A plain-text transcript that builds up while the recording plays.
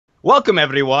Welcome,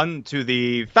 everyone, to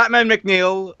the Fatman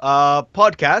McNeil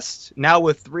podcast, now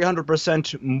with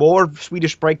 300% more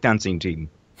Swedish breakdancing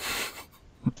team.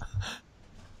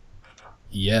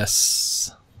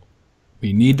 Yes.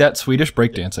 We need that Swedish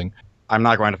breakdancing. I'm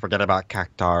not going to forget about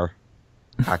Cactar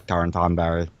and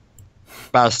Tonberry.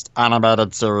 Best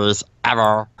animated series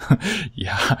ever.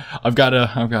 Yeah, I've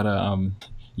gotta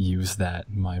use that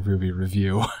in my Ruby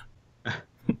review.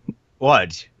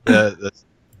 What?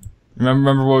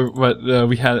 Remember what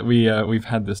we've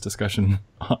had this discussion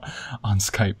on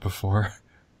Skype before.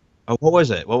 Oh, what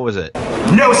was it? No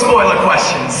spoiler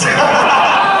questions.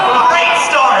 Great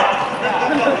start.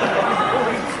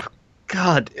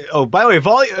 God. Oh, by the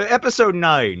way, episode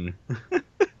 9.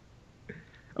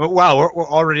 Oh, wow, we're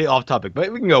already off topic,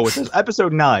 but we can go with this.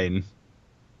 Episode 9.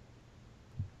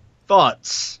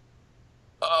 Thoughts?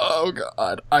 Oh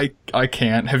God, I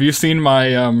can't. Have you seen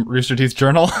my Rooster Teeth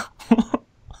journal?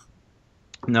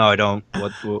 No, I don't.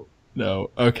 What?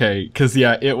 No. Okay, because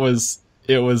yeah, it was.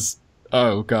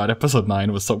 Oh God, episode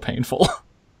 9 was so painful.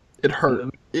 It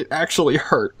hurt. It actually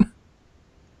hurt.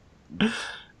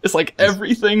 It's like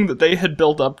everything that they had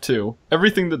built up to,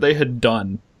 everything that they had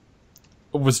done,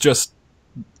 was just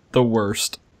the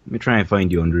worst. Let me try and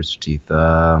find you on Rooster Teeth.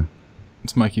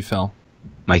 It's Mikey Fell.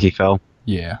 Mikey Fell?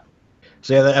 Yeah.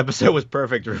 So yeah, that episode was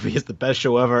perfect. Ruby is the best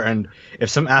show ever, and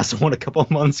if some asshole in a couple of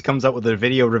months comes up with a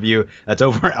video review that's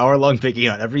over an hour long picking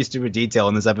out every stupid detail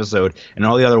in this episode and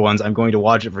all the other ones, I'm going to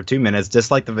watch it for 2 minutes,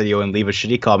 dislike the video, and leave a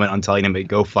shitty comment on telling him to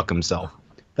go fuck himself.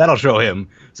 That'll show him.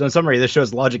 So in summary, this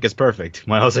show's logic is perfect.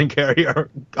 Miles and Carrie are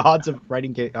gods of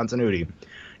writing continuity.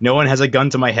 No one has a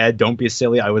gun to my head. Don't be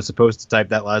silly. I was supposed to type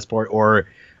that last part, or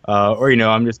you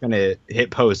know, I'm just gonna hit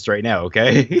post right now.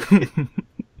 Okay.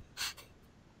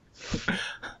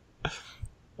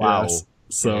 Wow. Yes.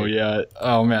 So yeah,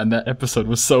 oh man, that episode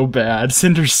was so bad.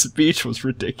 Cinder's speech was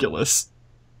ridiculous.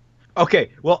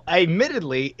 Okay, well,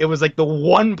 admittedly, it was like the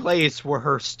one place where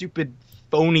her stupid,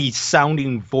 phony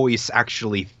sounding voice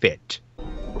actually fit.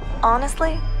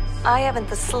 Honestly, I haven't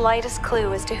the slightest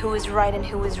clue as to who is right and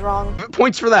who is wrong.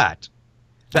 Points for that.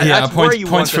 Yeah, that's where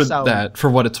points for sound. that. For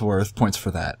what it's worth, points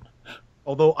for that.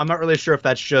 Although I'm not really sure if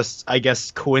that's just, I guess,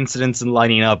 coincidence and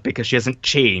lining up, because she hasn't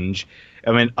changed.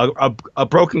 I mean, a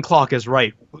broken clock is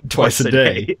right twice a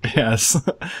day. Yes.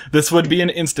 This would be an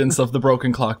instance of the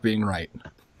broken clock being right.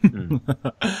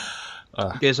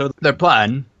 Okay, so their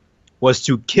plan was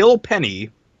to kill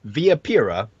Penny via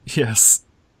Pyrrha. Yes.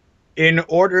 In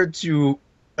order to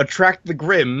attract the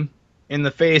Grimm in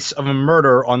the face of a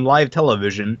murder on live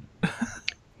television.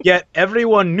 Yet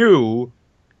everyone knew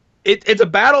it's a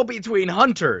battle between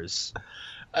hunters.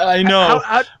 I know.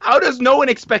 How does no one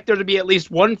expect there to be at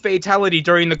least one fatality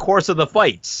during the course of the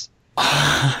fights?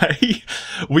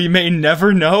 We may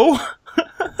never know.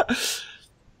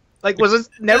 Like, was this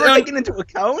never taken into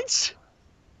account?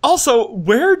 Also,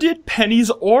 where did Penny's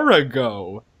aura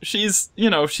go? She's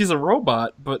a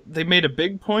robot, but they made a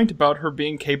big point about her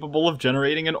being capable of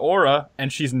generating an aura,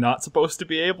 and she's not supposed to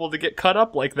be able to get cut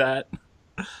up like that.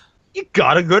 You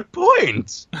got a good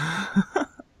point.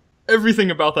 Everything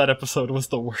about that episode was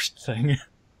the worst thing.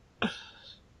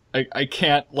 I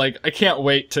can't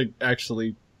wait to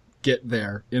actually get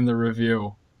there in the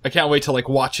review. I can't wait to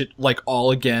watch it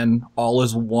all again, all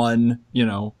as one,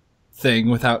 thing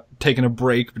without taking a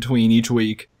break between each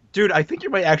week. Dude, I think you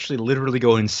might actually literally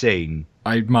go insane.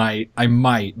 I might,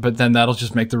 but then that'll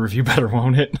just make the review better,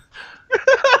 won't it?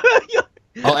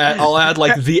 I'll add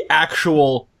the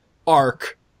actual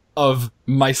arc of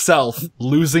myself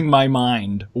losing my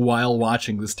mind while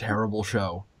watching this terrible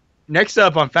show. Next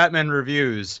up on Fat Man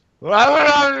Reviews.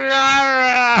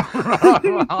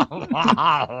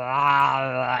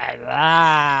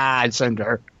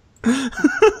 Cinder.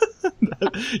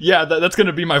 Yeah, that's going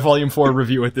to be my Volume 4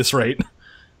 review at this rate.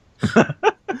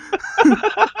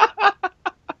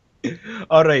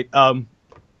 All right.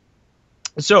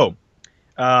 So,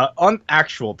 on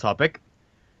actual topic,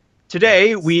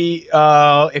 today we,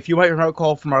 if you might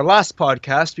recall from our last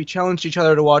podcast, we challenged each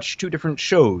other to watch 2 different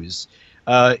shows.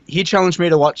 He challenged me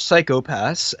to watch Psycho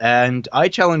Pass, and I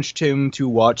challenged him to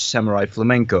watch Samurai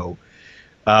Flamenco.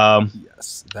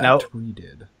 Yes, that we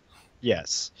did.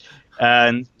 Yes.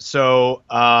 And so,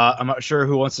 I'm not sure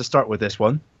who wants to start with this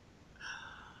one.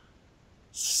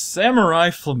 Samurai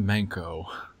Flamenco.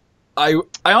 I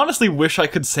honestly wish I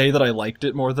could say that I liked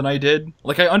it more than I did.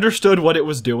 I understood what it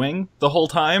was doing the whole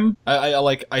time. I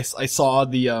saw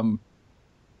the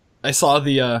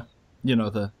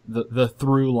the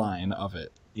through line of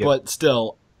it. Yep. But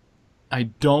still, I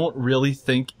don't really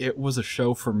think it was a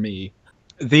show for me.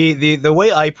 The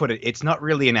way I put it, it's not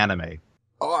really an anime.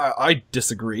 Oh, I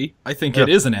disagree. I think Yeah. it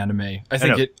is an anime. I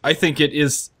think know. it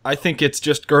is. I think it's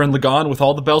just Gurren Lagann with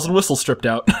all the bells and whistles stripped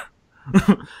out.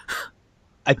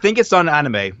 I think it's not an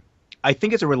anime. I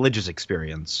think it's a religious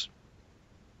experience.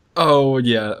 Oh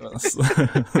yeah.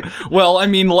 Well, I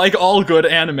mean, like all good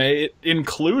anime, it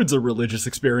includes a religious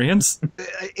experience.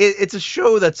 It's a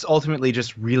show that's ultimately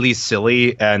just really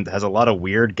silly and has a lot of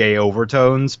weird gay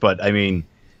overtones. But I mean,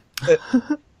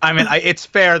 it's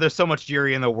fair. There's so much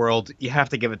Yuri in the world. You have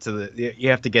to give it to the. You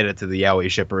have to get it to the yaoi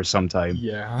shippers sometime.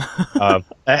 Yeah.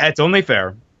 It's only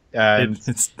fair. And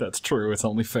That's true. It's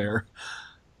only fair.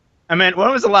 I mean,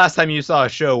 when was the last time you saw a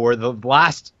show where the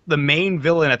main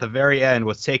villain at the very end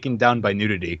was taken down by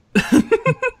nudity?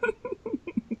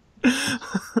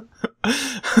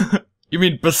 You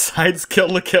mean besides Kill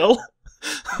la Kill?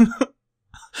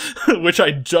 Which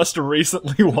I just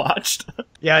recently watched.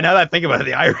 Yeah, now that I think about it,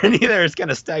 the irony there is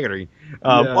kind of staggering.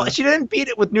 Yeah. Well, she didn't beat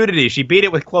it with nudity. She beat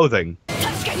it with clothing.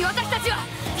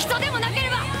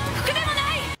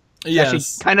 Yes.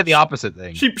 Actually, kind of the opposite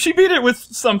thing. She beat it with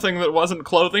something that wasn't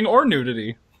clothing or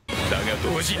nudity.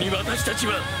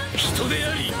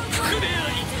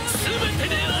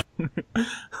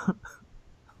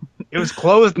 It was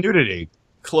clothed nudity.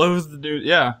 Clothed nude.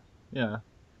 Yeah. Yeah.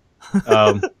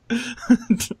 Um,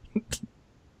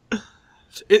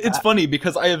 It's funny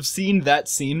because I have seen that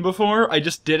scene before. I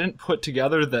just didn't put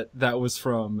together that was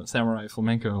from Samurai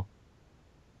Flamenco.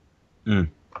 Mm.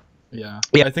 Yeah.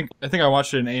 Yeah. I think I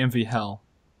watched it in AMV Hell.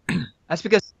 that's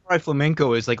because Samurai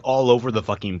Flamenco is like all over the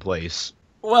fucking place.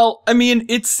 Well, I mean,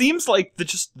 it seems like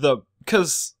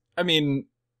because I mean,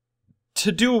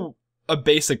 to do a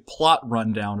basic plot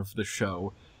rundown of the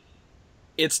show,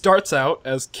 it starts out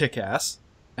as Kick-Ass,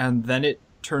 and then it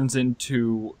turns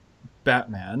into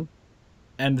Batman,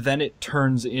 and then it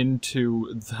turns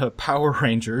into the Power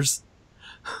Rangers,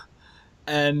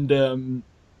 and then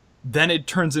it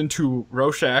turns into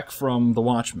Rorschach from The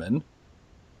Watchmen,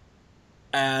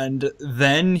 and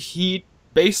then he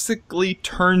basically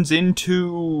turns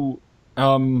into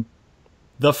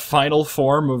the final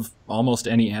form of almost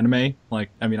any anime. Like,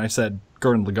 I mean, I said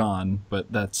Gurren Lagann,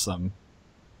 but that's not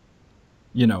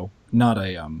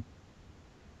a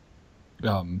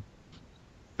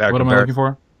Fair what am I looking comparison.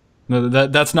 for? No,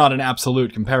 that's not an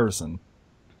absolute comparison.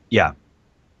 Yeah.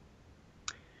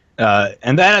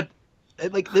 And then,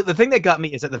 the thing that got me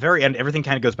is at the very end, everything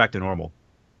kind of goes back to normal.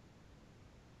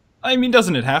 I mean,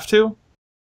 doesn't it have to?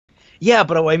 Yeah,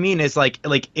 but what I mean is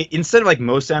instead of like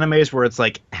most animes where it's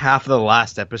like half of the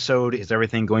last episode is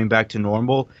everything going back to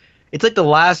normal, it's like the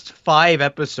last 5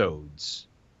 episodes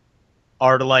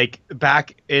are like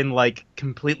back in like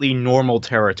completely normal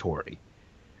territory.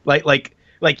 Like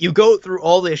you go through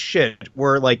all this shit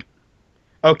where like,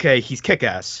 okay, he's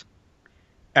Kick-Ass,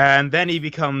 and then he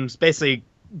basically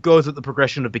goes with the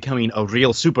progression of becoming a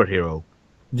real superhero,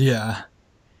 Yeah.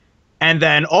 and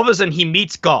then all of a sudden he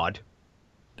meets God.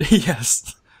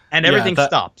 Yes. And Yeah, everything that-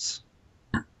 stops.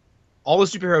 All the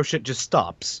superhero shit just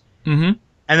stops. Mm-hmm.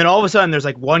 And then all of a sudden there's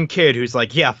like one kid who's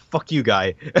like, yeah, fuck you,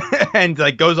 guy. And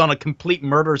like goes on a complete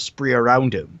murder spree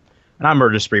around him. Not a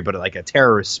murder spree, but like a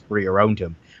terrorist spree around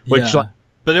him. Which Yeah. like,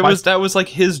 But that was like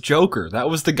his Joker. That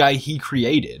was the guy he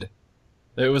created.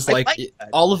 It was I like like that.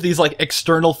 all of these like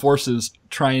external forces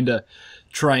trying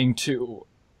to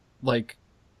like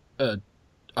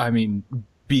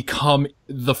become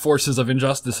the forces of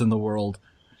injustice in the world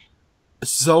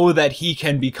so that he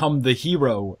can become the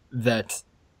hero that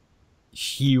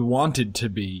he wanted to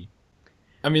be.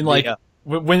 I mean, like Yeah.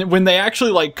 when they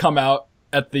actually like come out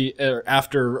at the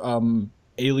after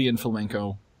Alien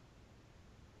Flamenco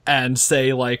and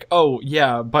say like, "Oh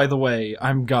yeah, by the way,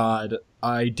 I'm God.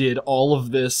 I did all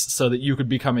of this so that you could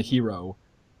become a hero.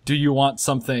 Do you want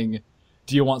something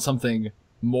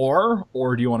more,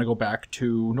 or do you want to go back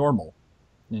to normal?"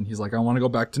 And he's like, "I want to go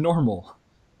back to normal."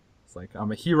 It's like,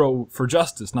 I'm a hero for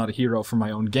justice, not a hero for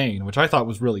my own gain, which I thought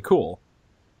was really cool.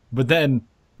 But then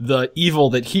the evil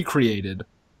that he created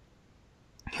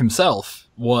himself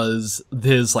was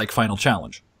his like final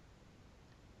challenge.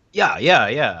 Yeah.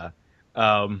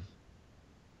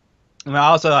 And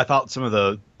also I thought some of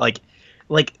the like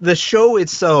the show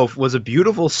itself was a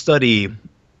beautiful study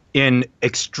in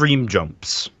extreme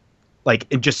jumps. Like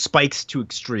it just spikes to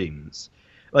extremes.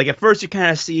 Like at first you're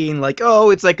kind of seeing like, oh,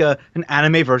 it's like an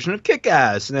anime version of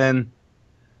Kick-Ass, and then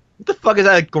what the fuck is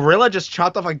that? A gorilla just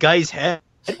chopped off a guy's head?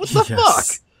 What the fuck?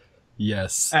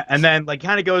 Yes. And then like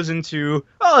kind of goes into,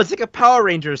 oh, it's like a Power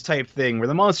Rangers type thing where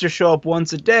the monsters show up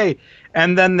once a day.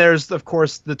 And then there's of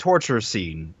course the torture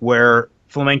scene where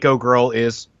Flamenco Girl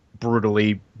is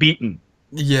brutally beaten.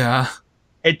 Yeah.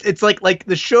 It's like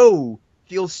the show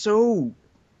feels so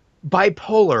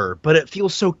bipolar, but it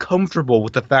feels so comfortable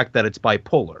with the fact that it's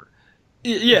bipolar.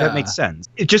 Yeah, If that makes sense.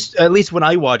 It just, at least when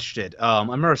I watched it, I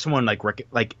remember someone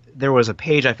like there was a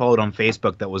page I followed on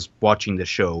Facebook that was watching the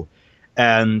show,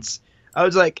 and I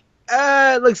was like,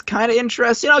 it looks kind of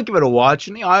interesting. I'll give it a watch,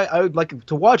 and I would like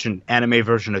to watch an anime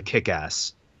version of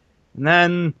Kick-Ass. And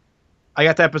then I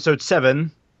got to episode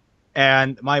 7,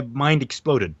 and my mind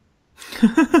exploded.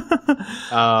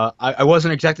 I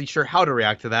wasn't exactly sure how to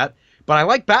react to that, but I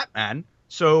like Batman,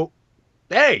 so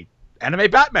hey, anime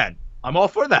Batman, I'm all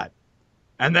for that.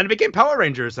 And then it became Power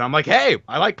Rangers, and I'm like, hey,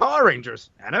 I like Power Rangers,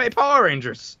 anime Power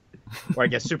Rangers, or I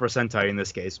guess Super Sentai in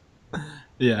this case.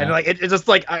 yeah. And like it's just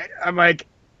like I'm like,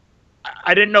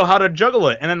 I didn't know how to juggle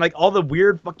it, and then like all the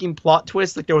weird fucking plot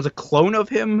twists, like there was a clone of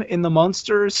him in the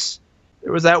monsters.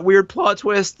 There was that weird plot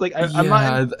twist. Like I'm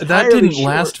not that didn't sure.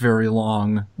 last very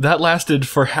long. That lasted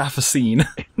for half a scene.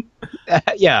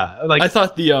 Yeah, like I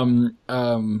thought the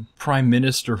Prime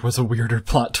Minister was a weirder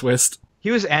plot twist.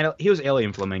 he was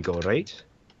Alien Flamenco, right?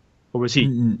 Or was he?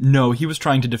 No, he was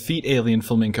trying to defeat Alien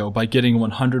Flamenco by getting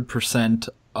 100%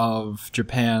 of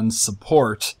Japan's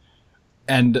support,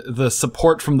 and the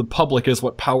support from the public is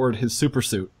what powered his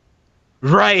supersuit.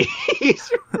 Right,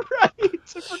 right.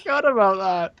 I forgot about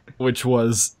that. Which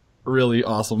was really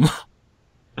awesome.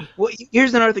 Well,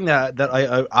 here's another thing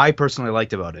that I personally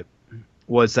liked about it,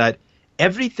 was that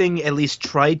everything at least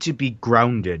tried to be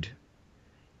grounded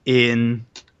in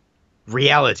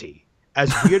reality.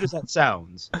 As weird as that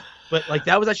sounds, but like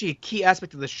that was actually a key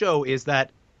aspect of the show, is that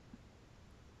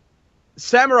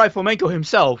Samurai Flamenco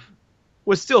himself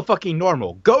was still fucking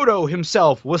normal. Goto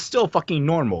himself was still fucking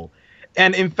normal.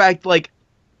 And in fact, like,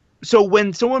 so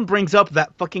when someone brings up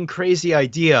that fucking crazy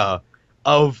idea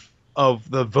of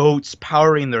the votes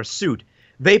powering their suit,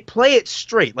 they play it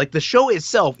straight. Like the show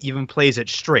itself even plays it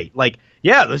straight. Like,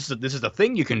 yeah, this is a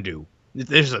thing you can do.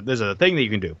 This is a thing that you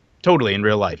can do. Totally in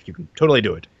real life. You can totally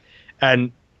do it.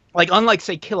 And like, unlike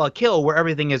say Kill la Kill, where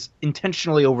everything is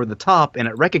intentionally over the top and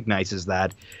it recognizes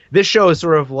that, this show is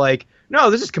sort of like, no,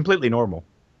 this is completely normal.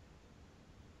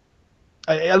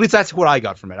 At least that's what I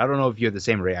got from it. I don't know if you had the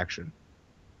same reaction.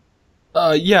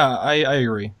 Yeah, I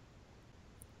agree.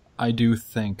 I do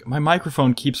think. My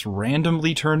microphone keeps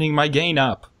randomly turning my gain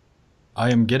up.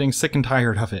 I am getting sick and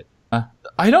tired of it.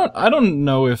 I don't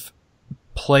know if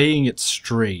playing it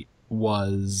straight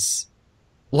was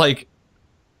like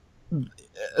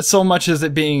so much as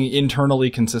it being internally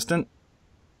consistent.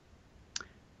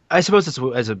 I suppose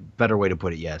that's a better way to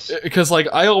put it, yes. Because like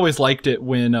I always liked it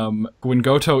when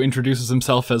Goto introduces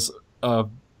himself as a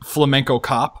flamenco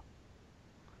cop.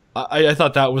 I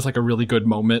thought that was like a really good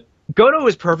moment. Goto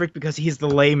is perfect because he's the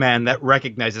layman that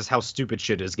recognizes how stupid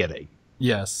shit is getting.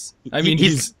 Yes. I mean,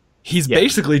 he's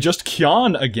basically just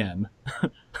Kyon again.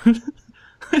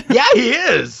 Yeah, he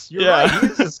is. You're right. He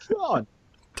is just Kyon.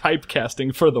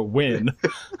 Typecasting for the win.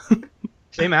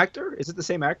 Same actor? Is it the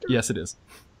same actor? Yes, it is.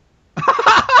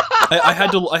 I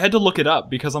had to look it up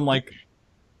because I'm like,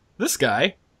 this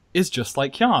guy is just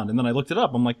like Kyon, and then I looked it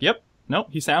up. I'm like, yep, no,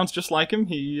 he sounds just like him.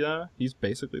 He's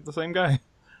basically the same guy.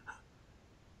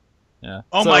 Yeah.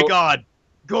 Oh my god,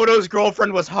 Goto's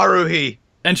girlfriend was Haruhi,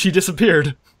 and she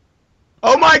disappeared.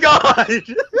 Oh my god.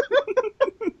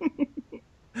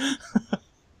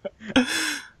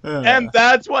 And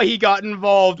that's why he got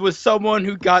involved with someone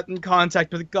who got in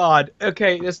contact with God.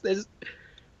 Okay, this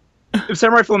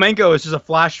Samurai Flamenco is just a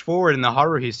flash forward in the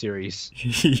Haruhi series.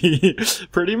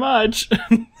 Pretty much.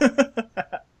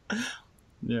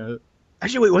 Yeah.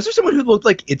 Actually, wait, was there someone who looked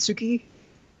like Itsuki?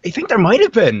 I think there might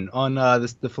have been on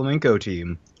the flamenco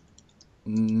team.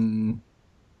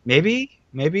 Maybe.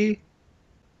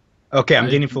 Okay, I'm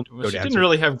getting flamenco. She didn't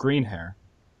really have green hair.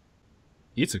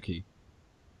 Itsuki.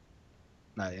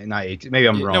 Maybe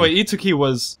I'm wrong. No, wait, Itsuki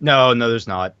was... No, there's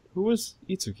not. Who was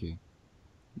Itsuki?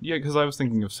 Yeah, because I was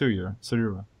thinking of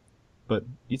Surura. But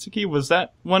Itsuki, was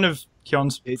that one of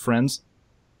Kyon's friends?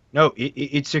 No,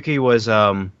 Itsuki was,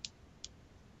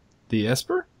 The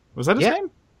Esper? Was that his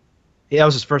name? Yeah, that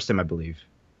was his first name, I believe.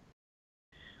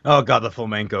 Oh god, the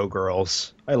flamenco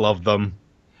girls. I love them.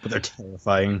 But they're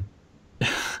terrifying.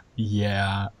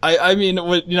 Yeah. I mean,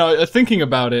 thinking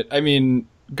about it, I mean...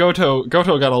 Goto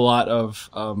got a lot of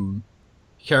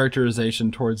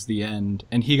characterization towards the end,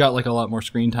 and he got like a lot more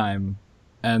screen time,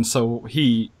 and so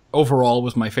he overall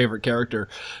was my favorite character.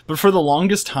 But for the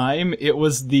longest time, it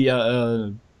was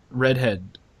the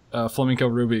redhead flamenco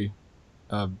ruby,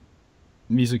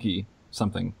 Mizuki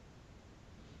something.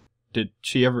 Did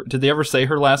they ever say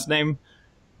her last name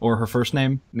or her first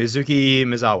name? Mizuki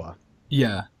Mizawa.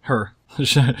 Yeah, her.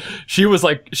 She was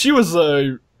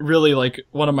really like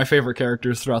one of my favorite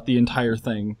characters throughout the entire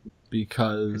thing.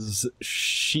 because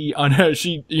she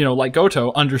like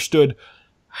Goto, understood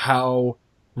how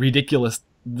ridiculous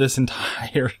this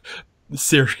entire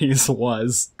series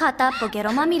was. 片っぽゲ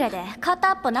ロまみれで、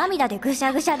片っぽ涙でぐし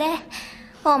ゃぐしゃで、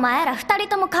お前ら二人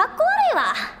ともかっこ悪い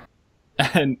わ。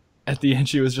And at the end,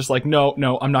 she was just like, no,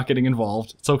 I'm not getting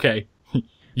involved. It's okay.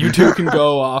 You two can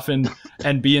go off and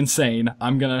be insane.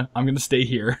 I'm gonna stay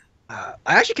here. I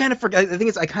actually kind of forgot. I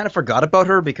think I kind of forgot about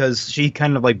her because she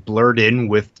kind of like blurred in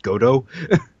with Goto.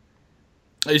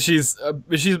 She's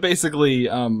basically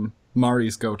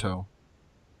Mari's Goto.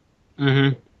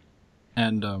 Mm-hmm.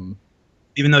 And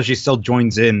even though she still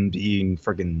joins in being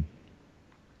friggin'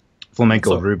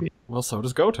 Flamenco Ruby. Well, so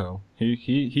does Goto.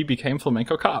 He became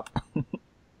Flamenco Cop.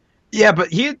 Yeah,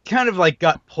 but he kind of like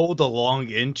got pulled along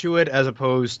into it as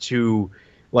opposed to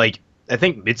like I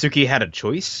think Mitsuki had a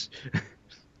choice.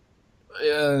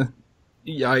 Yeah,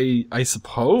 I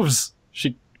suppose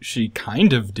she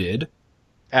kind of did.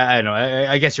 I know.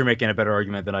 I guess you're making a better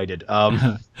argument than I did.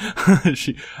 The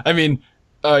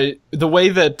way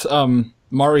that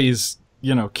Mari's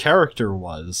character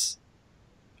was,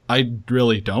 I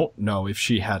really don't know if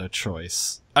she had a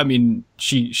choice. I mean,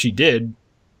 she did.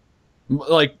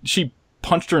 Like, she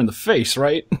punched her in the face,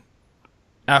 right?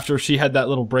 After she had that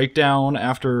little breakdown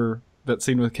after that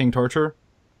scene with King Torture.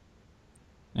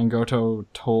 And Goto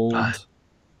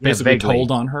basically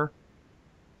told on her.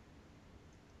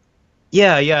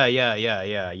 Yeah.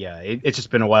 It's just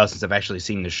been a while since I've actually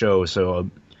seen the show, so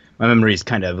my memory's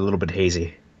kind of a little bit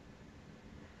hazy.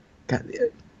 God,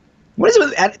 what is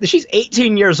it with... She's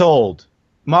 18 years old.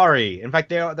 Mari. In fact,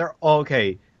 they're all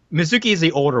okay. Mizuki is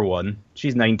the older one.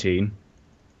 She's 19.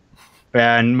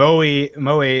 And Moe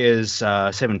is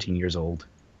 17 years old.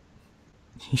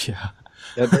 Yeah.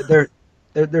 They're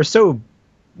so...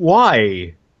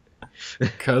 Why?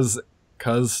 Cause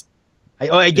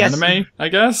I guess anime, I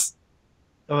guess.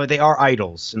 Oh, they are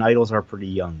idols, and idols are pretty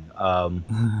young. I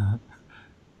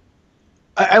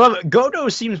love it. Goto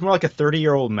seems more like a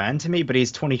 30-year-old man to me, but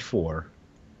he's 24.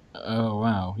 Oh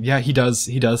wow, yeah, he does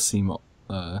seem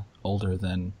older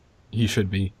than he should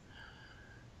be,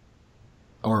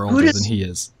 or older than he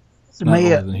is. Not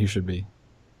older than he should be.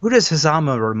 Who does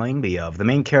Hazama remind me of? The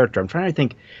main character. I'm trying to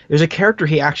think. There's a character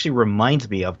he actually reminds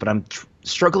me of, but I'm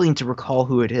struggling to recall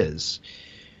who it is.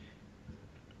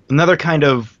 Another kind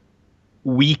of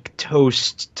weak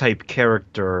toast type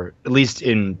character, at least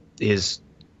in his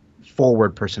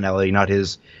forward personality, not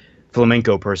his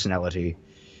flamenco personality.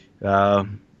 I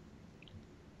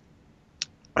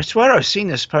swear I've seen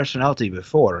this personality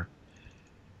before.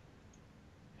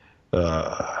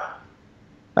 Oh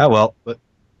well, but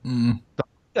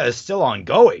that is still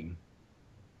ongoing.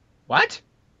 What?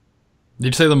 Did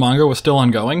you say the manga was still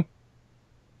ongoing?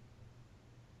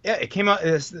 Yeah, it came out.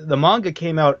 The manga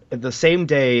came out the same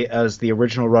day as the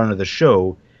original run of the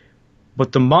show,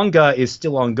 but the manga is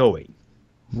still ongoing.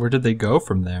 Where did they go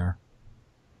from there?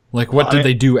 Like, what did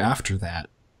they do after that?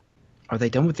 Are they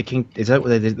done with the King? Is that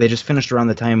what they just finished around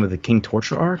the time of the King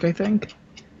Torture arc? I think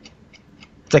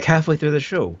it's like halfway through the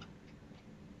show.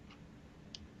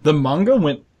 The manga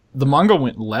went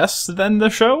less than the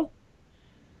show?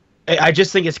 I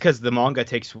just think it's because the manga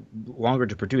takes longer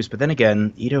to produce. But then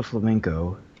again, Ito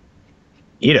Flamenco.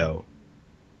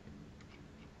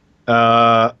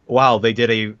 Wow, they did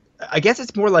a... I guess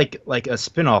it's more like a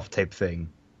spin-off type thing.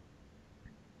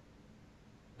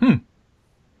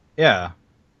 Yeah.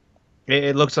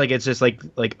 It looks like it's just like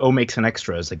omics and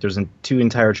extras. Like there's 2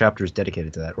 entire chapters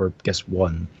dedicated to that, or I guess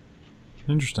 1.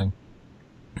 Interesting.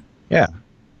 Yeah.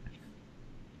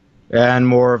 And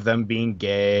more of them being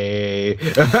gay.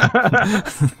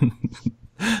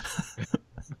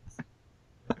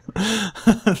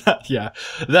 Yeah,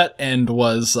 that end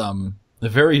was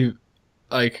very,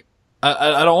 like,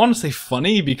 I don't want to say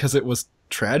funny because it was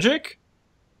tragic,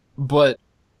 but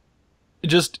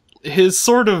just his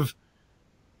sort of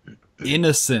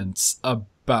innocence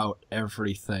about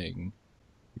everything.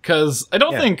 Because I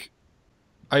don't think,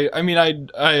 I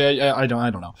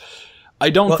don't know. I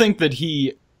don't think that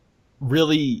he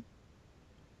really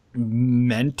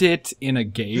meant it in a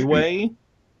gay way.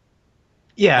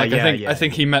 Yeah, like, I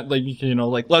think he meant,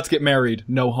 like, let's get married,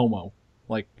 no homo.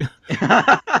 Like,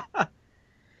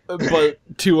 but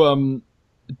to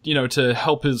to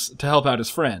help out his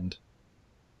friend.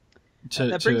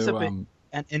 That brings up an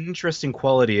interesting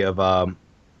quality of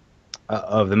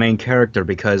the main character,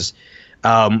 because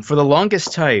for the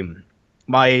longest time,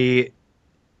 my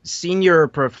senior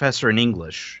professor in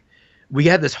English, we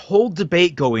had this whole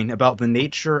debate going about the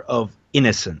nature of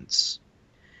innocence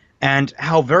and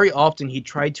how very often he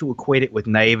tried to equate it with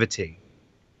naivety.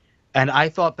 And I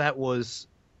thought that was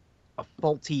a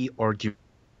faulty argument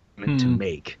to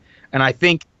make, and I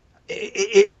think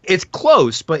it's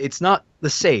close, but it's not the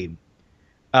same.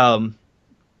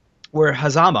 Where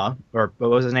Hazama, or what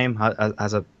was his name?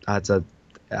 Has a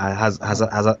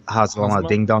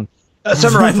ding dong.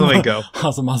 Samurai Flamenco.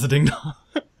 Hazama's a ding dong.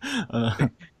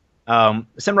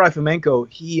 Samurai Flamenco.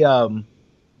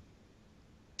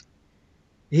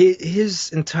 His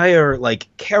entire like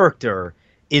character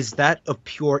is that of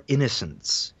pure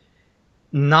innocence,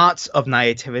 not of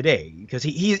naivete, because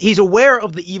he's aware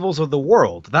of the evils of the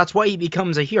world. That's why he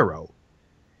becomes a hero.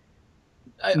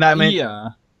 Yeah.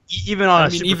 Even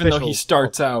on even though he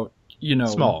starts out,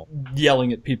 small,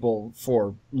 yelling at people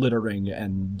for littering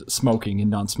and smoking in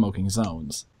non-smoking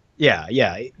zones. Yeah,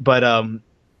 but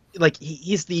like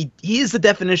he is the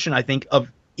definition, I think, of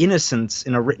innocence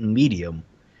in a written medium,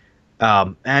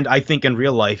 and I think in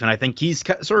real life, and I think he is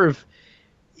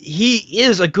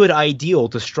a good ideal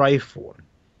to strive for.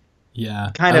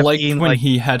 Yeah, kind of like when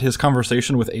he had his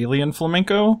conversation with Alien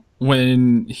Flamenco,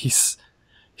 when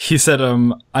he said,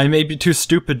 I may be too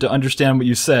stupid to understand what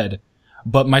you said,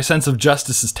 but my sense of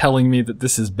justice is telling me that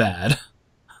this is bad.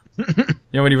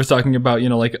 When he was talking about,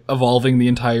 like evolving the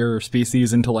entire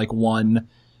species into like one,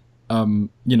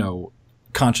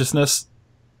 consciousness.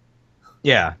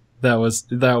 Yeah. That was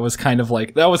kind of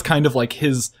like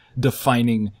his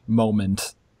defining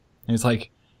moment. And it's like,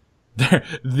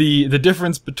 the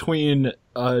difference between,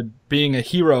 being a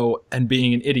hero and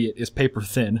being an idiot is paper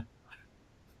thin.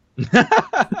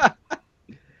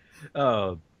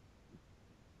 Oh,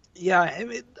 yeah.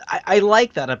 I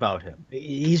like that about him.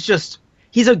 He's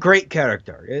a great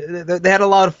character. They had a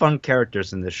lot of fun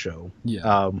characters in this show.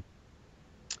 Yeah.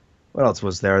 What else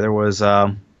was there? There was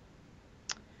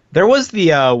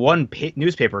the one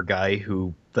newspaper guy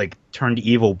who like turned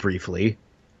evil briefly.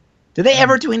 Did they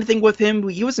ever do anything with him?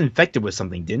 He was infected with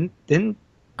something, didn't?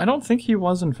 I don't think he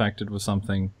was infected with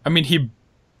something. I mean,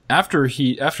 after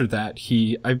he turned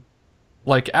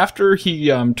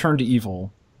to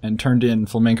evil and turned in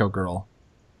Flamenco Girl,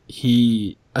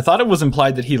 I thought it was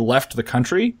implied that he left the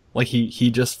country, like he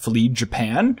just fled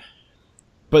Japan,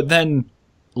 but then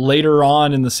later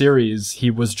on in the series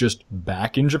he was just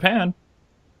back in Japan.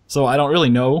 So I don't really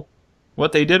know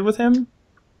what they did with him.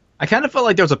 I kind of felt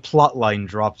like there was a plot line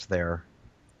dropped there,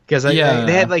 because they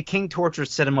had like King Torture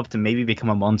set him up to maybe become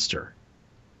a monster,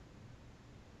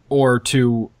 or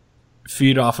to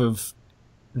feed off of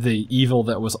the evil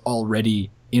that was already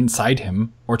inside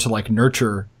him, or to like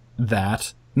nurture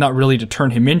that, not really to turn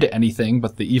him into anything,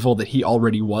 but the evil that he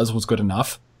already was good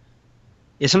enough.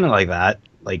 Yeah, something like that.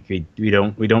 Like we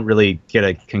don't really get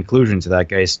a conclusion to that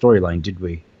guy's storyline, did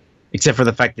we? Except for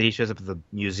the fact that he shows up at the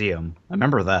museum. I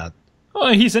remember that.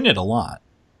 Well, he's in it a lot.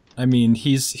 I mean,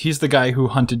 he's the guy who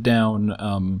hunted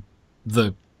down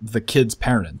the kid's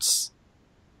parents.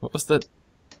 What was that?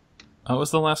 What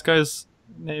was the last guy's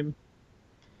name?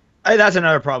 That's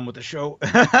another problem with the show.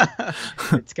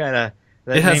 It's kind of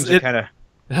it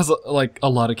has like a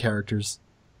lot of characters.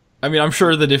 I mean, I'm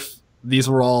sure that if these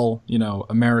were all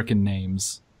American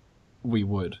names, we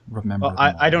would remember. Well,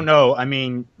 I don't know. I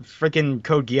mean, freaking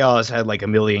Code Geass had like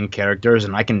 1 million characters,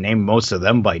 and I can name most of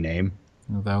them by name.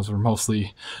 Those were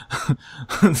mostly.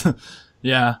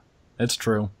 Yeah, it's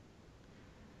true.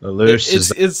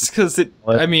 It's because it.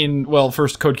 I mean, well,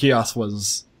 first Code Geass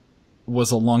was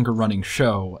a longer running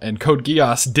show, and Code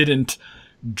Geass didn't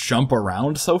jump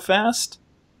around so fast.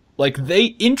 Like, they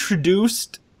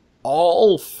introduced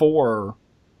all 4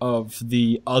 of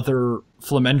the other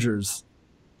Flamengers,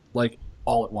 like,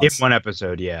 all at once. In one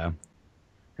episode, yeah.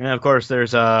 And of course,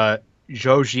 there's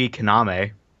Joji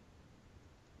Kaname.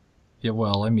 Yeah,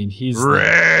 well, I mean, he's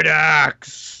Red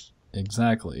Axe.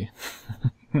 Exactly.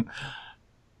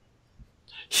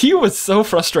 He was so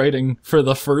frustrating for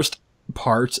the first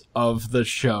part of the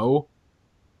show.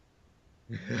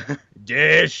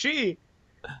 Deshi.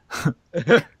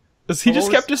 Because he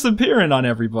just kept disappearing on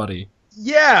everybody.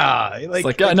 Yeah. It's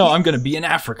like, no, I'm going to be in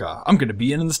Africa. I'm going to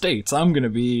be in the States. I'm going to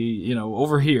be,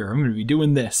 over here. I'm going to be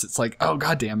doing this. It's like, oh,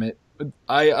 God damn it.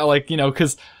 I like,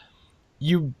 because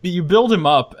you build him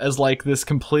up as like this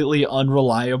completely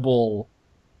unreliable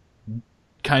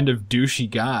kind of douchey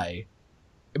guy.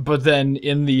 But then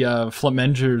in the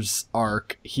Flamengers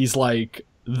arc, he's like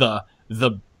the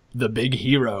big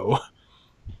hero.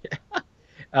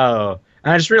 Oh,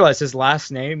 and I just realized his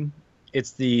last name,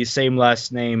 it's the same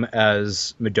last name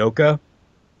as Madoka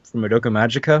from Madoka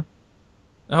Magica.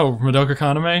 Oh, Madoka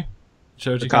Kaname?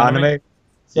 Shoji Kaname.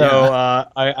 So Yeah.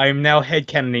 I'm now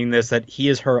headcanoning this, that he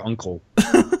is her uncle.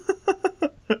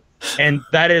 And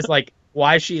that is like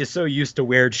why she is so used to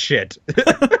weird shit.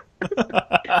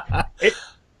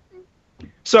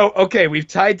 So, okay, we've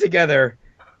tied together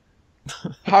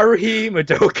Haruhi,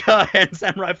 Madoka, and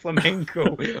Samurai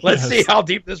Flamenco. Let's see how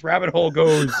deep this rabbit hole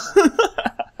goes.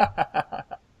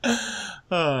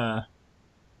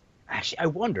 Actually, I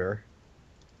wonder...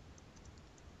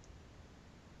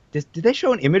 Did they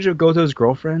show an image of Goto's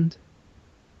girlfriend?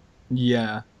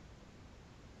 Yeah.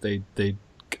 They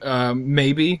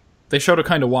maybe. They showed a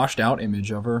kind of washed out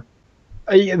image of her.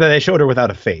 Yeah, they showed her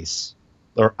without a face.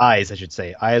 Or eyes, I should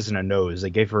say. Eyes and a nose. They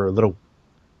gave her a little...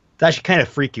 It's actually kind of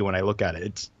freaky when I look at it.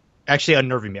 It's actually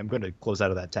unnerving me. I'm going to close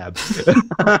out of that tab.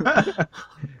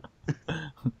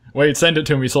 Wait, send it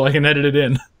to me so I can edit it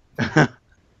in.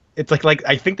 It's like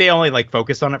I think they only like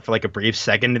focused on it for like a brief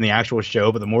second in the actual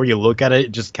show, but the more you look at it,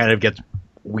 it just kind of gets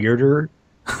weirder.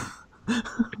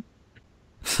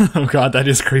 Oh god, that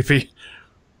is creepy.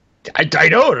 I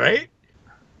know, right?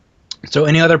 So,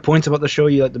 any other points about the show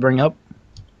you'd like to bring up?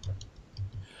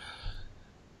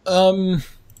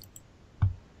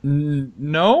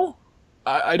 No.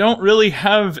 I don't really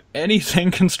have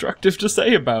anything constructive to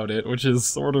say about it, which is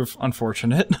sort of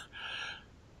unfortunate.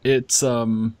 It's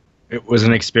It was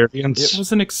an experience.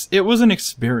 It was an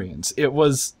experience.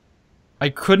 I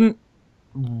couldn't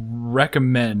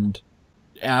recommend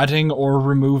adding or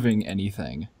removing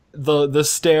anything. The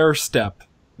stair step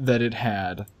that it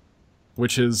had,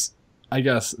 which is, I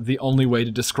guess, the only way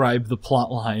to describe the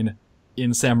plot line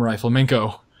in Samurai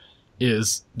Flamenco,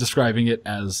 is describing it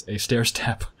as a stair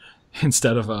step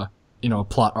instead of a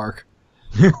plot arc.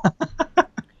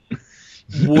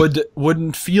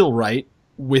 Wouldn't feel right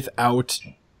without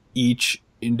each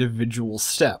individual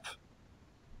step.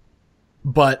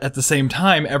 But at the same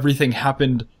time, everything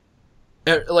happened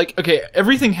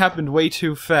everything happened way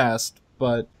too fast,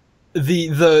 but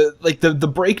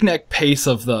the breakneck pace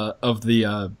of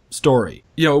the story,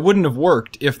 it wouldn't have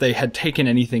worked if they had taken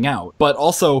anything out. But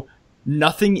also,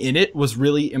 nothing in it was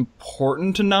really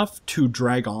important enough to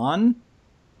drag on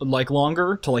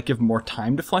longer, to give more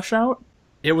time to flesh out.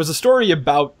 It was a story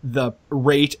about the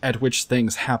rate at which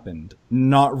things happened,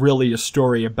 not really a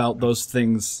story about those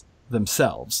things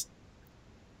themselves.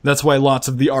 That's why lots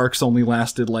of the arcs only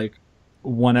lasted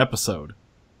one episode.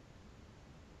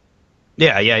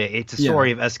 Yeah, it's a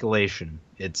story of escalation.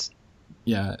 It's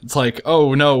like,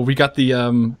 oh no, we got the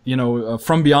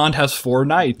From Beyond has 4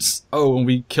 knights. Oh, and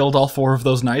we killed all 4 of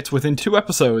those knights within 2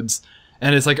 episodes.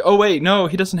 And it's like, oh wait, no,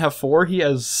 he doesn't have 4, he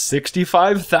has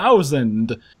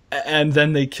 65,000. And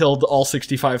then they killed all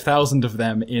 65,000 of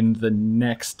them in the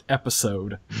next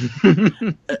episode.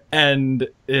 And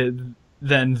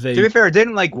then they... To be fair,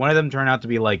 didn't one of them turn out to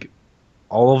be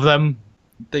all of them?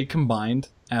 They combined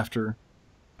after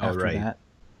right. that.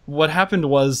 What happened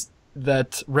was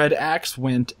that Red Axe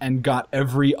went and got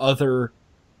every other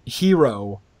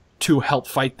hero to help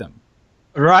fight them.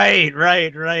 Right.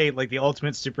 Like the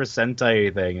Ultimate Super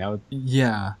Sentai thing.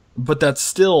 Yeah, but that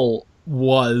still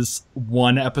was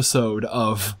 1 episode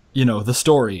of, the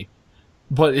story.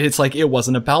 But it's it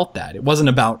wasn't about that. It wasn't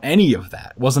about any of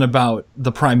that. It wasn't about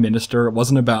the Prime Minister. It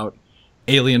wasn't about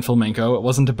Alien Flamenco. It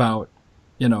wasn't about,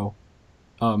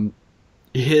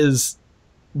 his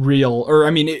real...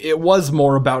 it was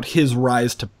more about his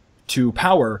rise to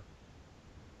power,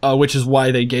 which is why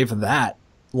they gave that,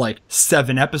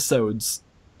 7 episodes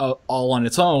all on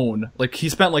its own. He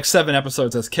spent, 7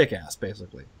 episodes as Kick-Ass,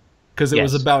 basically. Because it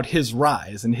was about his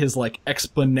rise, and his,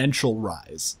 exponential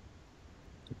rise.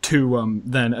 To,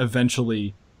 then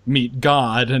eventually meet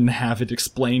God and have it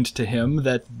explained to him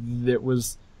that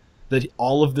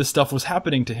all of this stuff was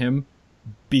happening to him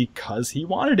because he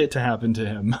wanted it to happen to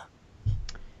him.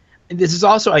 This is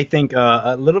also, I think,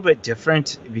 a little bit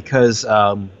different because,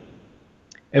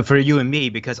 for you and me,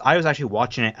 because I was actually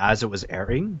watching it as it was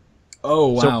airing. Oh,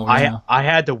 wow. So yeah. I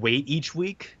had to wait each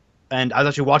week, and I was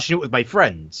actually watching it with my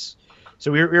friends.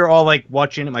 So we were all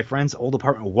watching it at my friend's old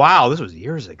apartment. Wow, this was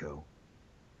years ago.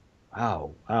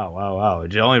 Wow.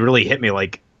 It only really hit me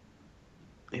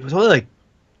it was only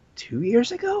 2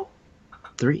 years ago?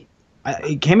 3?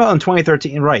 It came out in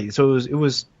 2013, right? So it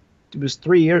was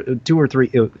 3 years, 2 or 3,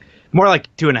 more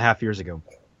like 2.5 years ago.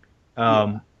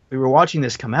 We were watching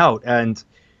this come out, and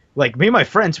me and my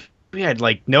friends, we had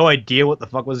no idea what the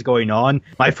fuck was going on.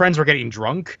 My friends were getting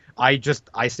drunk. I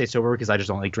stay sober because I just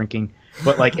don't like drinking.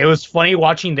 But it was funny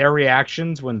watching their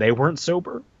reactions when they weren't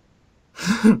sober.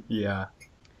 Yeah.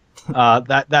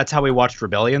 That's how we watched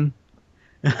Rebellion.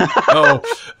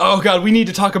 oh god, we need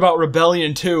to talk about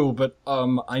Rebellion too, but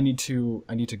I need to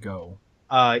go.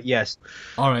 Yes.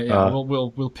 All right, yeah,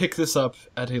 we'll pick this up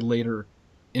at a later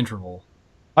interval.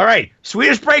 All right,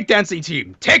 Swedish breakdancing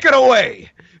team, take it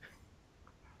away.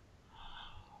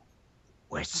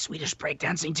 Where's the Swedish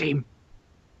breakdancing team?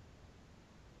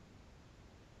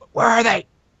 Where are they?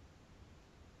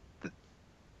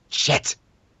 Shit.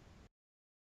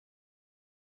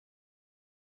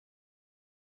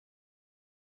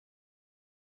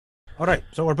 All right,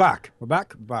 so we're back. We're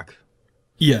back.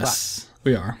 Yes,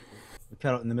 we are. We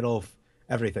cut out in the middle of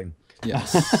everything.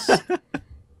 Yes.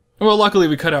 Well, luckily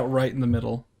we cut out right in the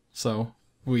middle, so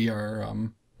we are.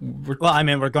 Well, I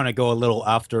mean, we're gonna go a little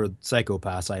after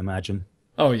Psycho-Pass, I imagine.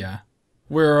 Oh yeah,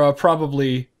 we're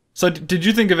probably. So, did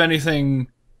you think of anything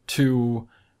to,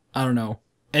 I don't know,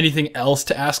 anything else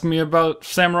to ask me about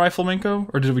Samurai Flamenco,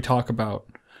 or did we talk about?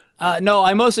 No,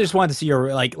 I mostly just wanted to see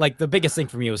your like the biggest thing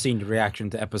for me was seeing the reaction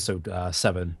to episode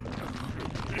 7.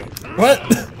 What?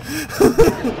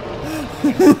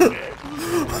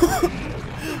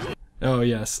 Oh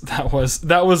yes, that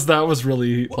was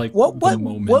really like the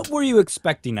moment. What were you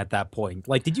expecting at that point?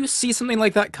 Like, did you see something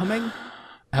like that coming?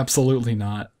 Absolutely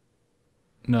not.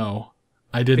 No,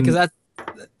 I didn't. Because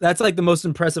that's like the most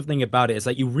impressive thing about it is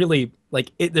that you really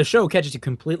like it. The show catches you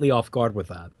completely off guard with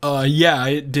that. Yeah,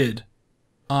 it did.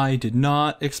 I did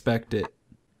not expect it.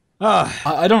 Ah,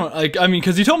 I don't like. I mean,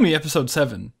 because you told me episode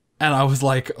 7, and I was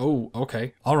like, oh,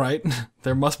 okay, all right.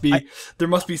 there must be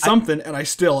something, and I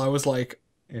was like,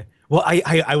 well,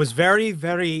 I was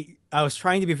I was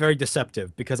trying to be very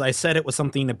deceptive because I said it was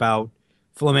something about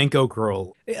Flamenco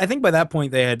Girl. I think by that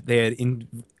point they had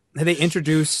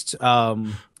introduced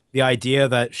the idea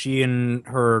that she and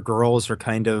her girls are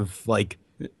kind of like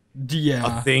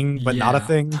a thing, but not a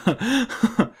thing.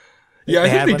 Yeah, I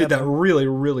think they did that really,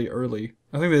 really early.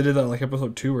 I think they did that like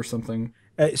episode 2 or something.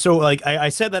 So like I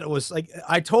said that it was like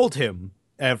I told him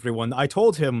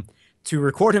to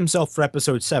record himself for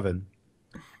episode 7,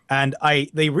 and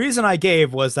the reason I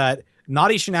gave was that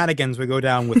naughty shenanigans would go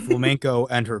down with Flamenco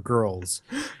and her girls.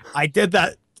 I did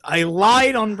that. I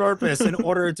lied on purpose in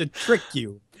order to trick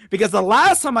you. Because the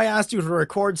last time I asked you to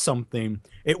record something,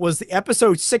 it was the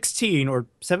episode 16 or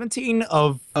 17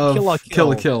 of Kill la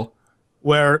Kill,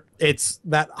 where it's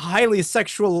that highly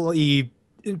sexually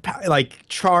like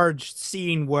charged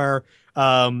scene where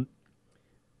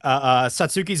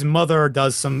Satsuki's mother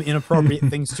does some inappropriate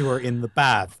things to her in the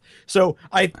bath. So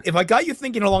if I got you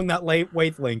thinking along that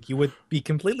wavelength, you would be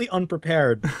completely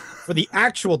unprepared for the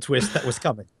actual twist that was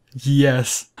coming.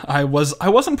 Yes, I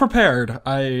wasn't prepared.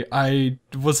 I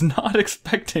was not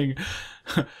expecting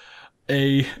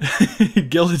a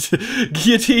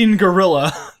guillotine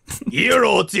gorilla.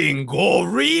 Guillotine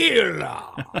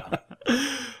gorilla.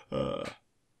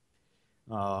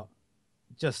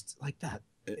 Just like that.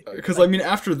 Because I mean,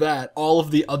 after that, all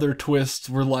of the other twists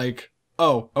were like,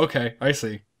 oh, okay, I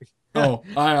see. Oh,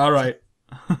 all right.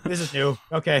 This is new.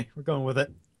 Okay, we're going with it.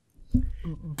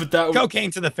 But that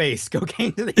cocaine to the face,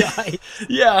 cocaine to the eye.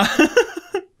 Yeah.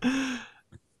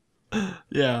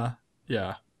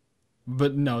 Yeah.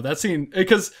 But no, that scene,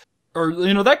 because, or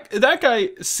you know, that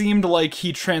guy seemed like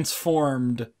he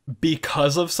transformed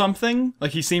because of something.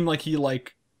 Like he seemed like he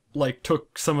like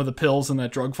took some of the pills in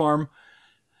that drug farm.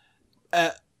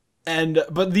 But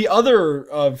the other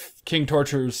of King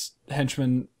Torture's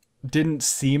henchmen didn't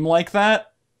seem like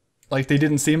that. Like they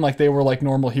didn't seem like they were like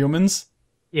normal humans.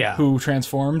 Yeah. Who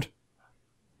transformed.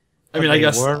 I mean, I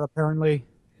guess were apparently.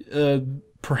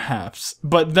 Perhaps.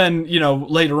 But then, you know,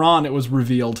 later on it was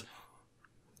revealed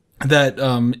that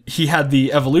he had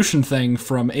the evolution thing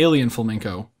from Alien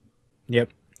Flamenco.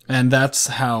 Yep. And that's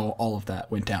how all of that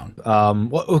went down.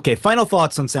 Well, okay, final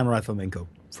thoughts on Samurai Flamenco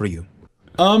for you.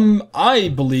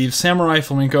 I believe Samurai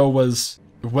Flamenco was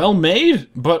well made,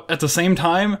 but at the same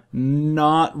time,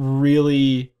 not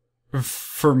really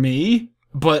for me.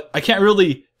 But I can't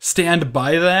really stand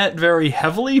by that very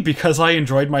heavily because I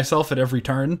enjoyed myself at every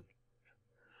turn.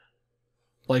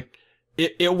 Like,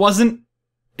 it wasn't,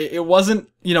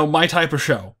 you know, my type of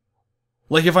show.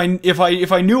 Like, if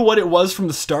I knew what it was from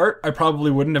the start, I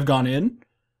probably wouldn't have gone in.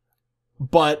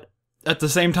 But at the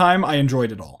same time, I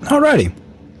enjoyed it all. Alrighty.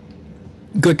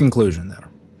 Good conclusion there.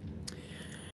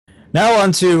 Now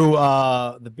on to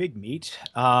the big meat,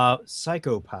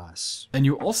 Psycho-Pass. And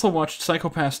you also watched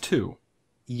Psycho-Pass 2.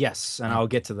 Yes, and I'll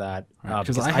get to that.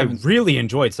 Because I really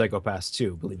enjoyed Psycho-Pass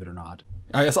 2, believe it or not.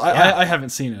 I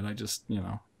haven't seen it. I just, you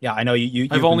know. Yeah, I know you.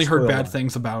 I've only heard bad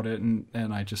things about it,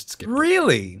 and I just skipped it.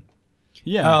 Really?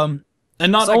 Yeah.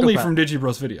 And not only from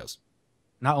Digibros videos.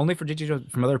 Not only for Digibros,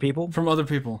 from other people? From other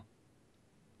people.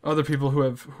 Other people who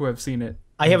have seen it.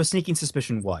 I have a sneaking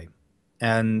suspicion why.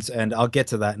 And I'll get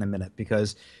to that in a minute,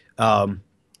 because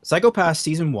Psycho-Pass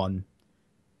Season 1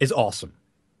 is awesome.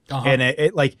 And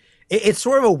it's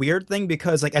sort of a weird thing,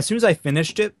 because like as soon as I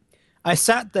finished it, I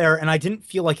sat there and I didn't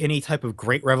feel like any type of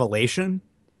great revelation.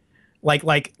 like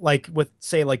with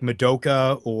say like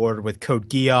Madoka or with Code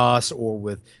Geass or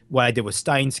with what I did with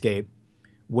Steinscape,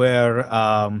 where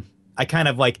I kind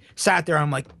of like sat there and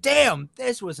I'm like, damn,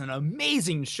 this was an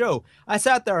amazing show. I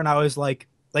sat there and I was like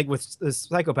with this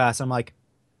Psychopaths, I'm like,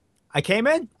 I came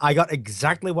in, I got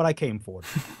exactly what I came for.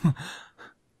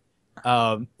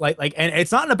 And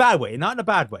it's not in a bad way, not in a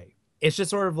bad way. It's just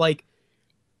sort of like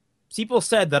people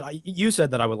said that you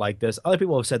said that I would like this. Other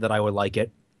people have said that I would like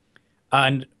it,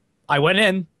 and I went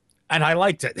in and I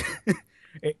liked it.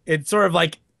 It's sort of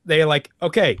like they're like,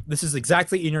 okay, this is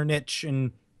exactly in your niche,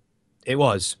 and it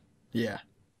was. Yeah.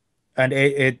 And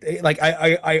it like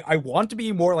I want to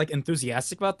be more like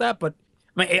enthusiastic about that, but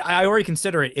I mean, I already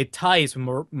consider it. It ties with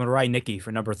Mirai Nikki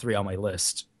for number 3 on my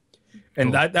list.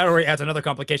 And Cool. that already adds another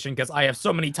complication because I have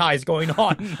so many ties going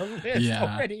on in the list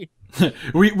already.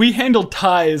 we handle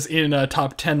ties in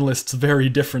top 10 lists very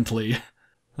differently.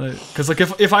 Because like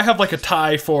if I have like a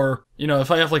tie for,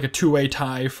 if I have like a two-way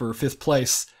tie for 5th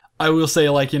place, I will say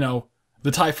like, the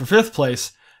tie for 5th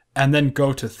place and then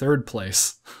go to 3rd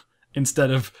place instead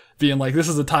of being like, this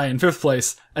is a tie in 5th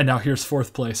place and now here's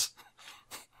 4th place.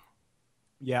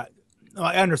 Yeah,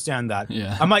 I understand that.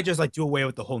 Yeah. I might just like do away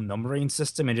with the whole numbering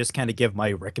system and just kind of give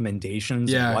my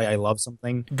recommendations of why I love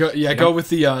something. Go with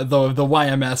the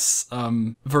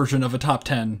YMS version of a top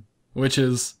 10, which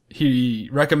is he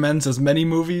recommends as many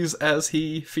movies as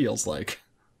he feels like.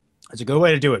 It's a good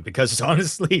way to do it because it's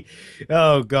honestly,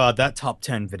 oh god, that top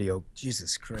 10 video,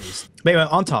 Jesus Christ. But anyway,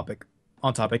 on topic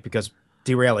because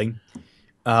derailing.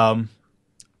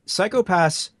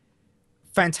 Psychopaths,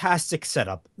 fantastic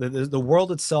setup. The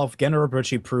world itself, Gen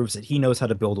Urobuchi proves that he knows how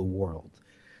to build a world.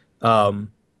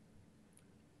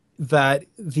 That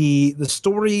the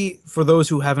story, for those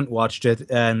who haven't watched it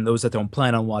and those that don't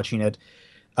plan on watching it,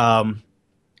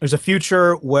 there's a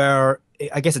future where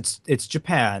I guess it's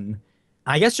Japan.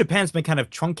 I guess Japan's been kind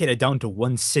of truncated down to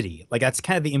one city. Like that's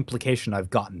kind of the implication I've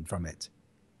gotten from it.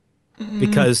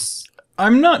 Because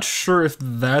I'm not sure if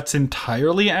that's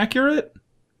entirely accurate.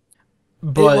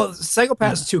 But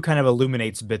Psychopaths 2 kind of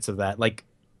illuminates bits of that. Like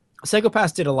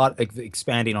Psychopaths did a lot of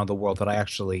expanding on the world that I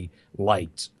actually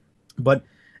liked. But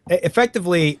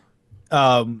effectively,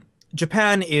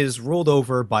 Japan is ruled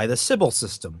over by the Sybil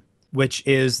system, which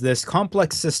is this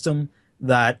complex system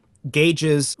that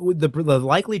gauges the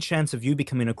likely chance of you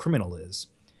becoming a criminal is.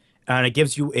 And it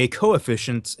gives you a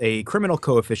coefficient, a criminal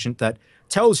coefficient that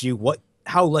tells you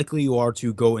how likely you are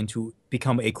to go into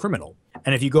become a criminal.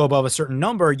 And if you go above a certain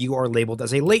number, you are labeled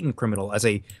as a latent criminal, as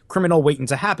a criminal waiting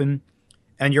to happen,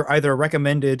 and you're either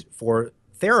recommended for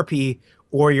therapy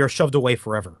or you're shoved away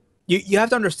forever. You have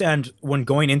to understand when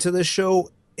going into this show,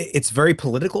 it's very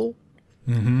political.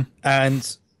 Mm-hmm.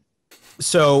 And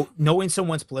so knowing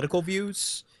someone's political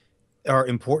views are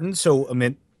important. So I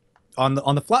mean, on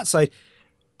the flat side,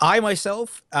 I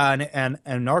myself am an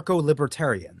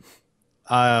anarcho-libertarian.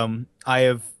 I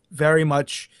have very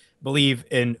much believe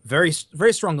in very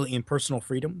strongly in personal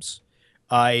freedoms.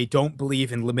 I don't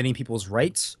believe in limiting people's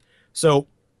rights. So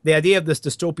the idea of this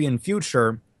dystopian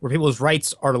future where people's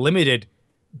rights are limited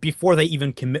before they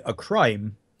even commit a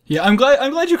crime. Yeah, I'm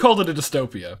glad you called it a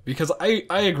dystopia because I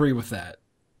agree with that.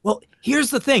 Well,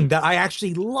 here's the thing that I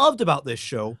actually loved about this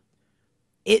show.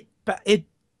 It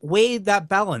weighed that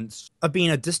balance of being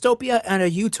a dystopia and a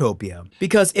utopia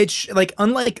because it's like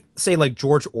unlike say like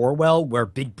George Orwell where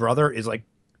Big Brother is like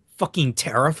fucking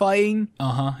terrifying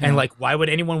and like why would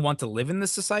anyone want to live in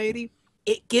this society?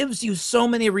 It gives you so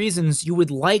many reasons you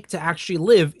would like to actually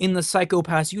live in the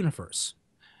Psychopaths universe.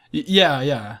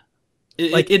 Yeah.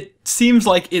 It seems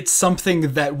like it's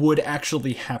something that would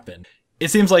actually happen. It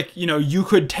seems like, you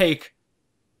could take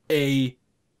a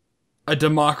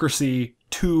democracy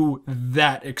to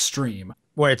that extreme.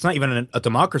 Where it's not even a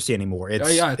democracy anymore. It's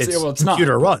it's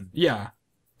computer not. run. Yeah.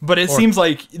 But it seems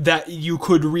like that you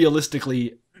could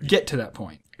realistically get to that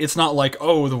point. It's not like,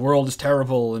 oh, the world is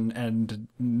terrible and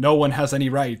no one has any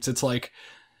rights. It's like,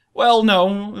 well,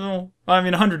 no. I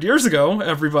mean, 100 years ago,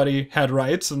 everybody had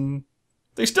rights and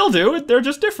they still do. They're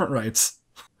just different rights.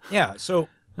 Yeah, so...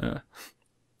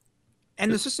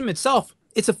 And the system itself,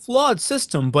 it's a flawed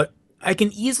system, but I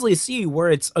can easily see where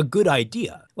it's a good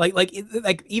idea. Like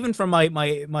even from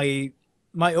my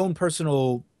own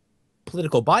personal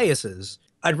political biases,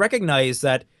 I'd recognize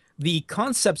that the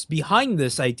concepts behind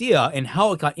this idea and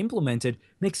how it got implemented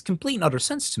makes complete and utter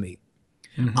sense to me.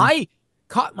 Mm-hmm. I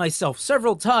caught myself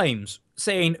several times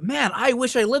saying, man, I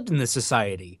wish I lived in this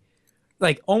society.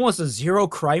 Like almost a zero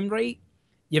crime rate.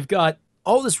 You've got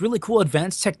all this really cool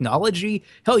advanced technology.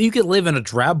 Hell, you could live in a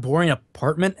drab, boring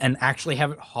apartment and actually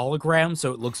have it hologram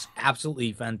so it looks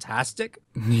absolutely fantastic.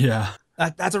 Yeah.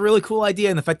 That's a really cool idea,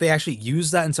 and the fact they actually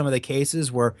used that in some of the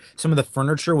cases where some of the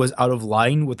furniture was out of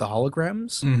line with the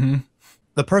holograms. Mm-hmm.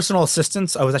 The personal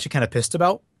assistants, I was actually kind of pissed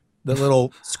about the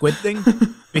little squid thing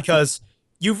because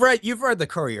you've read the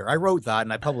Courier. I wrote that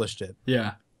and I published it.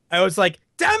 Yeah. I was like,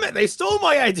 damn it, they stole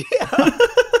my idea.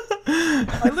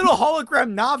 My little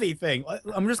hologram Navi thing.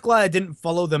 I'm just glad I didn't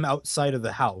follow them outside of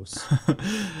the house.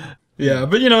 Yeah,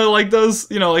 but like those,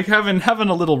 like having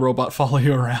a little robot follow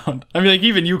you around. I mean, like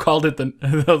even you called it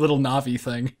the little Navi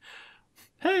thing.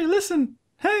 Hey, listen.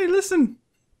 Hey, listen.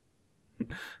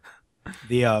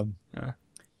 The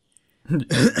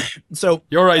so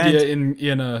your idea in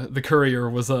the Courier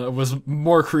was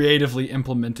more creatively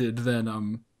implemented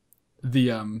than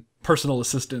the personal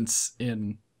assistants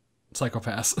in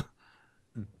Psychopaths.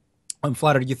 I'm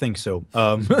flattered you think so.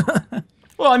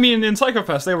 Well, I mean, in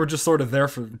Psychopaths, they were just sort of there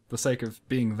for the sake of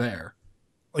being there.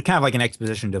 Kind of like an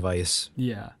exposition device.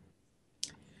 Yeah.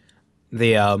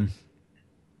 But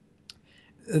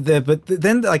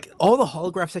then like all the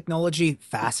holograph technology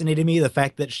fascinated me. The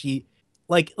fact that she,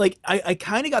 I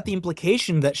kind of got the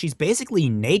implication that she's basically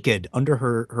naked under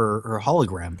her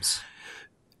holograms.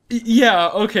 Yeah.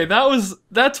 Okay.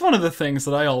 That's one of the things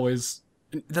that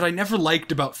I never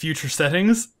liked about future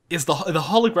settings. Is the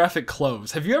holographic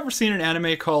clothes. Have you ever seen an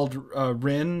anime called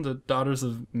Rin, the Daughters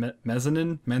of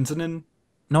Menzonin?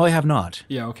 No, I have not.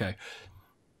 Yeah, okay.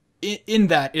 In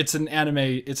that, it's an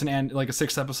anime, like a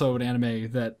 6-episode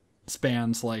anime that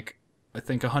spans, like, I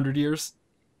think 100 years.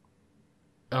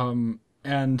 And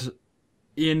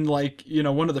in, like,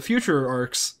 one of the future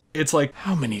arcs, it's like...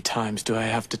 How many times do I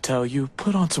have to tell you,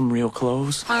 put on some real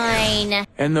clothes? Fine.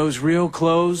 And those real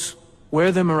clothes,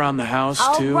 wear them around the house,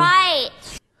 too. All right.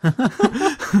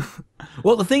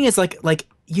 Well, the thing is, like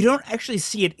you don't actually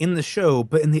see it in the show,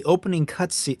 but in the opening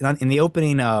cutscene, in the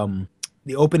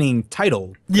opening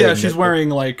title. Yeah, she's wearing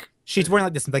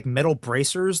this like metal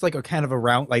bracers, like are kind of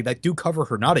around, like that do cover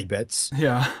her naughty bits.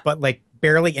 Yeah, but like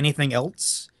barely anything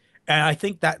else. And I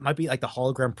think that might be like the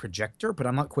hologram projector, but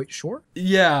I'm not quite sure.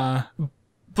 Yeah,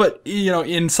 but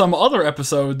in some other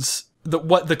episodes,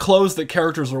 the clothes that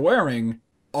characters are wearing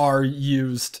are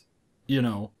used,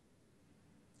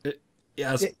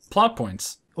 as plot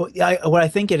points. Well, yeah, what I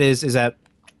think it is that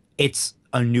it's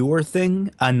a newer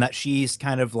thing, and that she's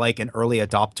kind of like an early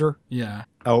adopter. Yeah.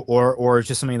 Or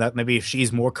just something that maybe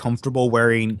she's more comfortable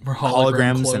wearing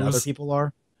holograms than other people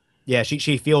are. Yeah,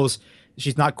 she feels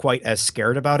she's not quite as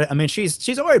scared about it. I mean,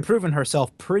 she's already proven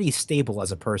herself pretty stable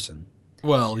as a person.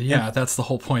 Well, yeah, that's the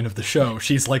whole point of the show.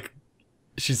 She's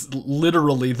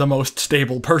literally the most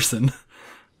stable person.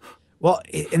 Well,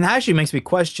 and that actually makes me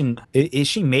question: is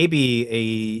she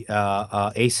maybe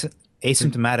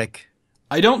asymptomatic?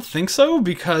 I don't think so,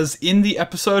 because in the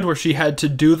episode where she had to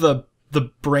do the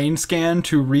brain scan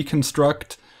to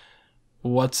reconstruct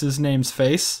what's his name's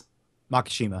face,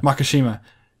 Makishima,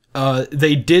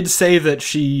 they did say that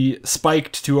she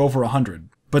spiked to over 100,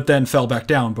 but then fell back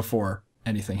down before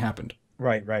anything happened.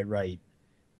 Right.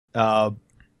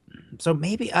 So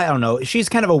maybe, I don't know. She's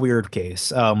kind of a weird case.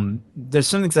 There's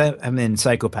some things that I'm in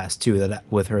Psychopaths too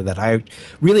with her that I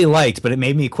really liked, but it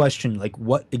made me question like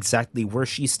where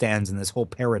she stands in this whole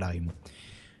paradigm.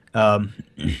 Where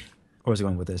was I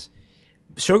going with this?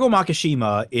 Shogo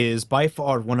Makishima is by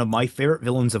far one of my favorite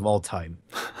villains of all time,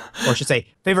 or I should say,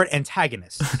 favorite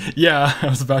antagonists. Yeah, I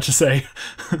was about to say.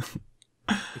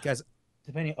 Because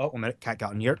depending, a minute, cat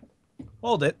got in here.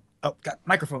 Hold it. Oh, got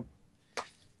microphone.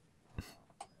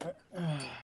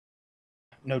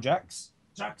 No, Jax,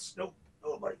 no,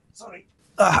 buddy, sorry.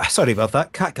 Sorry about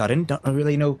that. Cat got in. Don't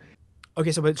really know.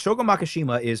 Okay, but Shogo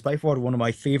Makishima is by far one of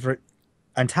my favorite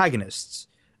antagonists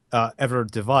ever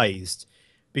devised,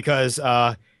 because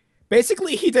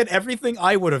basically he did everything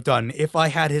I would have done if I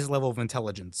had his level of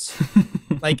intelligence.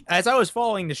 Like, as I was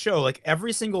following the show, like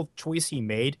every single choice he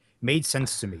made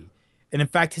sense to me, and in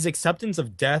fact, his acceptance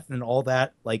of death and all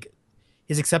that, like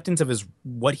his acceptance of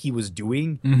what he was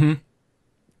doing. Mm-hmm.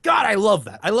 God, I love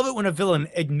that. I love it when a villain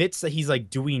admits that he's like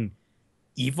doing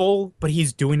evil, but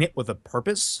he's doing it with a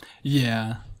purpose.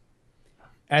 Yeah.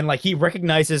 And like he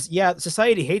recognizes, yeah,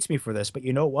 society hates me for this, but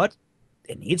you know what?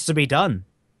 It needs to be done.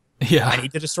 Yeah. I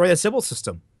need to destroy the civil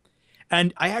system.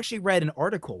 And I actually read an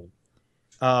article.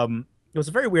 It was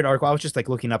a very weird article. I was just like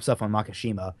looking up stuff on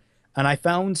Makishima, and I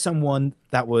found someone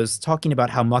that was talking about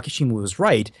how Makishima was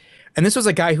right. And this was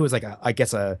a guy who was like,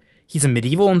 he's a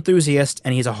medieval enthusiast,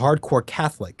 and he's a hardcore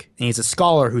Catholic, and he's a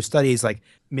scholar who studies like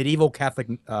medieval Catholic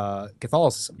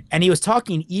Catholicism. And he was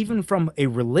talking even from a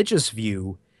religious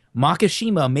view,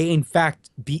 Makishima may in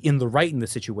fact be in the right in the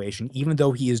situation, even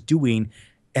though he is doing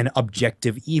an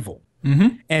objective evil. Mm-hmm.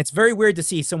 And it's very weird to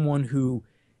see someone who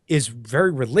is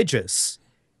very religious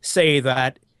say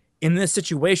that in this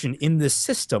situation, in this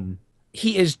system,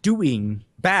 he is doing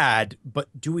bad, but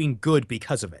doing good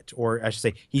because of it. Or I should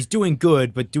say, he's doing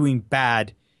good, but doing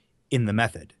bad in the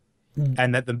method.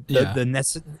 And that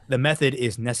the method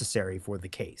is necessary for the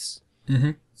case.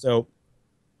 Mm-hmm. So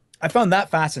I found that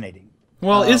fascinating.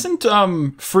 Well, isn't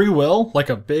free will like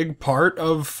a big part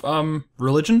of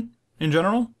religion in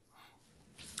general?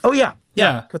 Oh yeah.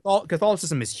 Yeah.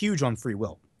 Catholicism is huge on free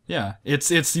will. Yeah.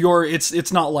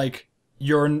 It's not like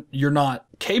you're not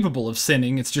capable of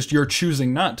sinning, it's just you're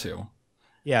choosing not to.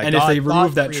 Yeah. And if they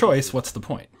remove that choice, what's the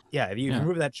point? Yeah, if you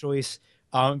remove that choice,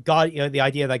 God, the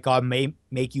idea that God may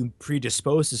make you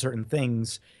predisposed to certain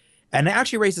things, and it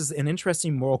actually raises an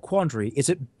interesting moral quandary. Is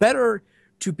it better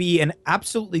to be an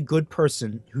absolutely good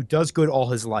person who does good all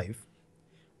his life,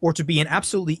 or to be an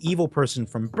absolutely evil person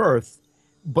from birth,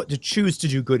 but to choose to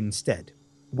do good instead?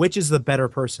 Which is the better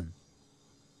person?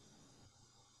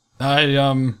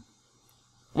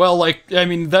 Well, like, I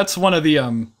mean, that's one of the,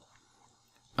 I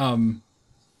don't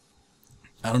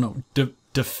know,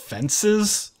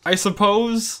 defenses, I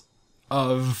suppose,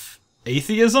 of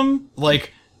atheism.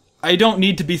 Like, I don't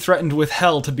need to be threatened with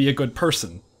hell to be a good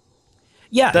person.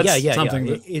 Yeah, That's yeah. something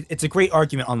that- It's a great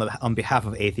argument on behalf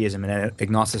of atheism and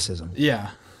agnosticism.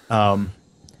 Yeah.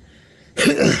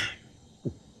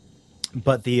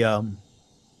 But the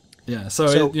Yeah,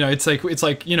 so it's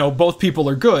like both people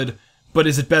are good, but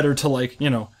is it better to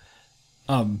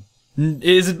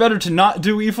is it better to not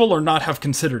do evil or not have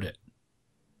considered it?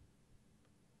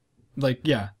 Like,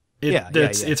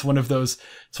 it's one of those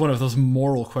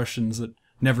moral questions that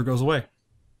never goes away.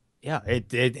 Yeah, I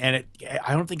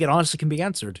don't think it honestly can be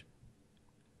answered.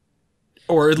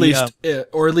 Or at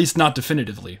least not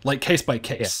definitively, like case by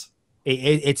case. Yeah.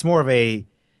 It's more of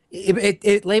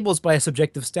it labels by a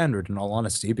subjective standard, in all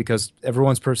honesty, because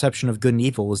everyone's perception of good and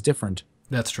evil is different.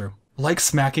 That's true. Like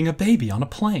smacking a baby on a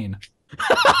plane.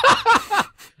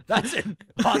 That's an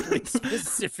oddly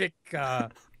specific.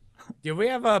 Do we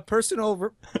have a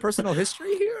personal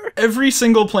history here? Every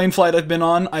single plane flight I've been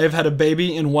on, I have had a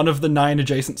baby in one of the 9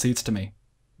 adjacent seats to me.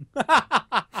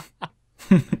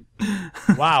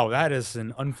 Wow, that is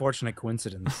an unfortunate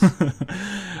coincidence.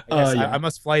 I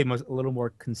must fly a little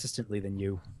more consistently than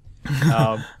you.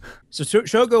 So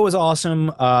Shogo was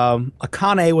awesome.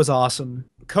 Akane was awesome.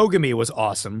 Kogami was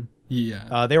awesome.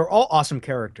 Yeah. They were all awesome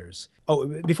characters. Oh,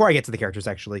 before I get to the characters,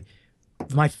 actually,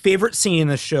 my favorite scene in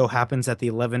the show happens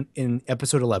in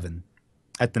episode 11.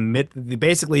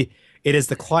 Basically, it is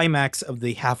the climax of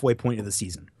the halfway point of the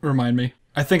season. Remind me.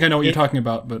 I think I know what you're talking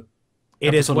about, but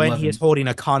it is when 11. he is holding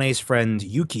Akane's friend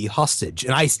Yuki hostage,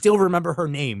 and I still remember her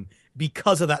name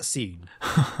because of that scene.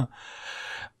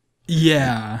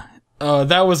 Yeah.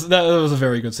 That was a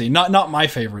very good scene. Not my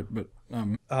favorite, but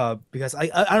because I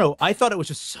don't know, I thought it was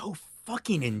just so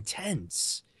fucking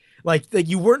intense. Like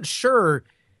you weren't sure.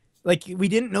 Like, we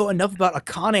didn't know enough about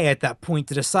Akane at that point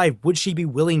to decide would she be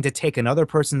willing to take another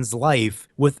person's life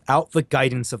without the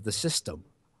guidance of the system.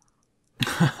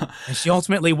 And she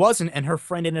ultimately wasn't, and her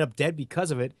friend ended up dead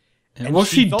because of it. And well,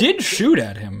 she did shoot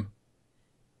at him.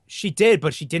 She did,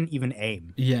 but she didn't even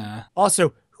aim. Yeah.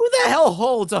 Also, who the hell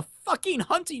holds a fucking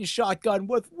hunting shotgun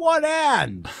with one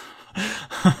hand?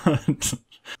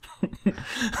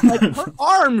 Like, her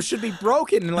arm should be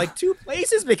broken in like 2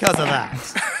 places because of that.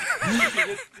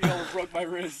 You almost broke my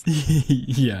wrist.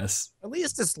 Yes. At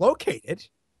least dislocated.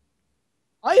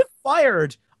 I have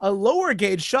fired a lower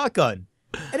gauge shotgun,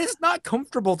 and it's not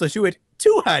comfortable to do it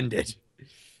two-handed.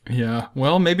 Yeah.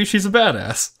 Well, maybe she's a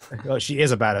badass. Oh, she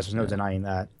is a badass. There's no denying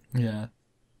that. Yeah.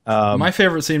 My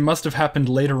favorite scene must have happened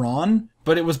later on,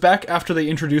 but it was back after they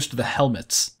introduced the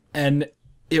helmets, and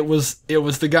it was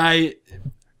the guy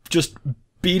just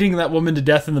beating that woman to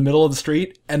death in the middle of the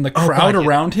street, and the crowd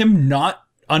around him not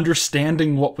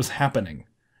understanding what was happening.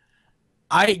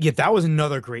 That was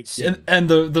another great scene. And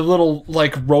the little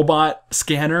like robot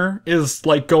scanner is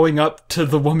like going up to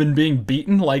the woman being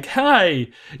beaten, like, "Hi,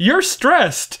 you're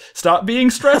stressed. Stop being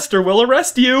stressed or we'll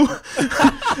arrest you."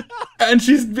 And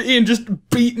she's being just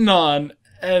beaten on,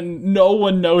 and no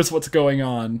one knows what's going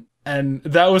on. And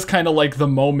that was kind of like the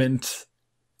moment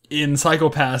in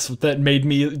Psycho-Pass that made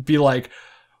me be like,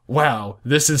 "Wow,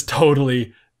 this is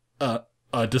totally a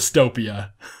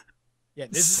dystopia." Yeah,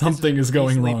 Something is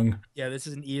going wrong. Yeah, this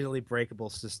is an easily breakable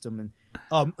system.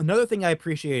 And another thing I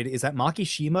appreciated is that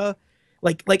Makishima,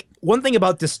 like one thing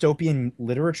about dystopian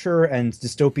literature and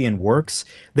dystopian works,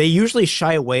 they usually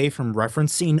shy away from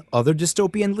referencing other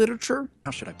dystopian literature.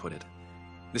 How should I put it?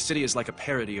 The city is like a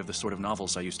parody of the sort of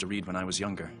novels I used to read when I was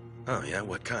younger. Oh, yeah?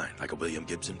 What kind? Like a William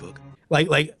Gibson book?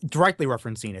 Like directly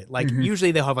referencing it. Like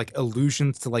usually they'll have like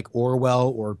allusions to like Orwell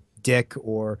or Dick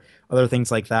or other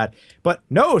things like that. But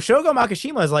no, Shogo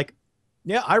Makishima is like,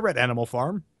 yeah, I read Animal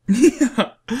Farm.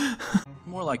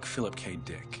 More like Philip K.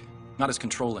 Dick. Not as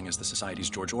controlling as the societies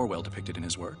George Orwell depicted in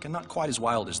his work, and not quite as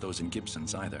wild as those in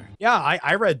Gibson's either. Yeah,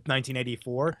 I read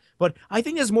 1984, but I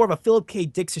think there's more of a Philip K.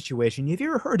 Dick situation. Have you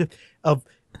ever heard of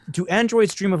Do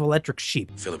Androids Dream of Electric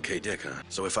Sheep? Philip K. Dick, huh?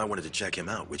 So if I wanted to check him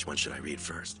out, which one should I read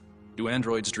first? Do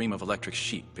Androids Dream of Electric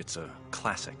Sheep? It's a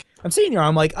classic. I'm sitting here,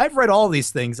 I'm like, I've read all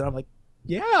these things, and I'm like,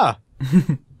 yeah.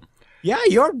 Yeah,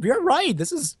 you're right.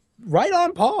 This is right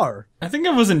on par. I think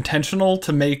it was intentional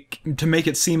to make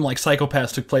it seem like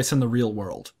Psycho-Pass took place in the real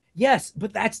world. Yes,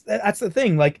 but that's the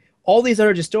thing. Like, all these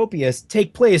other dystopias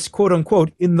take place, quote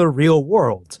unquote, in the real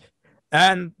world.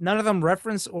 And none of them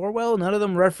reference Orwell, none of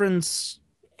them reference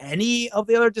any of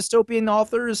the other dystopian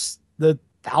authors, the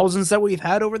thousands that we've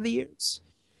had over the years.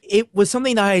 It was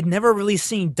something that I had never really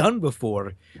seen done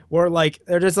before, where like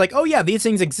they're just like, oh yeah, these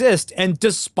things exist, and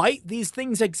despite these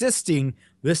things existing,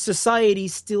 this society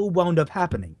still wound up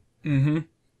happening. Mm-hmm.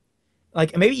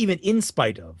 Like maybe even in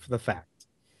spite of the fact.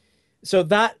 So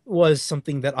that was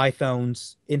something that I found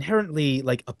inherently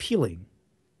like appealing.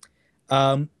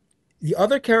 The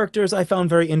other characters I found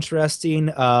very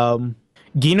interesting.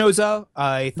 Ginoza,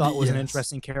 I thought was an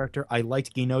interesting character. I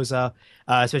liked Ginoza,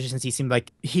 especially since he seemed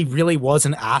like he really was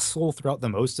an asshole throughout the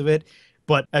most of it.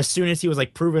 But as soon as he was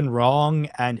like proven wrong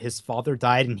and his father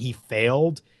died and he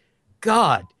failed,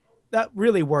 God, that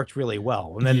really worked really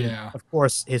well. And then, of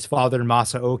course, his father,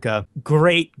 Masaoka,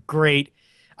 great.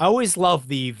 I always love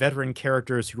the veteran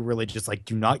characters who really just like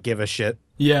do not give a shit.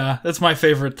 Yeah, that's my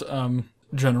favorite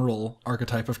general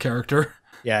archetype of character.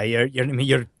 Yeah,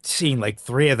 you're seeing like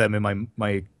 3 of them in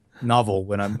my novel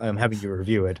when I'm having you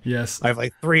review it. Yes, I have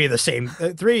like 3 of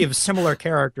similar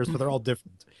characters, but they're all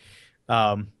different.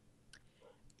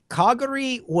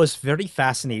 Kaguri was very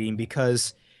fascinating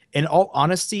because, in all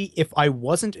honesty, if I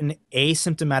wasn't an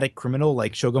asymptomatic criminal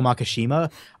like Shogo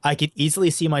Makishima, I could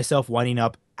easily see myself winding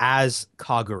up as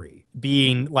Kaguri,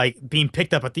 being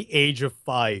picked up at the age of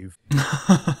 5.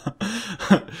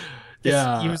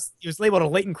 Yeah, he was labeled a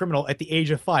latent criminal at the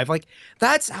age of 5. Like,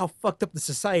 that's how fucked up the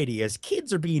society is.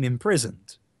 Kids are being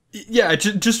imprisoned. Yeah,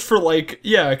 just for like,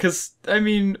 because I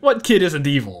mean, what kid isn't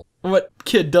evil? What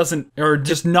kid doesn't, or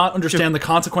just not understand the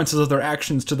consequences of their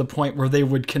actions to the point where they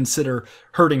would consider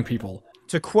hurting people?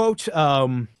 To quote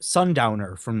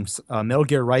Sundowner from Metal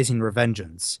Gear Rising: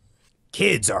 Revengeance,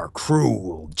 kids are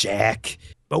cruel, Jack,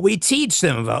 but we teach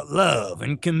them about love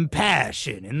and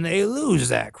compassion, and they lose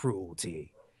that cruelty.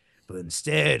 But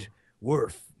instead, we're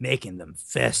making them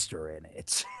fester in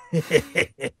it.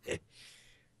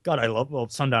 God,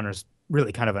 Sundowner's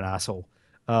really kind of an asshole.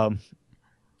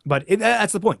 But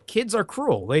that's the point. Kids are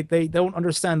cruel. They don't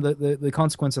understand the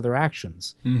consequence of their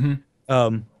actions.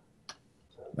 Mm-hmm.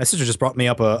 My sister just brought me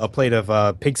up a plate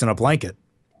of pigs in a blanket.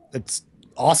 It's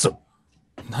awesome.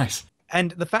 Nice.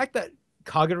 And the fact that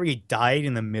Kaguri died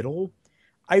in the middle,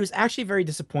 I was actually very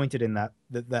disappointed in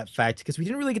that fact, because we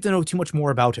didn't really get to know too much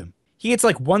more about him. He gets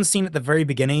like one scene at the very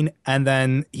beginning, and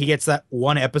then he gets that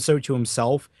one episode to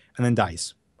himself, and then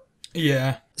dies.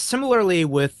 Yeah. Similarly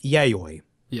with Yayoi.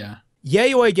 Yeah.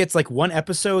 Yayoi gets like one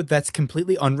episode that's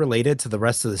completely unrelated to the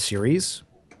rest of the series.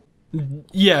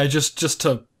 Yeah, just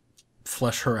to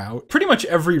flesh her out. Pretty much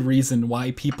every reason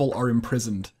why people are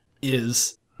imprisoned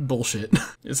is bullshit.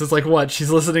 It's just like, what?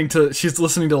 She's listening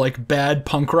to like bad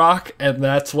punk rock, and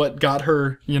that's what got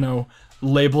her,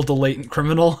 labeled a latent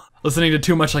criminal. Listening to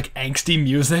too much like angsty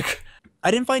music. I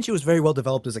didn't find she was very well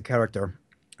developed as a character.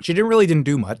 She didn't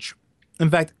do much. In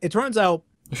fact, it turns out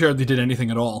she hardly did anything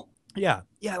at all. Yeah,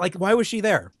 like why was she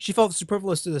there? She felt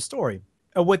superfluous to the story,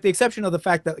 with the exception of the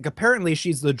fact that like apparently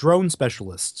she's the drone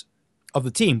specialist of the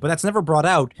team, but that's never brought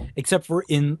out except for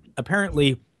in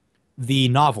apparently the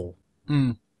novel.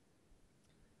 Mm.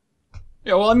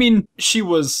 Yeah, well, I mean, she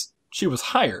was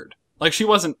hired. Like, she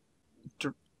wasn't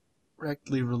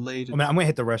directly related. I mean, I'm gonna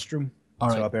hit the restroom. All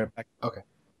right. So I'll be right back. Okay.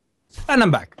 And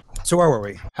I'm back. So where were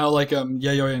we? How like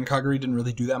Yayoi and Kaguri didn't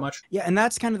really do that much? Yeah, and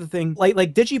that's kind of the thing. Like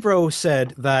Digibro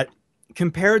said that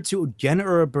compared to Gen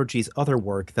Urobuchi's other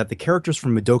work, that the characters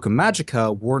from Madoka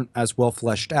Magica weren't as well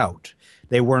fleshed out.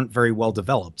 They weren't very well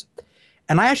developed.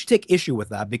 And I actually take issue with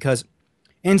that because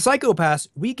in Psycho-Pass,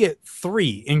 we get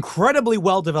 3 incredibly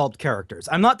well-developed characters.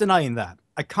 I'm not denying that.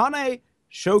 Akane,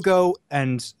 Shogo,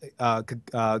 and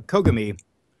Kogami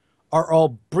are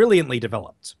all brilliantly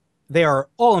developed. They are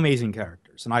all amazing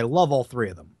characters, and I love all 3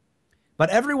 of them. But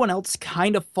everyone else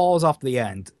kind of falls off the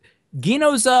end.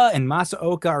 Ginoza and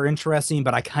Masaoka are interesting,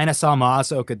 but I kind of saw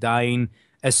Masaoka dying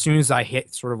as soon as I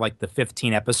hit sort of like the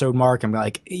 15 episode mark. I'm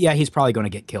like, yeah, he's probably going to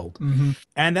get killed.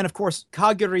 And then, of course,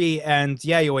 Kaguri and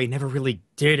Yayoi never really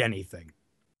did anything.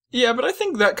 Yeah, but I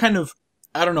think that kind of,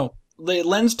 I don't know, it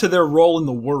lends to their role in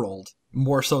the world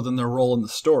more so than their role in the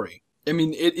story. I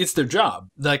mean, it's their job.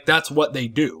 Like, that's what they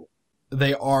do.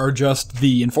 They are just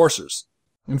the enforcers.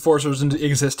 Enforcers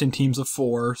exist in teams of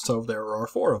 4, so there are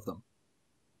 4 of them.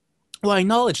 Well, I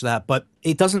acknowledge that, but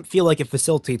it doesn't feel like it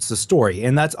facilitates the story.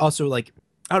 And that's also like,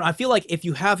 I feel like if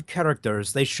you have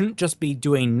characters, they shouldn't just be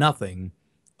doing nothing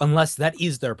unless that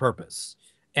is their purpose.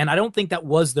 And I don't think that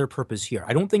was their purpose here.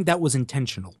 I don't think that was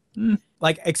intentional.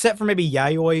 Like, except for maybe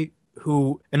Yayoi,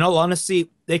 who, in all honesty,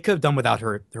 they could have done without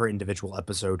her individual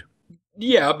episode.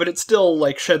 Yeah, but it still,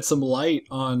 like, sheds some light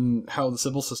on how the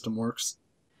civil system works.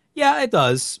 Yeah, it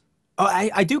does.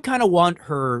 I do kind of want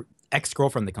her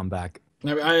ex-girlfriend to come back.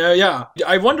 Yeah.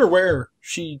 I wonder where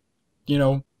she,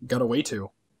 got away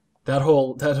to. That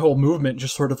whole movement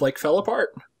just sort of, like, fell apart.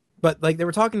 But, like, they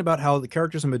were talking about how the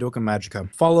characters in Madoka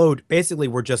Magica basically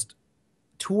were just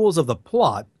tools of the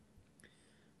plot.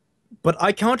 But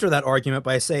I counter that argument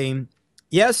by saying,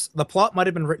 yes, the plot might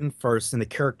have been written first and the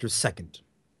characters second.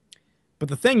 But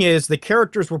the thing is, the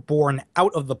characters were born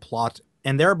out of the plot,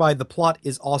 and thereby the plot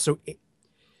is also...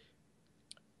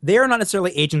 They are not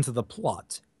necessarily agents of the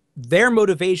plot. Their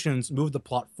motivations move the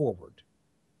plot forward.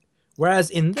 Whereas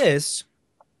in this,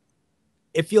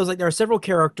 it feels like there are several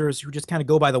characters who just kind of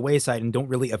go by the wayside and don't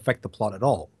really affect the plot at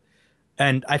all.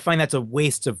 And I find that's a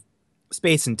waste of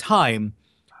space and time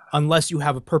unless you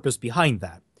have a purpose behind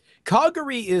that.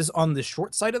 Kaguri is on the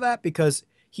short side of that because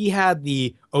he had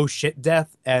the oh shit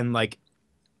death and like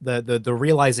the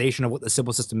realization of what the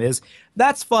civil system is.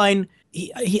 That's fine.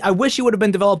 I wish he would have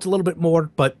been developed a little bit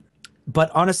more, but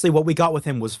honestly, what we got with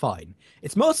him was fine.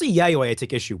 It's mostly Yayoi I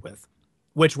take issue with,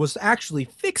 which was actually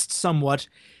fixed somewhat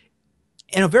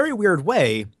in a very weird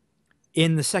way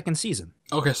in the second season.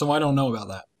 Okay, so I don't know about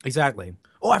that. Exactly.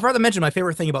 Oh, I forgot to mention my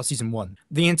favorite thing about season 1.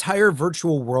 The entire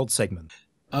virtual world segment.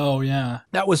 Oh, yeah.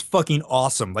 That was fucking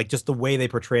awesome. Like, just the way they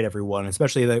portrayed everyone,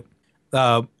 especially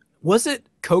the... was it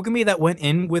Kogami that went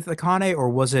in with Akane, or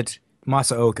was it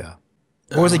Masaoka?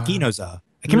 Or was it Ginoza?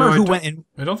 I can't remember who went in.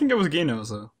 I don't think it was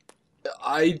Ginoza.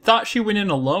 I thought she went in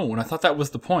alone. I thought that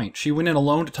was the point. She went in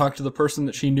alone to talk to the person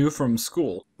that she knew from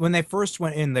school. When they first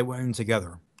went in, they went in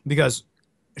together. Because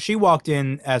she walked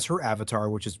in as her avatar,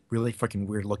 which is really fucking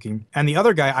weird looking. And the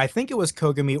other guy, I think it was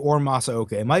Kogami or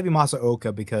Masaoka. It might be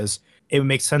Masaoka because it would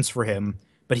make sense for him.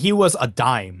 But he was a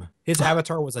dime. His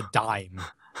avatar was a dime.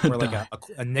 Or like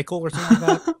a nickel or something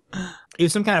like that. It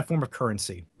was some kind of form of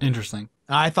currency. Interesting.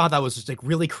 I thought that was just like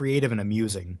really creative and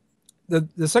amusing.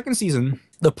 The second season,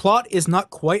 the plot is not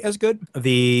quite as good.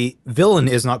 The villain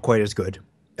is not quite as good.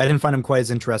 I didn't find him quite as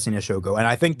interesting as Shogo. And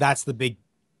I think that's the big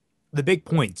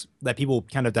point that people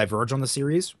kind of diverge on the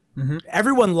series. Mm-hmm.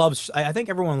 I think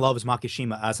everyone loves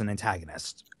Makishima as an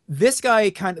antagonist. This guy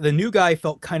the new guy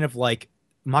felt kind of like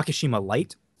Makishima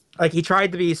light. Like he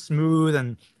tried to be smooth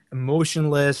and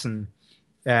emotionless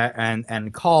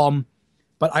and calm,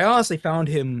 but I honestly found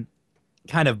him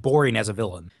kind of boring as a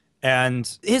villain.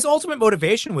 And his ultimate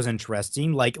motivation was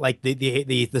interesting, like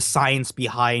the science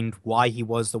behind why he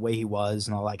was the way he was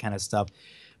and all that kind of stuff.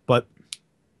 But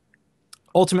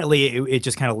ultimately, it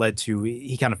just kind of led to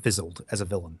he kind of fizzled as a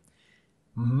villain.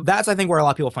 Mm-hmm. That's, I think, where a lot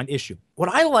of people find issue. What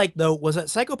I liked, though, was that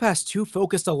Psycho-Pass 2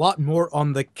 focused a lot more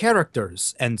on the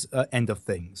characters end of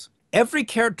things. Every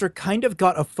character kind of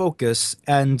got a focus,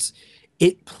 and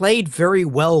it played very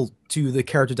well to the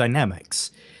character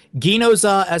dynamics.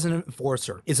 Ginoza, as an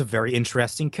enforcer, is a very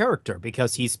interesting character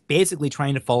because he's basically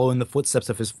trying to follow in the footsteps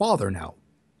of his father now.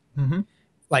 Mm-hmm.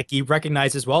 Like, he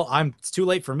recognizes, well, it's too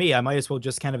late for me. I might as well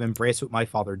just kind of embrace what my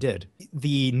father did.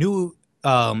 The new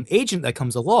agent that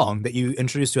comes along that you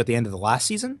introduced to at the end of the last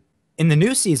season, in the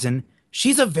new season,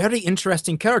 she's a very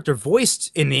interesting character,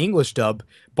 voiced in the English dub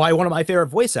by one of my favorite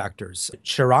voice actors,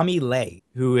 Shirami Lei,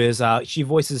 who is, she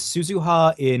voices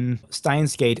Suzuha in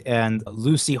Steins Gate and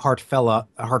Lucy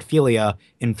Heartfilia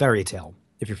in Fairy Tail,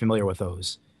 if you're familiar with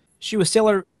those. She was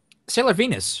Sailor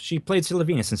Venus. She played Sailor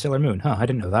Venus in Sailor Moon. Huh, I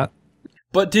didn't know that.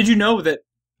 But did you know that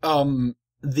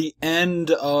the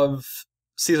end of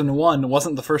Season 1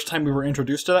 wasn't the first time we were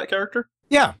introduced to that character?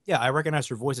 Yeah, I recognized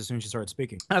her voice as soon as she started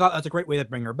speaking. I thought that's a great way to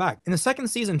bring her back. In the second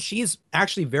season, she's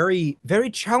actually very, very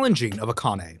challenging of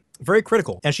Akane. Very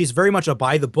critical. And she's very much a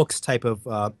by-the-books type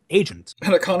of agent.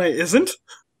 And Akane isn't?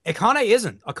 Akane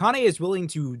isn't. Akane is willing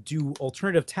to do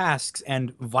alternative tasks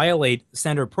and violate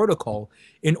standard protocol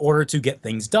in order to get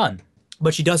things done.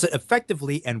 But she does it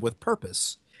effectively and with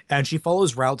purpose. And she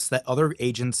follows routes that other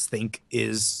agents think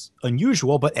is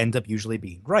unusual, but end up usually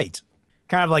being right.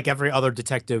 Kind of like every other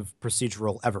detective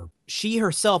procedural ever. She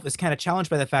herself is kind of challenged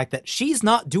by the fact that she's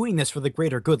not doing this for the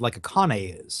greater good like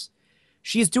Akane is.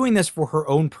 She's doing this for her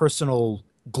own personal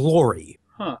glory.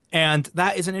 Huh. And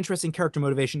that is an interesting character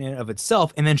motivation in and of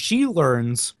itself. And then she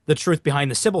learns the truth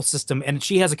behind the Sybil system, and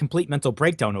she has a complete mental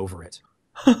breakdown over it.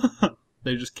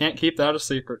 They just can't keep that a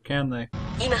secret, can they?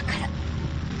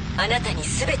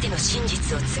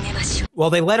 Well,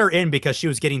 they let her in because she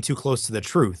was getting too close to the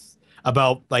truth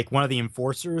about, like, one of the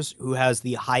enforcers who has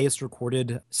the highest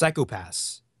recorded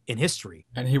psychopaths in history.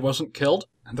 And he wasn't killed?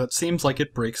 That seems like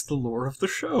it breaks the lore of the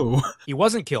show. He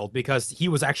wasn't killed because he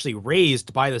was actually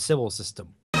raised by the Sybil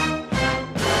system.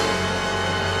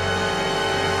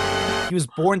 He was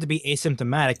born to be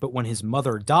asymptomatic, but when his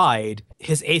mother died,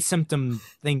 his asymptom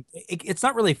thing, it's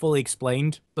not really fully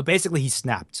explained, but basically he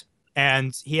snapped.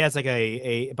 And he has like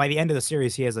by the end of the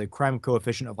series, he has a crime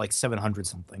coefficient of like 700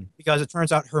 something. Because it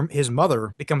turns out his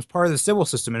mother becomes part of the Sybil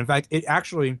system. And in fact, it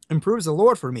actually improves the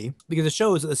lore for me because it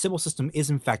shows that the Sybil system is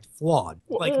in fact flawed.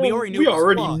 Like we already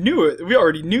knew it. We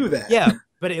already knew that. Yeah,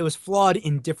 but it was flawed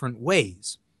in different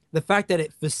ways. The fact that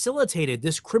it facilitated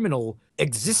this criminal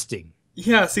existing.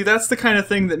 Yeah, see, that's the kind of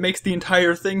thing that makes the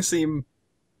entire thing seem,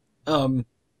 I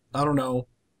don't know,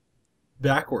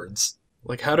 backwards.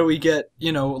 Like, how do we get,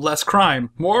 less crime?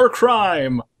 More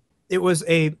crime! It was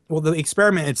the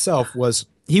experiment itself was,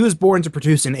 he was born to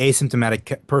produce an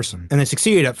asymptomatic person. And they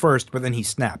succeeded at first, but then he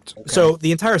snapped. Okay. So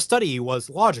the entire study was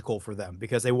logical for them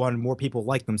because they wanted more people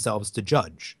like themselves to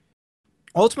judge.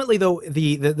 Ultimately, though,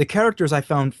 the characters I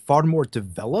found far more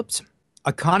developed.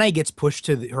 Akane gets pushed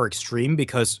to her extreme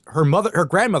because her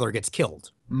grandmother gets killed.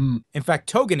 Mm. In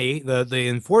fact, Togane, the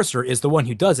enforcer, is the one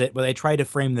who does it, but they try to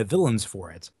frame the villains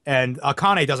for it. And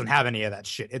Akane doesn't have any of that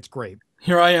shit. It's great.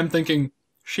 Here I am thinking,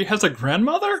 she has a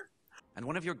grandmother? And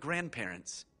one of your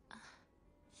grandparents.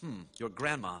 Your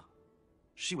grandma.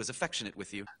 She was affectionate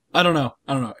with you. I don't know.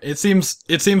 It seems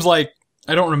like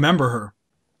I don't remember her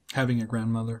having a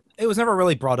grandmother. It was never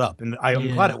really brought up, and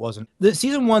I'm glad it wasn't. The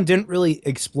season 1 didn't really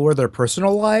explore their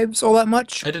personal lives all that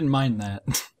much. I didn't mind that.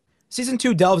 Season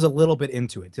 2 delves a little bit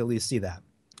into it, to at least see that.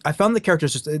 I found the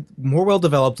characters just more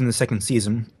well-developed in the second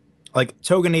season. Like,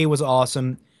 Togane was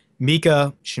awesome.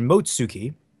 Mika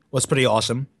Shimotsuki was pretty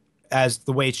awesome, as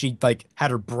the way she, like,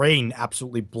 had her brain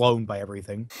absolutely blown by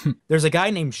everything. There's a guy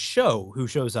named Sho who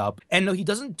shows up, and though he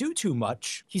doesn't do too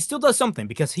much, he still does something,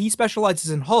 because he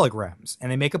specializes in holograms, and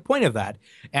they make a point of that.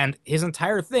 And his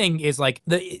entire thing is, like,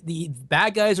 the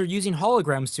bad guys are using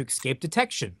holograms to escape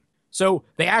detection. So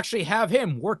they actually have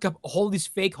him work up all these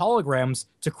fake holograms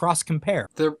to cross-compare.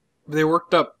 They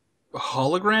worked up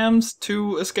holograms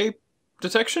to escape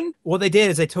detection? What they did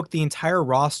is they took the entire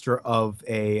roster of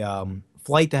a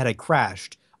flight that had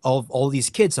crashed, of all these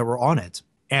kids that were on it,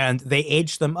 and they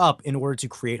aged them up in order to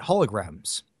create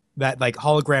holograms. That, like,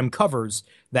 hologram covers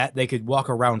that they could walk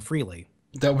around freely.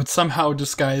 That would somehow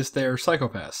disguise their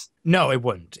psychopaths. No, it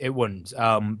wouldn't. It wouldn't.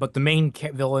 But the main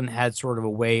villain had sort of a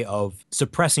way of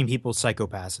suppressing people's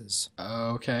psychopaths.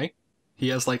 Okay. He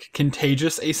has, like,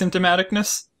 contagious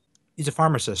asymptomaticness? He's a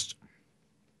pharmacist.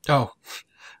 Oh.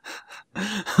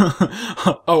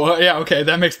 Yeah, okay,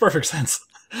 that makes perfect sense.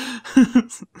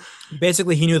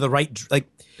 Basically, he knew the right, like,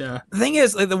 yeah. The thing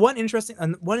is, like, the one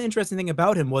interesting thing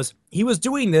about him was he was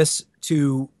doing this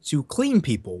to clean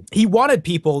people. He wanted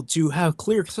people to have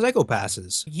clear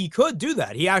psychopasses. He could do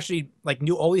that. He actually, like,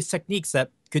 knew all these techniques that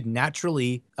could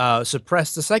naturally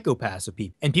suppress the psychopaths of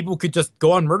people, and people could just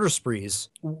go on murder sprees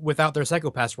without their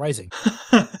psychopaths rising.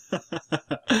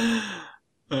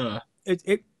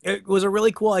 It was a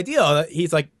really cool idea.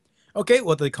 He's like, okay,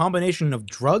 well, the combination of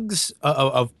drugs,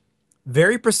 of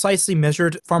very precisely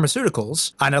measured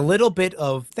pharmaceuticals, and a little bit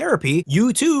of therapy,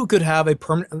 you too could have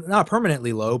not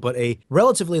permanently low, but a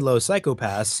relatively low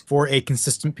psychopath for a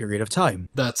consistent period of time.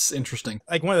 That's interesting.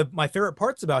 Like, one of my favorite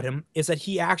parts about him is that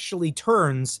he actually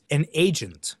turns an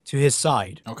agent to his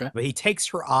side. Okay. But he takes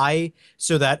her eye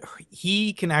so that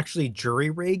he can actually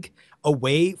jury rig a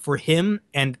way for him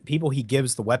and people he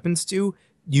gives the weapons to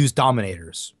use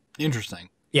dominators. Interesting.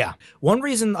 Yeah. One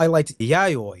reason I liked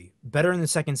Yayoi better in the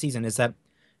second season is that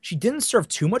she didn't serve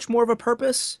too much more of a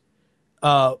purpose,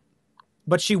 but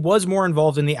she was more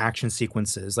involved in the action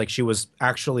sequences. Like, she was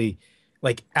actually,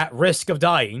 like, at risk of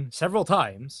dying several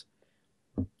times,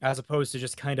 as opposed to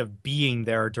just kind of being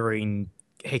there during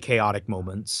chaotic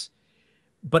moments.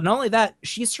 But not only that,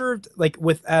 she served, like,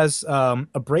 with as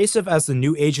abrasive as the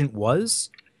new agent was,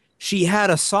 she had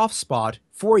a soft spot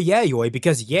for Yayoi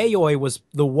because Yayoi was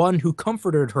the one who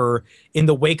comforted her in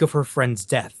the wake of her friend's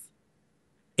death.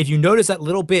 if you notice that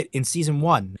little bit in season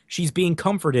 1, she's being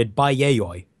comforted by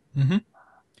Yayoi. Mm-hmm.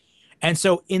 And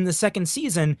so in the second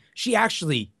season, she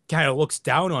actually kind of looks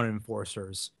down on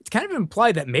enforcers. It's kind of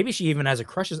implied that maybe she even has a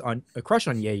crush on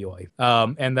Yayoi.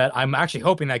 And that I'm actually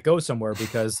hoping that goes somewhere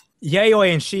because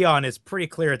Yayoi and Shion is pretty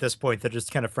clear at this point. They're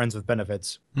just kind of friends with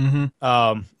benefits.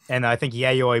 Mm-hmm. And I think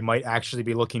Yayoi might actually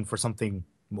be looking for something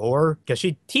more because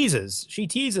she teases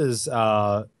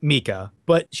Mika,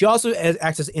 but she also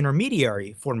acts as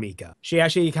intermediary for Mika. She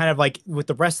actually kind of like with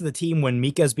the rest of the team when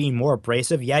Mika's being more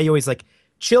abrasive, Yayoi's like,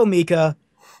 chill, Mika.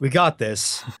 We got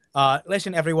this.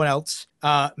 Listen, everyone else.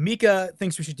 Mika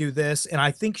thinks we should do this, and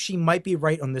I think she might be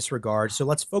right on this regard. So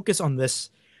let's focus on this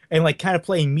and like kind of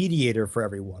playing mediator for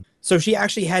everyone. So she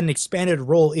actually had an expanded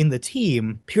role in the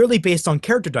team purely based on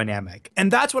character dynamic.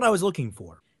 And that's what I was looking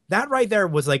for. That right there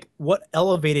was like what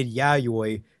elevated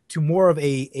Yayoi to more of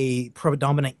a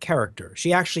predominant character.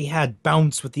 She actually had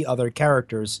bounce with the other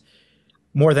characters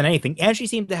more than anything. And she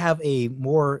seemed to have a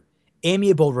more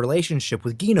amiable relationship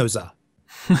with Ginoza.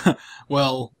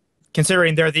 Well,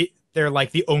 considering they're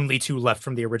like the only two left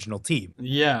from the original team.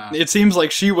 Yeah, it seems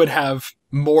like she would have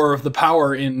more of the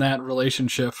power in that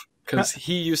relationship because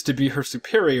he used to be her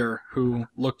superior who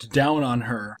looked down on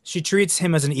her. She treats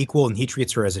him as an equal and he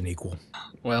treats her as an equal.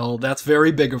 Well, that's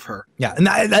very big of her. Yeah, and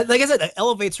that, like I said, that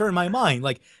elevates her in my mind.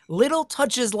 Like little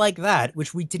touches like that,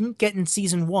 which we didn't get in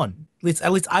season 1.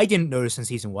 At least I didn't notice in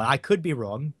season 1. I could be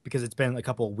wrong because it's been a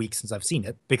couple of weeks since I've seen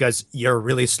it. Because you're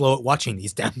really slow at watching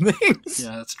these damn things.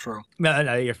 Yeah, that's true.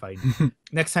 No, you're fine.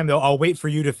 Next time though, I'll wait for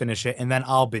you to finish it and then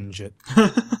I'll binge it.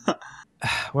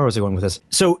 Where was I going with this?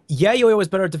 So Yayoi was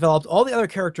better developed. All the other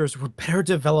characters were better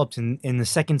developed in the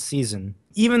second season.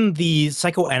 Even the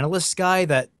psychoanalyst guy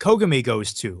that Kogami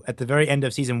goes to at the very end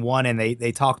of season 1 and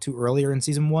they talk to earlier in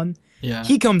season 1. Yeah.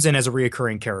 He comes in as a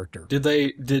reoccurring character. Did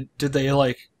they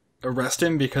like arrest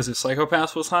him because his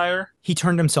psychopath was higher? He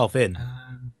turned himself in.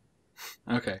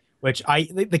 Okay. Which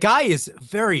the guy is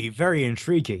very, very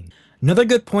intriguing. Another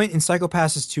good point in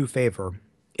Psychopath's 2 favor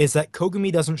is that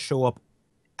Kogami doesn't show up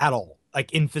at all.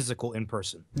 Like in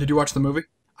person. Did you watch the movie?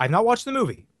 I've not watched the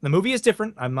movie. The movie is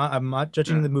different. I'm not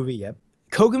judging the movie yet.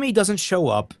 Kogami doesn't show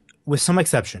up with some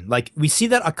exception. Like we see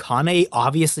that Akane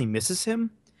obviously misses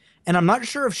him, and I'm not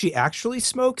sure if she actually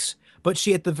smokes, but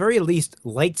she at the very least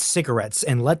lights cigarettes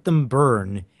and let them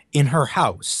burn in her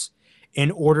house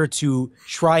in order to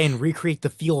try and recreate the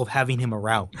feel of having him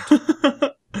around.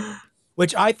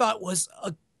 Which I thought was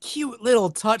a cute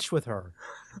little touch with her.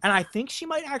 And I think she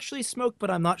might actually smoke, but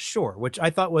I'm not sure, which I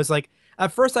thought was like,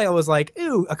 at first I was like,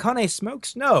 ooh, Akane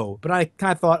smokes? No. But I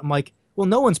kind of thought, I'm like, well,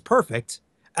 no one's perfect.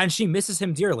 And she misses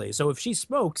him dearly. So if she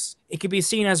smokes, it could be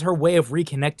seen as her way of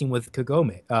reconnecting with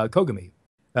Kogami.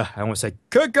 I almost said,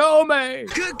 Kagome!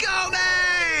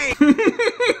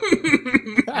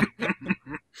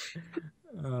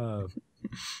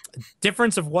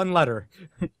 Difference of 1 letter.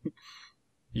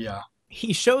 Yeah.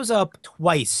 He shows up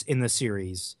twice in the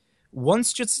series.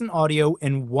 Once just in audio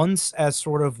and once as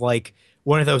sort of like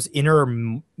one of those inner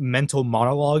mental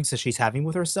monologues that she's having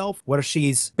with herself, where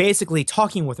she's basically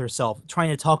talking with herself, trying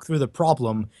to talk through the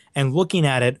problem and looking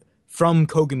at it from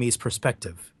Kogami's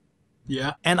perspective.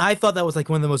 Yeah. And I thought that was like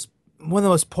one of the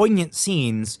most poignant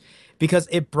scenes because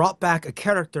it brought back a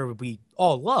character we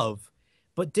all love,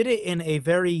 but did it in a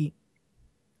very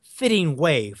fitting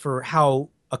way for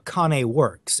how Akane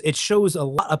works. It shows a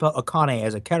lot about Akane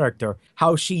as a character,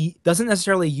 how she doesn't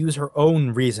necessarily use her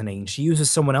own reasoning. She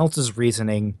uses someone else's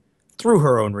reasoning through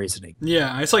her own reasoning.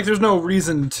 Yeah, it's like there's no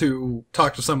reason to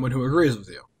talk to someone who agrees with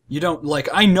you. You don't, like,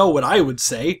 I know what I would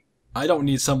say. I don't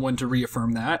need someone to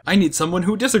reaffirm that. I need someone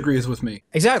who disagrees with me.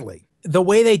 Exactly. The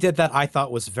way they did that, I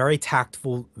thought, was very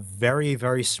tactful, very,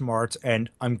 very smart, and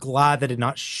I'm glad they did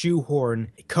not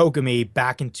shoehorn Kogami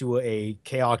back into a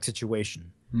chaotic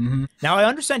situation. Mm-hmm. Now, I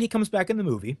understand he comes back in the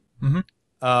movie.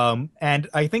 Mm-hmm. And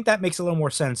I think that makes a little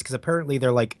more sense because apparently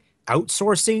they're like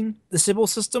outsourcing the Sybil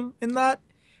system in that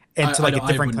into like a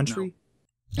different country.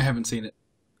 Know. I haven't seen it.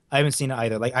 I haven't seen it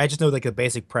either. Like I just know like the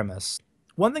basic premise.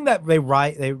 One thing that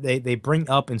they bring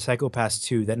up in Psychopaths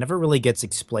 2 that never really gets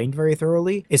explained very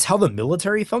thoroughly is how the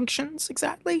military functions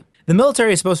exactly. The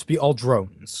military is supposed to be all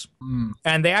drones.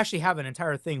 And they actually have an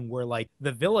entire thing where like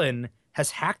the villain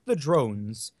has hacked the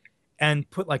drones and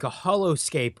put like a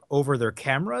holoscape over their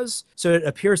cameras so it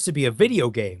appears to be a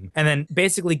video game, and then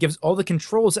basically gives all the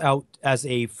controls out as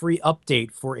a free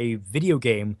update for a video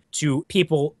game to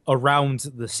people around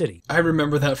the city. I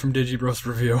remember that from Digibro's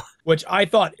review. Which I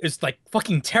thought is like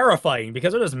fucking terrifying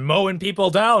because they're just mowing people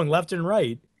down left and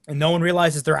right, and no one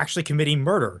realizes they're actually committing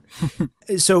murder.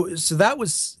 So that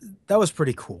was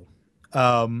pretty cool.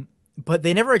 but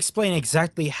they never explain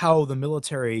exactly how the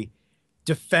military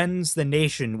defends the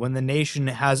nation when the nation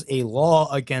has a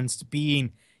law against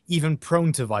being even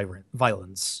prone to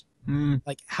violence.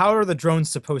 Like, how are the drones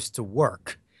supposed to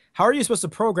work? How are you supposed to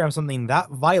program something that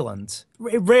violent?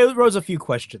 It rose a few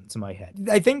questions in my head.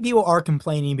 I think people are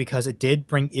complaining because it did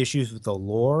bring issues with the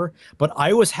lore, but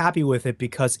I was happy with it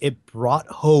because it brought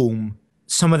home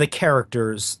some of the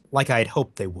characters like I had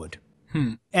hoped they would.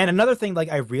 And another thing,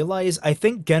 like, I realize, I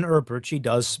think Gen Urobuchi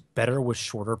does better with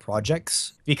shorter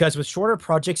projects, because with shorter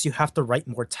projects, you have to write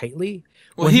more tightly.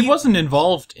 Well, he wasn't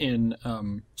involved in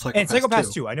Psycho-Pass and Psycho-Pass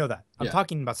 2. 2, I know that. I'm Yeah.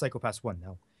 talking about Psycho-Pass 1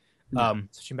 now.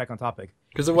 Switching back on topic.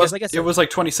 Because it was like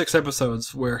 26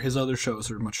 episodes, where his other shows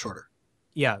are much shorter.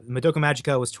 Yeah, Madoka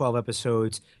Magica was 12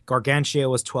 episodes, Gargantia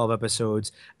was 12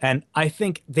 episodes, and I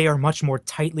think they are much more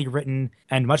tightly written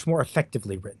and much more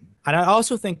effectively written. And I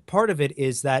also think part of it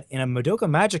is that in a Madoka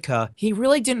Magica, he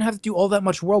really didn't have to do all that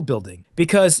much world building,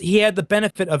 because he had the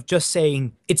benefit of just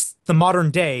saying, it's the modern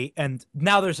day, and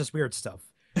now there's this weird stuff,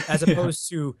 as opposed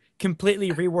to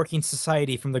completely reworking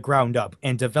society from the ground up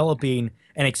and developing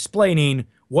and explaining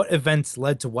what events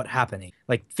led to what happening,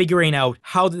 like figuring out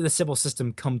how did the civil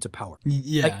system come to power.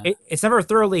 Yeah. Like, it's never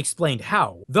thoroughly explained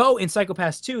how. Though in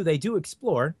Psycho-Pass 2, they do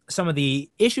explore some of the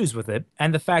issues with it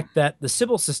and the fact that the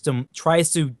civil system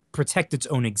tries to protect its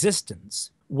own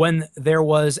existence. When there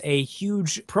was a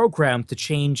huge program to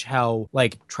change how,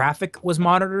 like, traffic was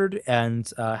monitored and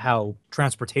how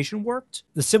transportation worked,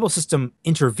 the civil system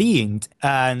intervened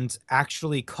and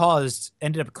actually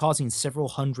ended up causing several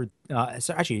thousand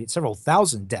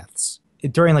deaths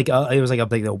during, like, it was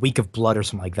like a week of blood or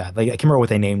something like that. Like, I can't remember what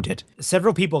they named it.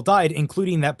 Several people died,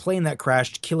 including that plane that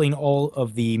crashed, killing all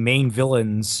of the main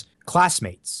villains'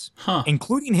 classmates,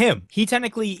 including him. He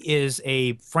technically is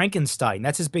a Frankenstein.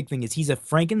 That's his big thing, is he's a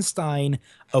Frankenstein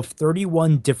of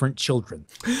 31 different children.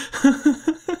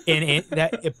 It's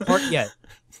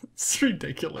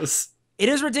ridiculous. It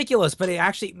is ridiculous, but it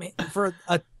actually, for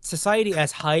a society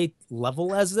as high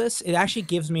level as this, it actually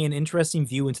gives me an interesting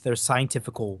view into their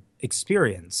scientific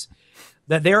experience.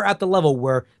 That they're at the level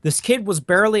where this kid was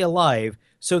barely alive,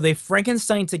 so they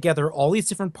Frankenstein together all these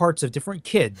different parts of different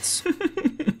kids.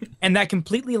 And that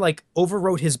completely, like,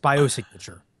 overwrote his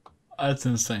biosignature. That's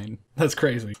insane. That's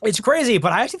crazy. It's crazy,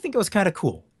 but I actually think it was kind of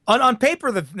cool. On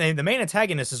paper, the main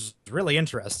antagonist is really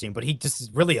interesting, but he just is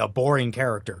really a boring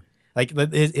character. Like,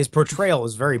 his portrayal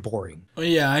is very boring.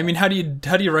 Yeah, I mean, how do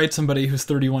you write somebody who's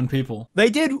 31 people? They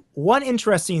did one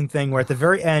interesting thing where at the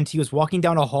very end, he was walking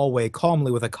down a hallway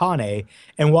calmly with Akane,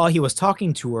 and while he was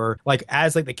talking to her, like,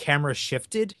 as, like, the camera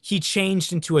shifted, he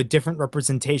changed into a different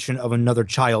representation of another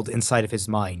child inside of his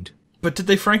mind. But did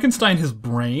they Frankenstein his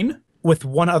brain? With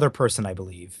one other person, I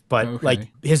believe. But, like,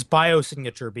 his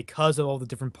biosignature, because of all the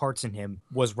different parts in him,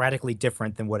 was radically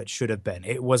different than what it should have been.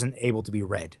 It wasn't able to be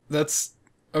read. That's...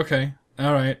 okay.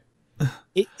 All right.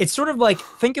 It's sort of like,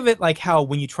 think of it like how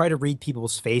when you try to read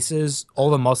people's faces, all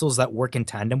the muscles that work in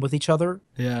tandem with each other.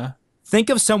 Yeah. Think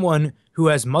of someone who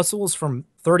has muscles from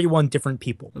 31 different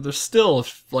people. There's still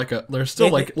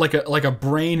like a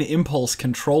brain impulse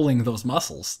controlling those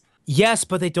muscles. Yes,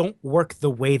 but they don't work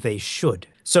the way they should.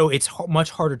 So it's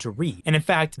much harder to read. And in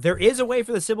fact, there is a way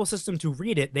for the civil system to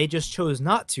read it. They just chose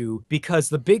not to, because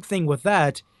the big thing with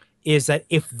that is that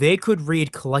if they could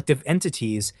read collective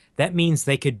entities, that means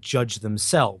they could judge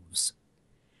themselves.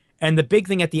 And the big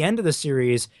thing at the end of the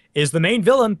series is the main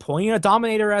villain pointing a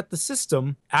dominator at the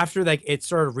system after, like, it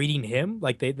started reading him,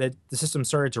 like the system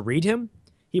started to read him.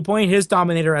 He pointed his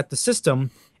dominator at the system,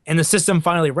 and the system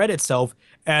finally read itself,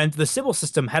 and the civil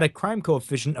system had a crime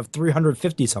coefficient of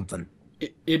 350 something.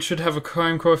 It should have a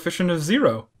crime coefficient of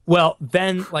 0. Well,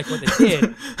 then, like, what they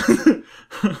did...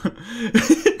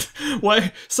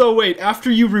 Why? So wait, after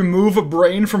you remove a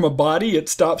brain from a body, it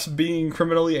stops being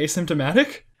criminally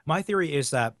asymptomatic? My theory is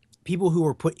that people who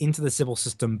were put into the civil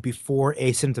system before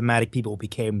asymptomatic people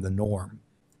became the norm.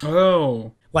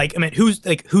 Oh. Like, I mean,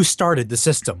 who started the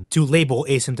system to label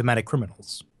asymptomatic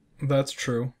criminals? That's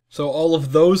true. So all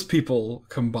of those people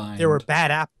combined. There were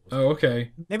bad apples. Oh,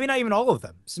 okay. Maybe not even all of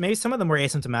them. So maybe some of them were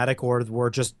asymptomatic or were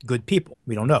just good people.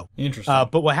 We don't know. Interesting.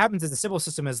 But what happens is the civil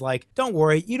system is like, don't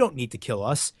worry, you don't need to kill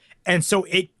us. And so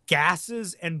it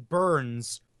gasses and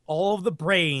burns all of the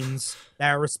brains that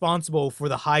are responsible for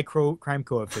the high crime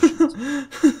coefficient.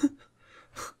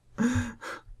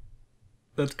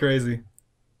 That's crazy.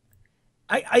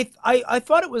 I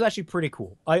thought it was actually pretty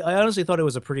cool. I honestly thought it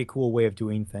was a pretty cool way of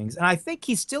doing things. And I think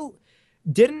he still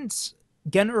didn't...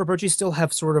 Gen Urobuchi still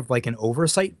have sort of like an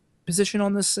oversight position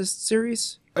on this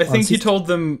series? I think he told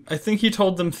them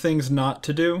things not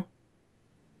to do.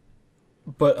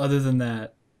 But other than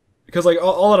that, because like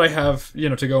all that I have,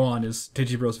 to go on is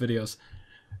Digibro's videos.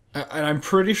 And I'm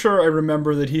pretty sure I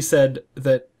remember that he said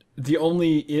that the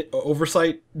only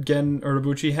oversight Gen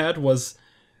Urobuchi had was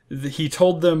he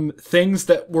told them things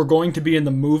that were going to be in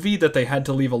the movie that they had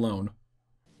to leave alone.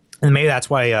 And maybe that's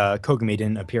why Kogami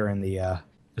didn't appear in the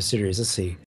series. Let's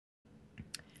see.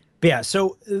 But yeah,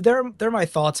 so there are my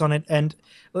thoughts on it. And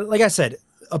like I said,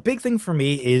 a big thing for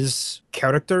me is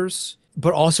characters,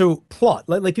 but also plot.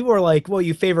 Like people are like, well,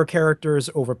 you favor characters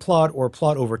over plot or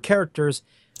plot over characters.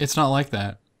 It's not like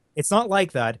that. It's not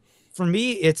like that. For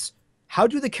me, it's how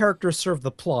do the characters serve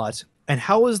the plot, and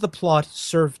how is the plot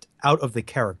served out of the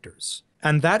characters?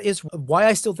 And that is why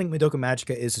I still think Madoka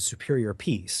Magica is a superior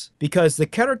piece, because the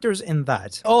characters in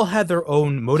that all had their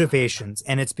own motivations,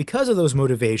 and it's because of those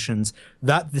motivations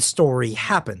that the story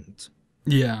happened.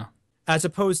 Yeah. As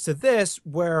opposed to this,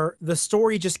 where the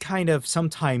story just kind of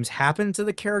sometimes happened to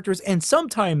the characters and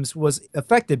sometimes was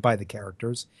affected by the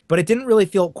characters, but it didn't really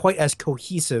feel quite as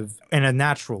cohesive and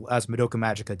natural as Madoka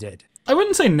Magica did. I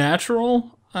wouldn't say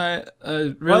natural. Really?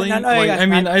 Well,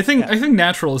 I think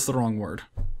natural is the wrong word.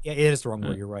 Yeah, it is the wrong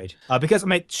word. You're right. Because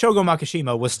Shogo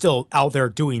Makishima was still out there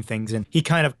doing things, and he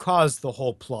kind of caused the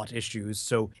whole plot issues,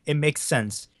 so it makes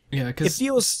sense. Yeah, because it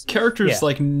feels characters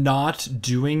like not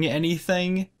doing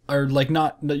anything, or like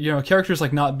not, characters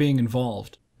like not being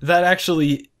involved. That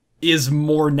actually is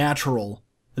more natural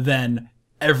than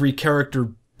every character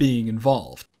being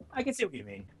involved. I can see what you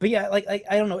mean, but yeah, like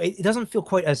I don't know, it doesn't feel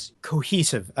quite as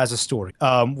cohesive as a story.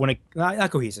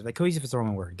 Not cohesive. Like cohesive is the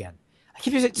wrong word again. I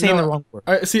keep saying the wrong word.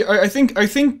 I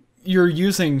think you're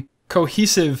using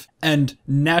cohesive and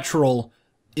natural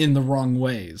in the wrong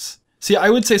ways. See,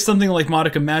 I would say something like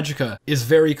Madoka Magica is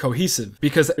very cohesive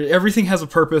because everything has a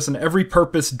purpose and every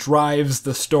purpose drives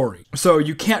the story. So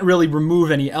you can't really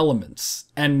remove any elements.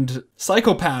 And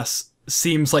Psycho Pass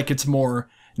seems like it's more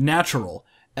natural,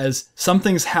 as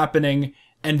something's happening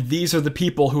and these are the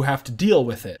people who have to deal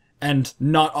with it. And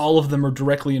not all of them are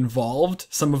directly involved.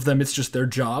 Some of them it's just their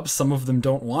job. Some of them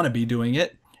don't want to be doing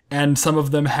it. And some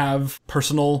of them have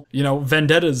personal,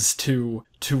 vendettas to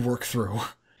work through.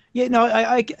 Yeah, no,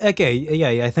 I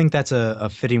think that's a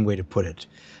fitting way to put it.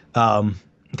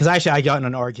 Because actually, I got in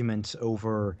an argument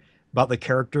about the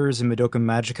characters in Madoka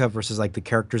Magica versus like the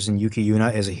characters in Yuki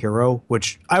Yuna as a hero,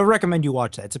 which I would recommend you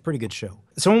watch that. It's a pretty good show.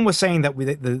 Someone was saying that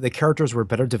the characters were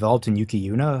better developed in Yuki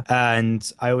Yuna,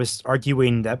 and I was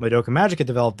arguing that Madoka Magica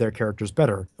developed their characters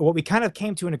better. What we kind of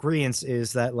came to an agreement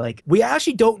is that like we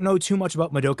actually don't know too much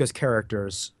about Madoka's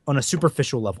characters on a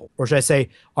superficial level, or should I say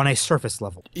on a surface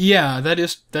level. Yeah, that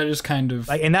is kind of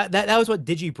like, and that was what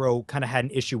Digibro kind of had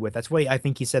an issue with. That's why I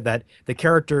think he said that the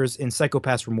characters in Psycho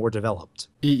Pass were more developed.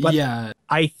 But yeah,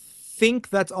 I think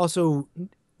that's also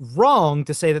wrong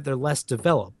to say that they're less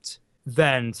developed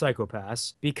than Psycho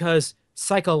Pass, because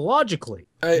psychologically,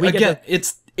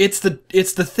 it's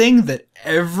the thing that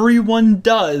everyone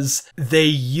does. They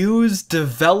use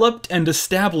developed and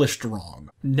established wrong.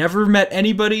 Never met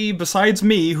anybody besides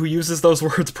me who uses those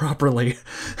words properly.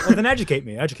 Well, then educate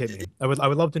me. I would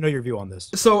love to know your view on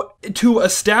this. So, to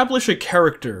establish a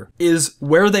character is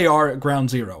where they are at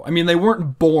ground zero. I mean, they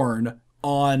weren't born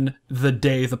on the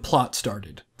day the plot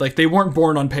started. Like, they weren't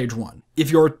born on page 1. If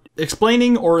you're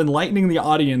explaining or enlightening the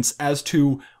audience as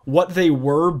to what they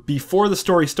were before the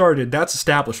story started, that's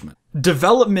establishment.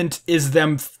 Development is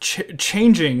them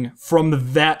changing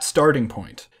from that starting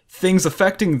point. Things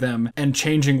affecting them and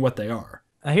changing what they are.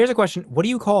 Here's a question. What do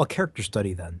you call a character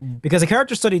study then? Because a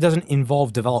character study doesn't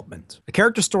involve development. A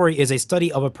character story is a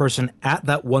study of a person at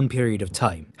that one period of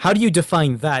time. How do you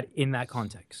define that in that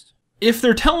context? If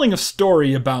they're telling a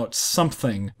story about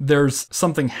something, there's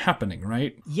something happening,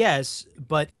 right? Yes,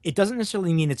 but it doesn't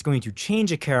necessarily mean it's going to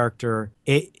change a character.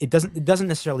 It doesn't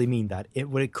necessarily mean that.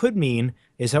 What it could mean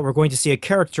is that we're going to see a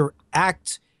character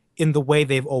act in the way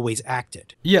they've always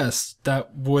acted. Yes,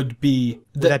 that would be...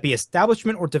 Would that be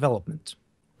establishment or development?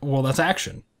 Well, that's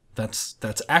action. That's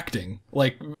acting.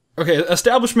 Like, okay,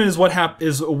 establishment is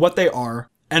what they are,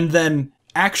 and then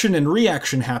action and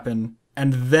reaction happen,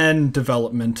 and then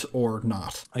development or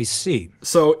not. I see.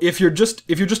 So if you're just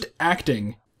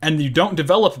acting and you don't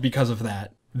develop because of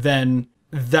that, then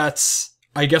that's,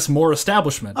 I guess, more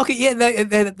establishment. Okay, yeah,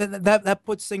 that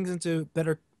puts things into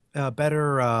better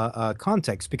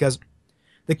context, because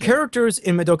the characters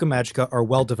in Madoka Magica are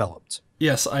well developed.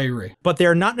 Yes, I agree. But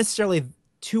they're not necessarily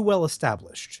too well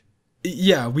established.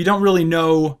 Yeah, we don't really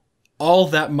know all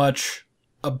that much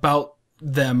about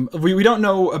them. We don't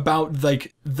know about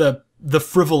like the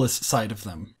frivolous side of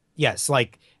them. Yes,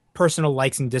 like personal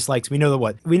likes and dislikes. We know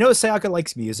Sayaka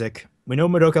likes music. We know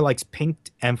Madoka likes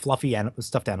pink and fluffy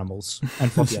stuffed animals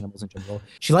and fluffy animals in general.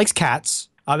 She likes cats.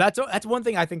 That's one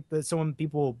thing I think that some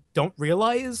people don't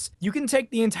realize. You can take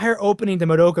the entire opening to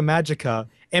Madoka Magica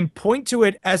and point to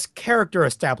it as character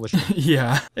establishment.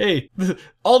 Yeah. Hey,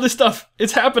 all this stuff,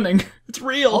 it's happening. It's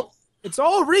real. It's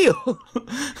all real.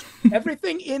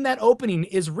 Everything in that opening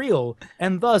is real,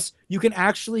 and thus you can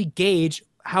actually gauge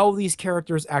how these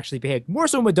characters actually behave. More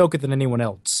so Madoka than anyone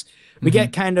else. We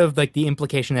get kind of like the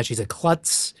implication that she's a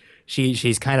klutz.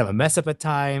 She's kind of a mess up at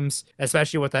times,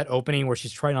 especially with that opening where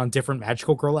she's trying on different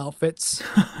magical girl outfits.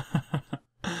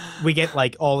 We get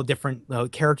like all the different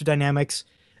character dynamics,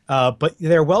 but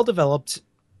they're well developed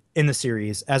in the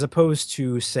series as opposed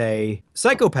to, say,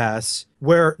 Psycho-Pass,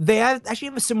 where they actually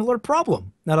have a similar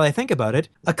problem. Now that I think about it,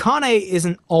 Akane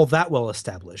isn't all that well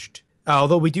established.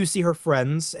 Although we do see her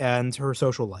friends and her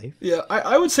social life. Yeah,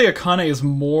 I would say Akane is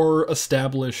more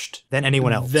established than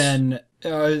anyone else. Than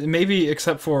maybe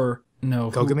except for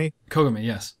Kogami? Kogami,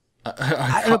 yes.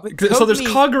 So there's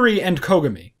Kaguri and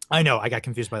Kogami. I know, I got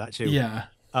confused by that too. Yeah.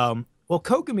 Well,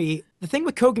 Kogami, the thing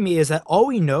with Kogami is that all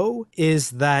we know is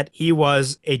that he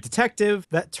was a detective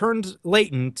that turned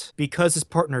latent because his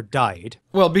partner died.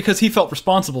 Well, because he felt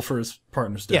responsible for his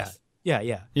partner's death.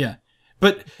 Yeah.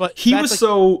 But he was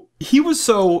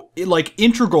so like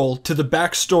integral to the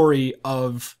backstory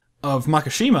of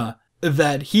Makishima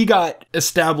that he got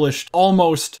established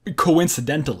almost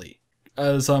coincidentally,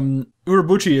 as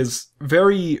Urabuchi is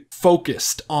very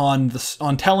focused on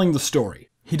telling the story.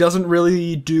 He doesn't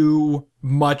really do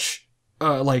much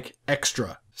like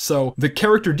extra. So the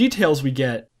character details we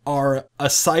get are a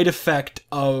side effect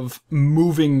of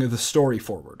moving the story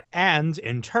forward. And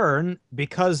in turn,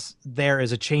 because there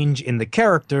is a change in the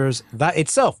characters, that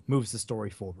itself moves the story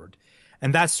forward.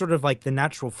 And that's sort of like the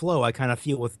natural flow I kind of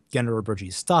feel with Gendo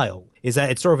Urabuchi's style, is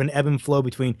that it's sort of an ebb and flow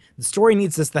between the story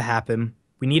needs this to happen,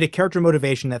 we need a character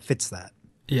motivation that fits that.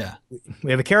 Yeah.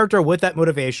 We have a character with that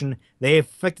motivation, they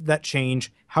affected that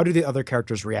change, how do the other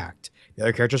characters react? The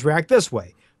other characters react this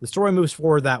way. The story moves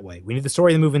forward that way. We need the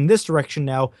story to move in this direction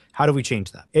now. How do we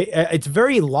change that? It's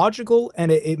very logical,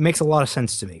 and it makes a lot of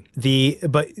sense to me.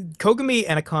 But Kogami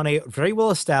and Akane are very well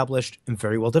established and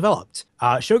very well developed.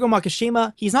 Shogo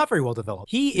Makishima, he's not very well developed.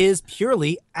 He is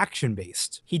purely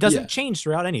action-based. He doesn't change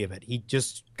throughout any of it. He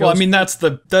just goes... Well, I mean, that's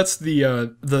the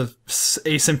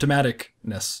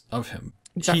asymptomaticness of him.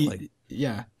 Exactly.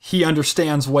 He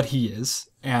understands what he is,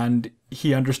 and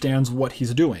he understands what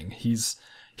he's doing.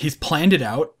 He's planned it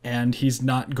out, and he's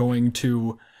not going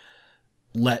to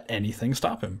let anything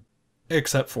stop him,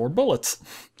 except for bullets.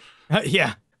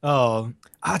 Yeah. Oh,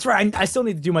 that's right. I still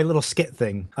need to do my little skit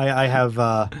thing. I had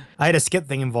a skit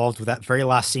thing involved with that very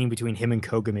last scene between him and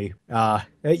Kogami.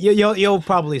 You'll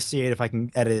probably see it if I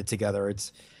can edit it together.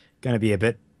 It's gonna be a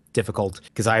bit difficult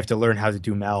because I have to learn how to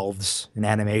do mouths in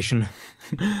animation.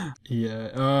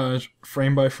 Yeah.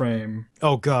 Frame by frame.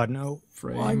 Oh God, no.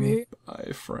 Frame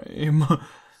by frame.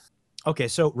 Okay,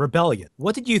 so Rebellion.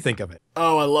 What did you think of it?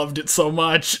 Oh, I loved it so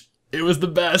much. It was the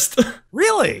best.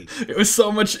 Really? It was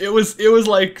so much. It was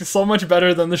like so much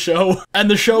better than the show, and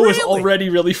the show was already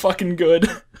really fucking good.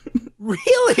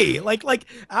 Really? Like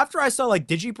after I saw like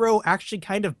Digibro actually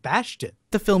kind of bashed it.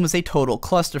 The film is a total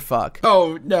clusterfuck.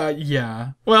 Oh,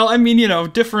 yeah. Well, I mean,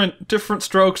 different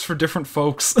strokes for different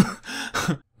folks.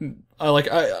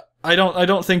 I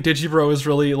don't think Digibro is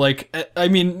really like, I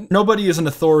mean, nobody is an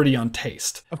authority on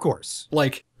taste. Of course.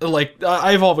 Like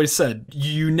I've always said,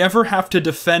 you never have to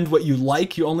defend what you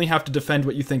like, you only have to defend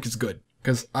what you think is good.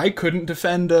 Because I couldn't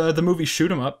defend the movie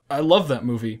Shoot 'em Up. I love that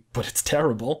movie, but it's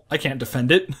terrible. I can't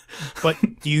defend it. But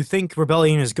do you think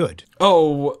Rebellion is good?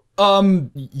 Oh,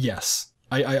 yes.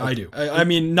 I do. I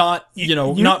mean, not,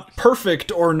 not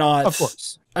perfect or not... Of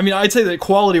course. I mean, I'd say that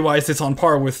quality-wise, it's on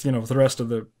par with, the rest of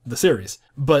the series.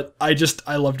 But I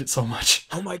loved it so much.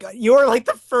 Oh my God, you're like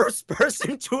the first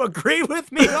person to agree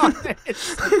with me on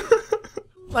this.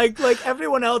 Like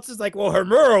everyone else is like, well,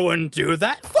 Homura wouldn't do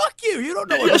that. Fuck you, you don't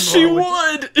know what Yes, she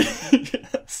would.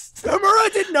 Yes.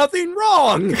 Homura did nothing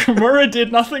wrong. Homura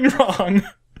did nothing wrong.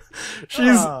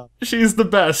 She's the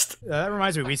best. That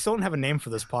reminds me, we still don't have a name for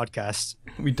this podcast.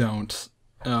 We don't.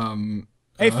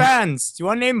 Hey fans, do you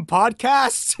want to name a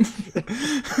podcast?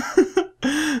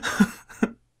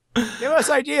 Give us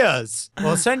ideas.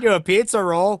 We'll send you a pizza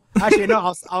roll. Actually,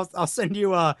 no, I'll send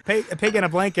you a pig in a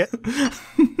blanket.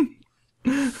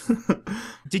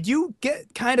 Did you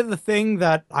get kind of the thing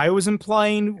that I was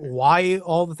implying? Why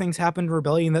all the things happened in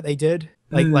Rebellion that they did?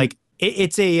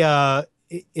 It's a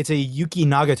Yuki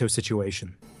Nagato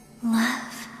situation.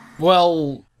 Love.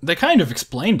 Well, they kind of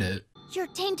explained it. Your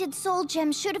tainted soul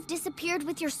gem should have disappeared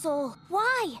with your soul.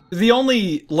 Why? The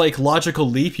only, like, logical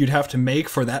leap you'd have to make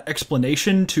for that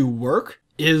explanation to work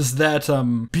is that,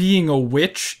 being a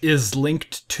witch is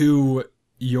linked to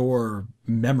your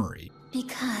memory.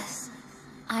 Because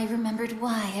I remembered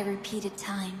why a repeated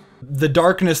time. The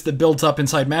darkness that builds up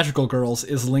inside magical girls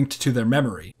is linked to their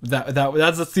memory.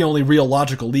 That's the only real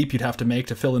logical leap you'd have to make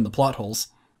to fill in the plot holes.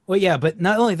 Well, yeah, but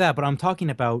not only that, but I'm talking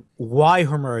about why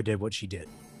Homura did what she did.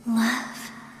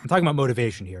 Love. I'm talking about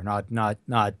motivation here,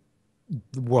 not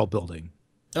world building.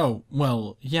 Oh,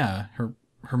 well, yeah,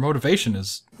 her motivation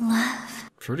is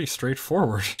love. Pretty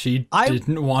straightforward. She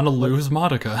didn't want to lose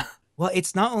Madoka. Well,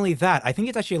 it's not only that. I think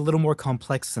it's actually a little more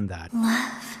complex than that.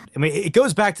 Love. I mean, it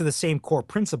goes back to the same core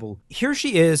principle. Here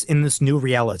she is in this new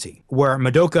reality where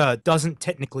Madoka doesn't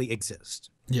technically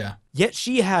exist. Yeah. Yet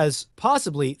she has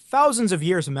possibly thousands of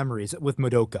years of memories with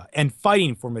Madoka and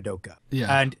fighting for Madoka.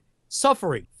 Yeah. And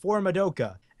suffering for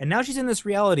Madoka. And now she's in this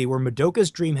reality where Madoka's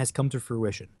dream has come to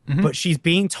fruition. Mm-hmm. But she's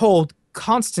being told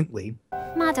constantly,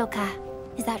 Madoka,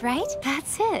 is that right?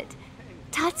 That's it.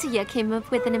 Tatsuya came up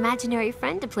with an imaginary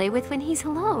friend to play with when he's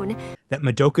alone. that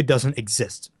Madoka doesn't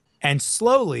exist. And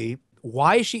slowly,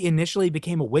 why she initially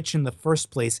became a witch in the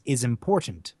first place is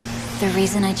important. The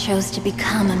reason I chose to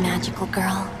become a magical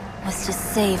girl was to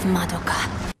save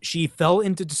Madoka. She fell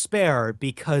into despair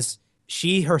because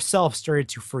she herself started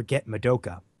to forget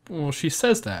Madoka. Well, she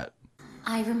says that.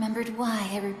 I remembered why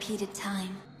a repeated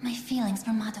time. My feelings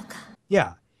for Madoka.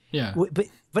 Yeah. Yeah.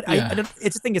 But Yeah. I don't,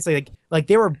 it's the thing, it's like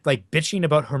they were like bitching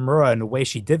about Homura and the way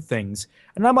she did things.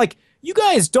 And I'm like, you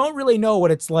guys don't really know what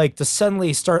it's like to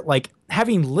suddenly start like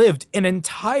having lived an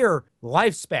entire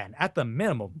lifespan at the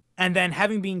minimum and then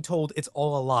having been told it's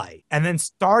all a lie and then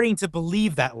starting to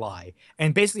believe that lie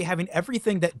and basically having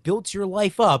everything that built your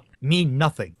life up mean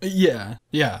nothing. Yeah.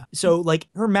 Yeah. So like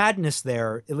her madness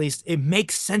there, at least it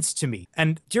makes sense to me.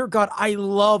 And dear God, I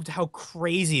loved how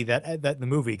crazy that the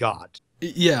movie got.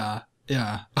 Yeah.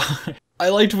 Yeah. I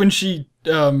liked when she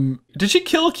did she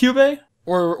kill Kyubey?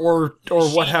 Or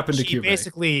what happened to Kyubey? She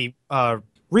basically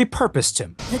repurposed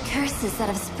him. The curses that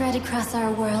have spread across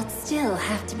our world still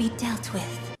have to be dealt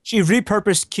with. She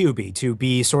repurposed Kyubey to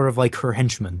be sort of like her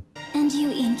henchman. And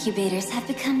you incubators have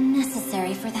become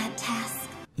necessary for that task.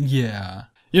 Yeah.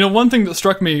 You know, one thing that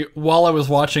struck me while I was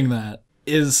watching that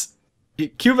is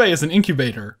Kyubey is an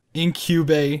incubator.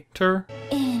 Incubator?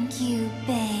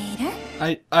 Incubator?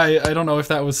 I don't know if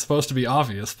that was supposed to be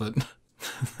obvious, but...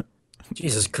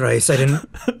 Jesus Christ, I didn't...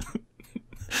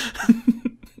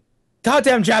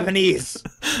 Goddamn Japanese!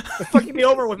 They're fucking me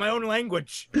over with my own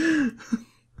language.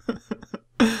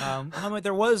 I mean,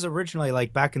 there was originally,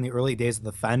 like, back in the early days of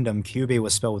the fandom, Kyubey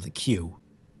was spelled with a Q.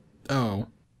 Oh.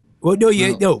 Well,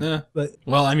 no. But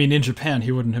well, I mean, in Japan,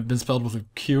 he wouldn't have been spelled with a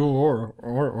Q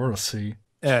or a C.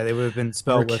 Yeah, they would have been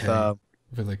spelled with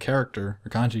a character, a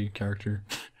kanji character,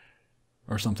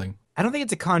 or something. I don't think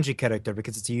it's a kanji character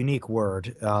because it's a unique word.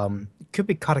 It could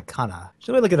be katakana.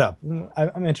 Should we look it up?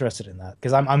 I'm interested in that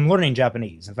because I'm learning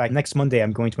Japanese. In fact, next Monday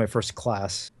I'm going to my first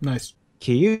class. Nice.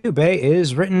 Kyubey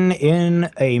is written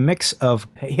in a mix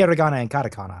of hiragana and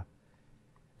katakana.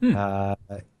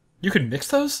 You can mix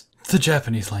those? The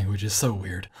Japanese language is so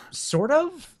weird. Sort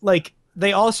of. Like,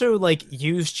 they also, like,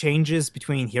 use changes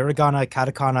between hiragana,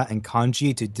 katakana, and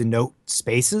kanji to denote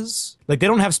spaces. Like, they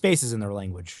don't have spaces in their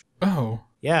language. Oh.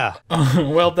 Yeah.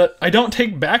 Well, I don't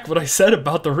take back what I said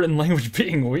about the written language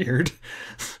being weird.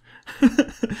 They're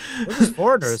just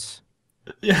foreigners.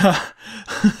 Yeah.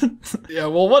 Yeah,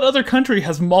 well, what other country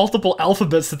has multiple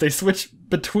alphabets that they switch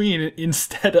between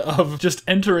instead of just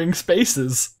entering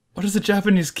spaces? What does a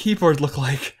Japanese keyboard look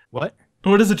like? What?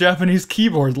 What does a Japanese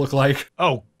keyboard look like?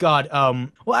 Oh, God.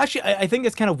 Well, actually, I think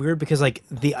it's kind of weird because, like,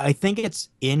 I think it's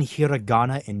in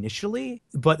hiragana initially,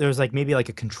 but there's, like, maybe, like,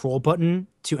 a control button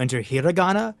to enter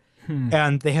hiragana,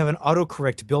 and they have an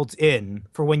autocorrect built in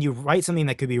for when you write something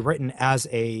that could be written as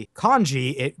a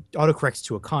kanji, it autocorrects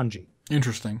to a kanji.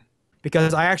 Interesting.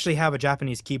 Because I actually have a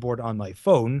Japanese keyboard on my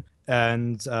phone,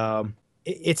 and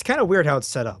it's kind of weird how it's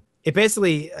set up. It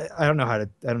basically, I don't know how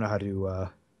to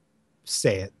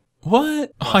say it.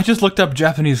 What? Oh, I just looked up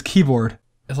Japanese keyboard.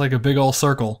 It's like a big old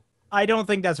circle. I don't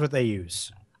think that's what they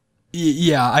use.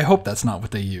 Yeah, I hope that's not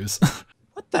what they use.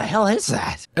 What the hell is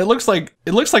that? It looks like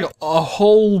a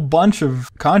whole bunch of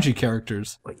kanji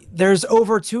characters. There's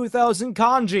over 2,000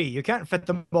 kanji. You can't fit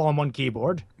them all on one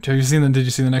keyboard. Did you see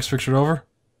the next picture over?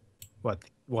 What?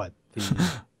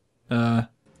 Wow.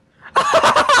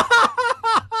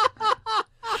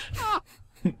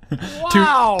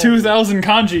 2,000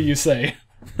 kanji, you say?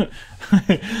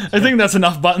 I think that's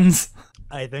enough buttons.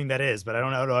 I think that is, but I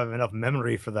don't know if I have enough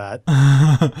memory for that.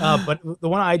 But the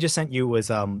one I just sent you was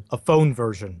a phone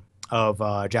version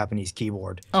of Japanese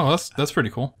keyboard. Oh, that's pretty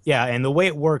cool. Yeah, and the way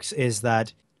it works is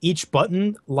that each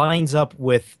button lines up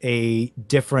with a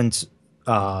different,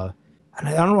 I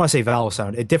don't want to say vowel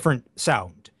sound, a different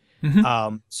sound.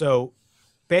 So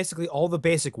basically all the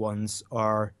basic ones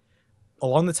are,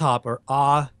 along the top are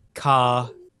a, ka,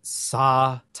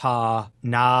 sa, ta,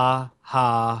 na,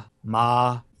 ha,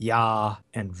 ma, ya,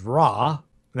 and ra.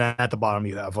 And then at the bottom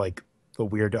you have like the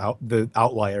weird the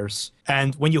outliers.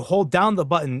 And when you hold down the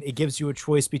button, it gives you a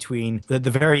choice between the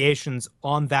variations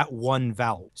on that one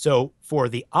vowel. So for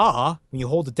the a, when you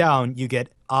hold it down, you get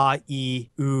a, e,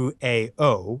 u, a,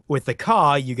 o. With the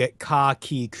ka, you get ka,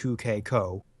 ki, ku, ke,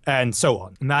 ko, and so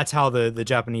on. And that's how the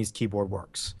Japanese keyboard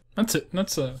works. That's it.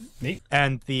 That's neat.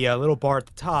 And the little bar at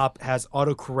the top has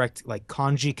autocorrect like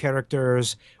kanji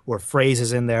characters or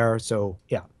phrases in there. So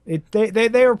yeah,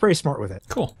 they were pretty smart with it.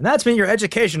 Cool. And that's been your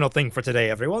educational thing for today,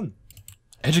 everyone.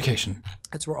 Education.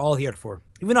 That's what we're all here for.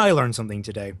 Even I learned something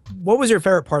today. What was your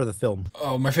favorite part of the film?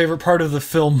 Oh, my favorite part of the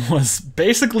film was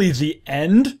basically the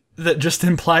end that just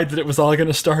implied that it was all going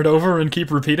to start over and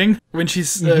keep repeating. When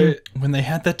she's when they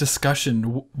had that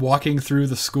discussion walking through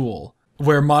the school,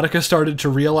 where Monica started to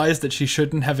realize that she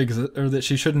shouldn't have that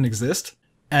she shouldn't exist,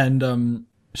 and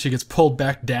she gets pulled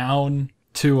back down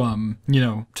to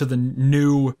to the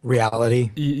new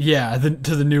reality. Yeah,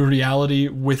 to the new reality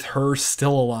with her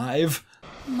still alive.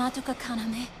 Madoka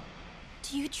Kaname,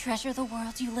 do you treasure the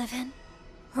world you live in?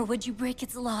 Or would you break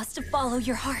its laws to follow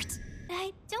your heart?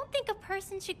 I don't think a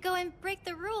person should go and break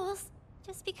the rules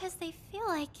just because they feel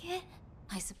like it.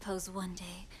 I suppose one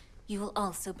day you will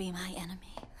also be my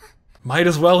enemy. Might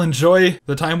as well enjoy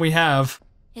the time we have.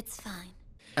 It's fine.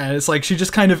 And it's like she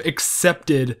just kind of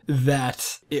accepted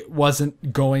that it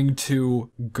wasn't going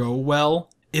to go well.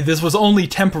 This was only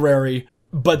temporary,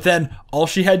 but then all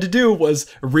she had to do was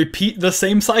repeat the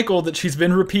same cycle that she's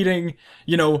been repeating,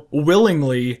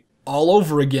 willingly all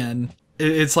over again.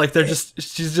 It's like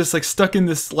she's just like stuck in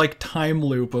this like time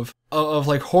loop of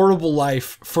like horrible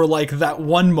life for like that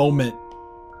one moment.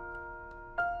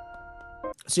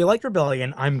 So you like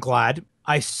Rebellion, I'm glad.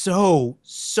 I so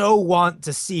want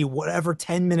to see whatever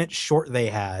 10-minute short they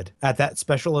had at that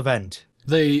special event.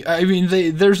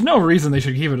 There's no reason they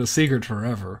should keep it a secret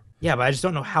forever. Yeah, but I just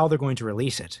don't know how they're going to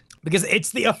release it. Because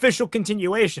it's the official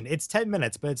continuation. It's 10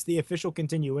 minutes, but it's the official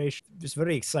continuation. Just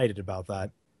very excited about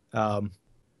that.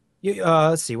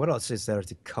 Let's see, what else is there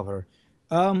to cover?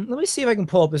 Let me see if I can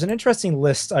pull up. There's an interesting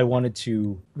list I wanted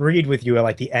to read with you at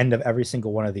like the end of every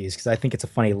single one of these because I think it's a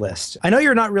funny list. I know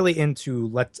you're not really into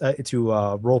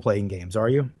role-playing games, are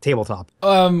you? Tabletop.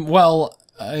 Well,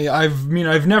 I've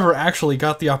never actually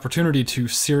got the opportunity to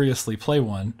seriously play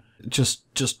one.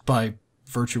 Just by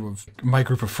virtue of my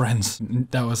group of friends.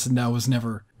 That was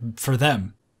never for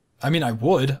them. I mean, I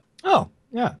would. Oh.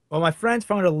 Yeah. Well, my friend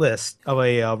found a list of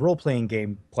a role-playing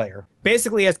game player.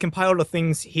 Basically, has compiled the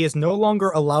things he is no longer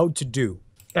allowed to do.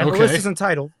 And the list is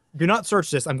entitled. Do not search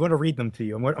this. I'm going to read them to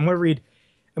you. I'm going to read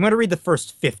the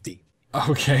first 50.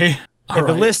 Okay. All right.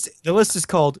 The list is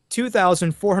called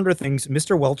 2,400 Things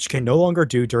Mr. Welch Can No Longer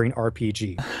Do During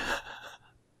RPG.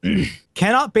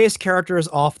 Cannot base characters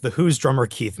off the Who's drummer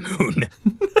Keith Moon.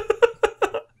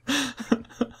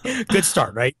 Good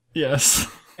start, right? Yes.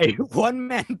 A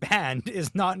one-man band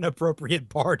is not an appropriate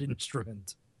bard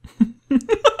instrument.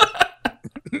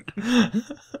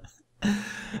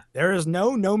 There is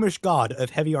no gnomish god of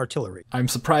heavy artillery. I'm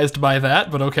surprised by that,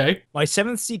 but okay. My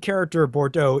 7th sea character,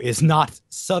 Bordeaux, is not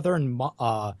Southern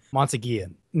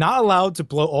Montaguean. Not allowed to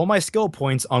blow all my skill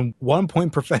points on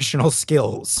 1-point professional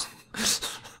skills.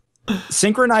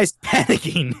 Synchronized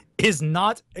panicking is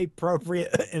not a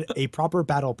proper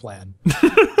battle plan.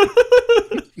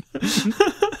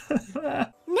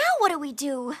 Now what do we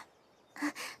do?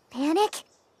 Panic?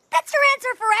 That's your answer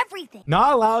for everything.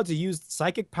 Not allowed to use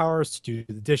psychic powers to do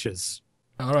the dishes.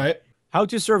 All right. How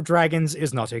to Serve Dragons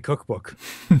is not a cookbook.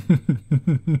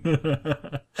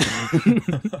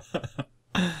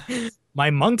 My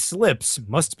monk's lips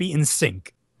must be in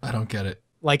sync. I don't get it.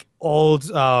 Like old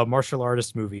martial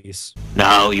artist movies.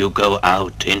 Now you go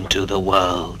out into the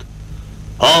world.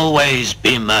 Always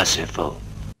be merciful.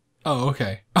 Oh,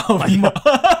 okay. Oh, my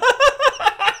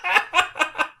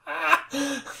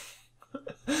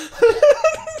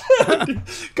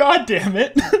God damn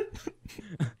it.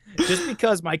 Just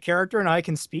because my character and I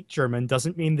can speak German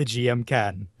doesn't mean the GM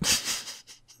can.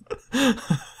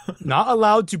 Not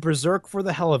allowed to berserk for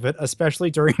the hell of it, especially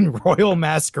during royal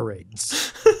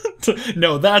masquerades.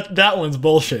 No, that one's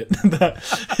bullshit.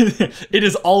 It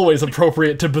is always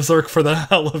appropriate to berserk for the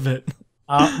hell of it.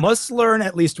 Must learn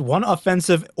at least one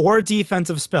offensive or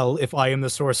defensive spell if I am the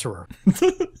sorcerer.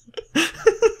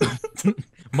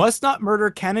 Must not murder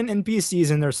canon NPCs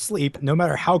in their sleep, no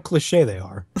matter how cliche they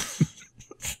are.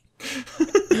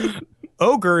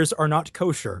 Ogres are not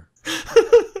kosher.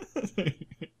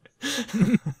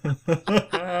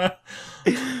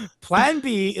 Plan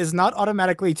B is not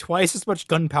automatically twice as much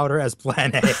gunpowder as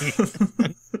Plan A.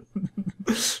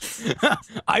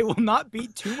 I will not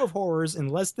beat Tomb of Horrors in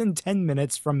less than 10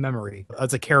 minutes from memory.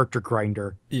 That's a character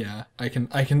grinder. Yeah, I can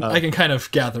kind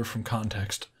of gather from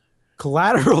context.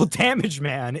 Collateral Damage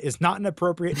Man is not an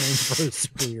appropriate name for a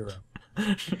superhero.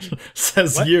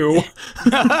 Says you.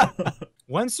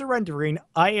 When surrendering,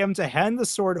 I am to hand the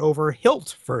sword over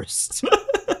hilt first.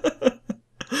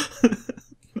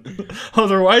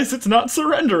 Otherwise, it's not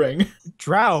surrendering.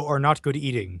 Drow are not good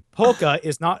eating. Polka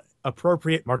is not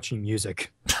appropriate marching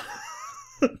music.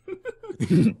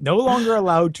 No longer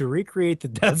allowed to recreate the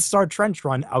Death Star trench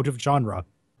run out of genre.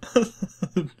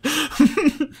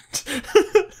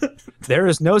 There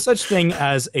is no such thing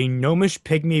as a gnomish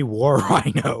pygmy war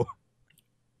rhino.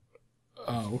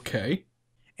 Okay.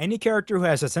 Any character who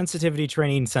has a sensitivity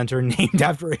training center named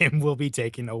after him will be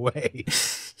taken away.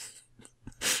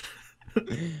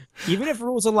 Even if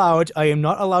rules allowed, I am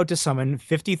not allowed to summon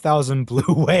 50,000 blue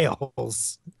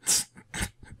whales.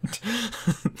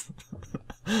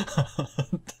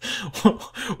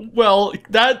 Well,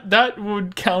 that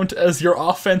would count as your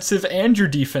offensive and your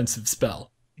defensive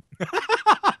spell.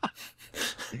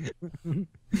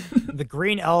 The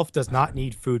green elf does not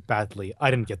need food badly.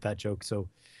 I didn't get that joke, so...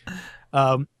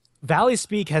 Valley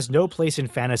Speak has no place in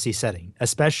fantasy setting,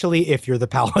 especially if you're the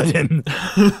paladin.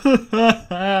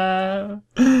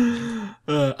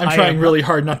 I'm trying really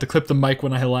hard not to clip the mic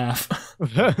when I laugh.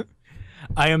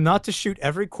 I am not to shoot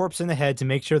every corpse in the head to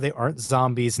make sure they aren't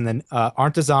zombies and then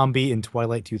aren't a zombie in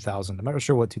Twilight 2000. I'm not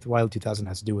sure what Twilight 2000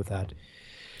 has to do with that.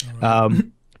 Right.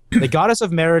 The goddess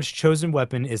of marriage chosen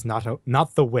weapon is not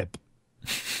the whip.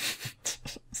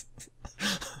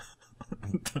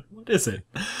 What is it?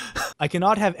 I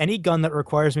cannot have any gun that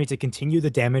requires me to continue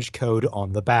the damage code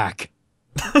on the back.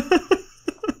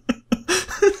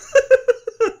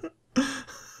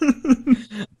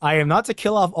 I am not to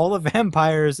kill off all the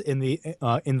vampires in the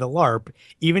LARP,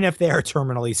 even if they are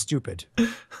terminally stupid.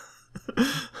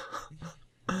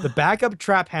 The backup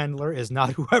trap handler is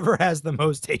not whoever has the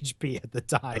most HP at the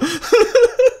time.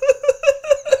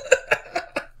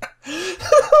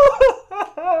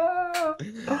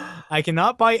 I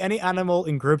cannot buy any animal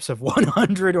in groups of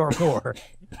 100 or more.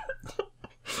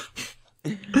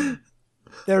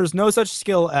 There's no such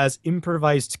skill as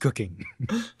improvised cooking.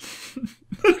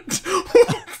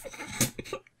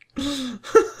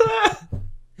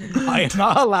 I am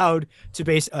not allowed to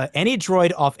base any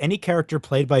droid off any character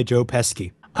played by Joe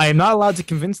Pesci. I am not allowed to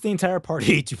convince the entire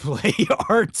party to play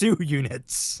R2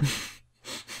 units.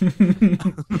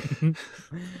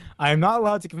 I am not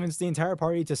allowed to convince the entire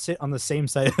party to sit on the same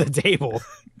side of the table.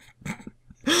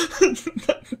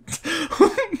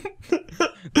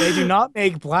 They do not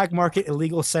make black market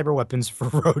illegal cyber weapons for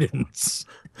rodents.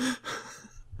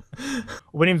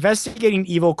 When investigating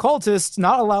evil cultists,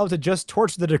 not allowed to just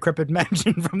torch the decrepit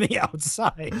mansion from the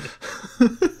outside.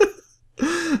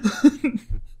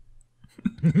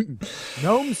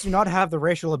 Gnomes do not have the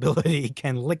racial ability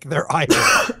can lick their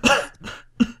eyeballs.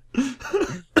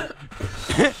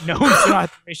 Gnomes do not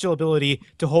have the racial ability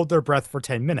to hold their breath for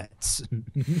 10 minutes.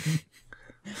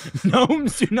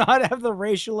 Gnomes do not have the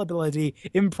racial ability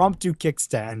impromptu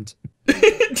kickstand.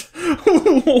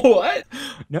 What?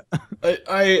 No.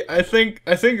 I think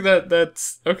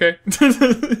that's okay.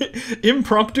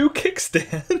 Impromptu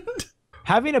kickstand.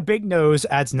 Having a big nose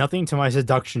adds nothing to my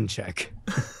seduction check.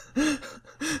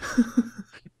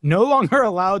 No longer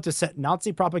allowed to set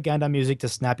Nazi propaganda music to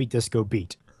snappy disco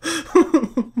beat.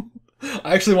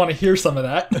 I actually want to hear some of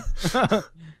that.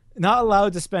 Not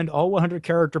allowed to spend all 100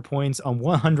 character points on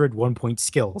 100 one-point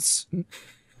skills.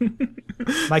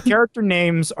 My character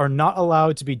names are not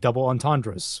allowed to be double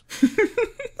entendres.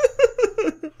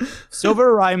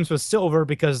 Silver rhymes with silver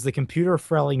because the computer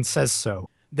frailing says so.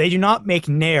 They do not make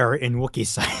Nair in Wookiee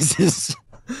sizes.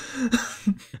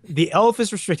 The elf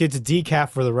is restricted to decaf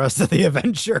for the rest of the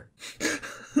adventure.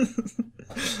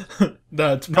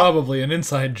 That's probably an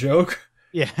inside joke.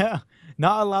 Yeah.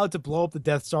 Not allowed to blow up the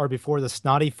Death Star before the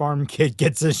snotty farm kid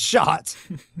gets his shot.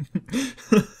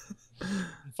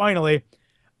 Finally,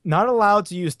 not allowed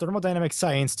to use thermodynamic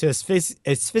science to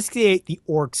asphyxiate the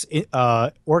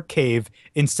orc cave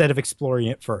instead of exploring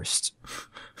it first.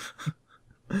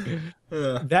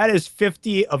 That is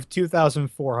 50 of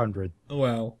 2,400.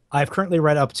 Wow. I've currently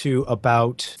read up to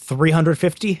about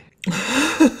 350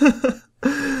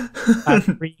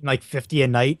 I'm reading like 50 a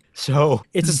night, so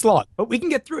it's a slog, but we can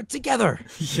get through it together.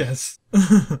 Yes.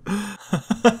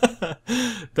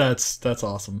 That's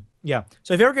awesome. Yeah.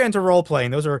 So if you ever get into role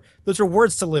playing, those are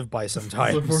words to live by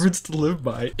sometimes. The words to live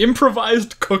by.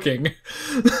 Improvised cooking.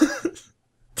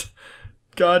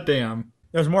 God damn.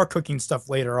 There's more cooking stuff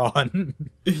later on.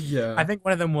 Yeah. I think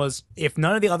one of them was, if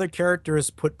none of the other characters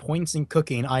put points in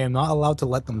cooking, I am not allowed to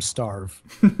let them starve.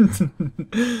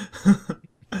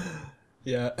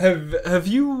 Yeah. Have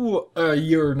you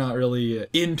you're not really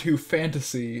into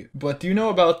fantasy, but do you know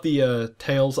about the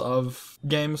Tales of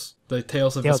games? The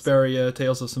Tales of Vesperia,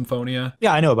 Tales of Symphonia?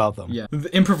 Yeah, I know about them. Yeah.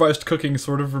 The improvised cooking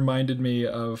sort of reminded me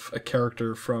of a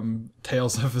character from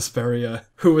Tales of Vesperia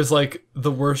who was like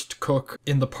the worst cook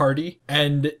in the party.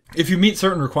 And if you meet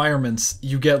certain requirements,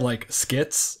 you get like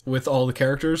skits with all the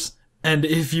characters. And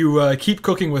if you keep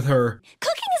cooking with her...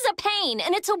 Cooking is a pain,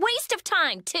 and it's a waste of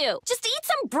time, too. Just eat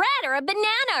some bread or a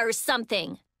banana or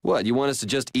something. What, you want us to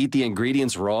just eat the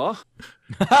ingredients raw?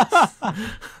 That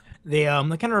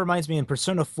kind of reminds me, in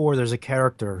Persona 4, there's a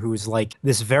character who's like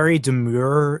this very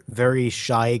demure, very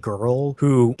shy girl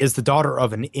who is the daughter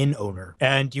of an inn owner.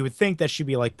 And you would think that she'd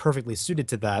be like perfectly suited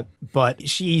to that, but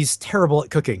she's terrible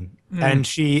at cooking. And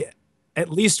she at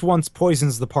least once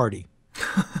poisons the party.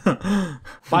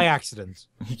 By accident.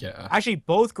 Yeah. Actually,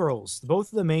 both girls,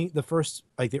 both of the first,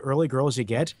 like the early girls you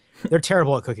get, they're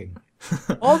terrible at cooking.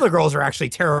 All the girls are actually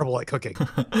terrible at cooking.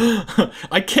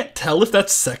 I can't tell if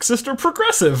that's sexist or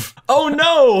progressive. Oh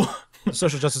no! The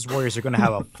social justice warriors are going to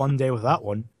have a fun day with that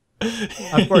one.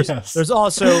 Of course, there's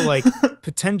also like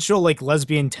potential like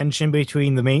lesbian tension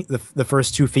between the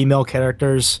first two female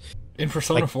characters. In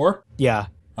Persona 4? Yeah.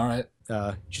 All right.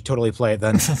 You should totally play it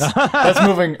then. That's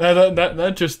moving.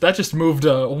 That just moved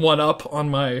one up on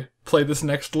my play this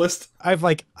next list.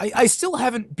 I still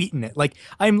haven't beaten it. Like,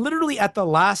 I'm literally at the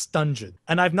last dungeon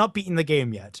and I've not beaten the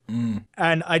game yet.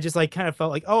 And I just like kind of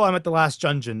felt like, oh, I'm at the last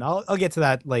dungeon. I'll get to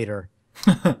that later.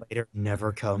 Later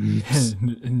never comes.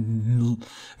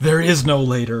 There is no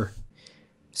later.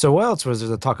 So what else was there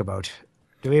to talk about?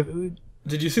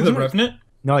 Did you see The Revenant?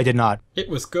 No, I did not. It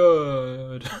was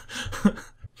good.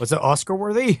 Was it Oscar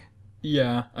worthy?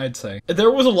 Yeah, I'd say.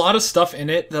 There was a lot of stuff in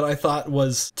it that I thought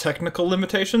was technical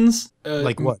limitations.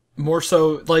 Like what? More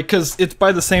so, like, because it's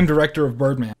by the same director of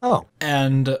Birdman. Oh.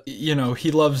 And, you know, he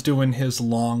loves doing his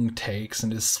long takes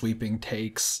and his sweeping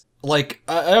takes. Like,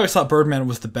 I always thought Birdman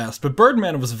was the best, but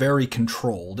Birdman was very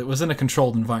controlled. It was in a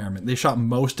controlled environment. They shot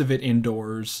most of it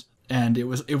indoors, and it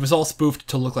was all spoofed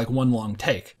to look like one long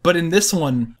take. But in this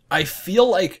one, I feel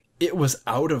like it was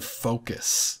out of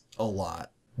focus a lot.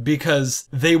 Because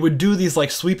they would do these like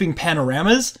sweeping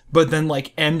panoramas, but then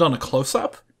like end on a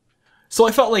close-up. So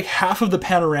I felt like half of the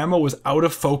panorama was out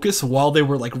of focus while they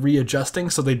were like readjusting,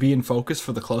 so they'd be in focus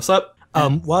for the close-up.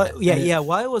 While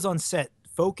I was on set,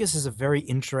 focus is a very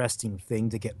interesting thing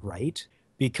to get right.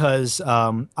 Because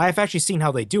I've actually seen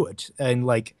how they do it. And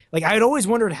like I'd always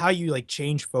wondered how you like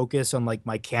change focus on like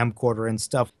my camcorder and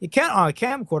stuff. You can't on a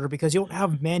camcorder because you don't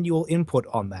have manual input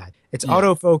on that. It's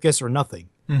autofocus or nothing.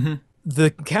 Mm-hmm.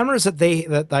 The cameras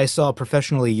that I saw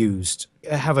professionally used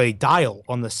have a dial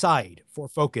on the side for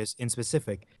focus in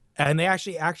specific. And they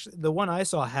actually the one I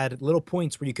saw had little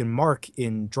points where you can mark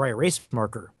in dry erase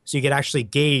marker. So you could actually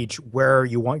gauge where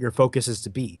you want your focuses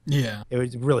to be. Yeah. It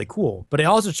was really cool. But it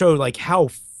also showed like how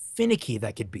finicky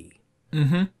that could be.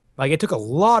 Mm-hmm. Like it took a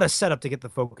lot of setup to get the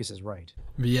focuses right.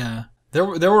 Yeah. There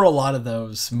were a lot of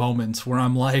those moments where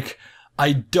I'm like,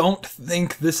 I don't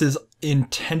think this is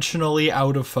intentionally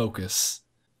out of focus.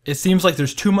 It seems like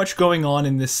there's too much going on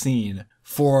in this scene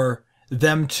for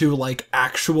them to like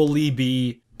actually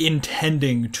be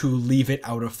intending to leave it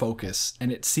out of focus.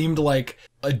 And it seemed like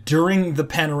during the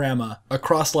panorama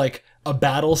across like a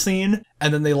battle scene,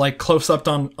 and then they like close up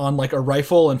on like a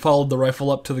rifle and followed the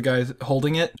rifle up to the guy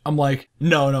holding it. I'm like,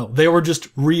 no, they were just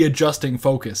readjusting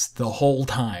focus the whole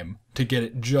time to get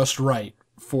it just right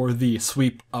for the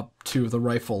sweep up to the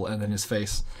rifle and then his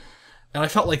face. And I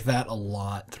felt like that a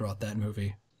lot throughout that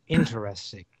movie.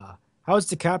 Interesting. How's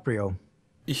DiCaprio?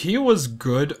 He was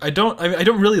good. I don't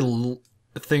really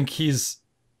think he's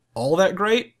all that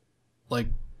great. Like,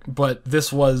 but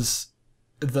this was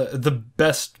the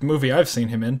best movie I've seen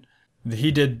him in.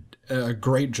 He did a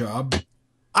great job.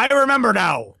 I remember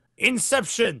now.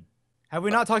 Inception. Have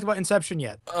we not talked about Inception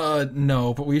yet?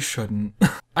 No, but we shouldn't.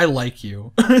 I like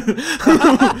you.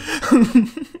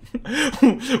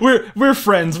 we're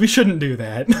friends. We shouldn't do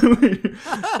that.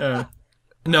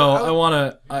 No, I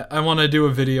wanna do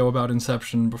a video about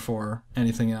Inception before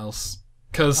anything else.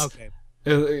 'Cause, okay.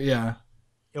 Yeah,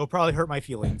 It'll probably hurt my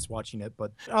feelings watching it,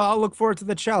 but I'll look forward to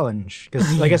the challenge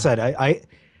because, like I said,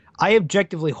 I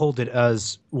objectively hold it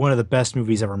as one of the best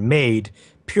movies ever made,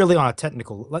 purely on a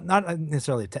technical, not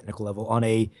necessarily a technical level, on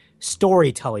a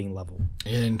storytelling level.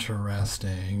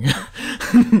 Interesting.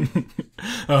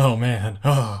 Oh man.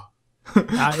 Oh.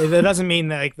 That doesn't mean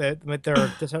that, that there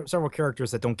are several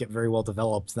characters that don't get very well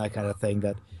developed and that kind of thing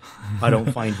that I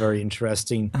don't find very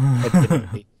interesting.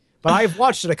 But I've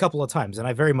watched it a couple of times, and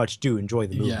I very much do enjoy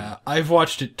the movie. Yeah, I've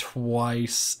watched it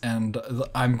twice, and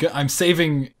I'm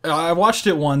saving. I watched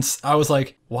it once. I was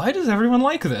like, why does everyone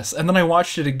like this? And then I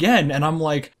watched it again, and I'm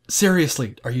like,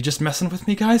 seriously, are you just messing with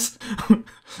me, guys?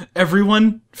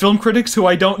 Everyone, film critics who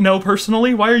I don't know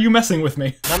personally, why are you messing with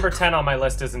me? Number 10 on my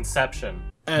list is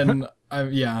Inception. And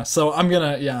so I'm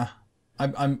gonna,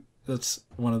 I'm that's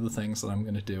one of the things that I'm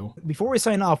gonna do. Before we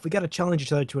sign off, we got to challenge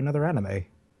each other to another anime.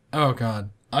 Oh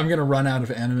God. I'm gonna run out of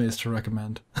animes to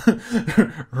recommend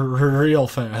real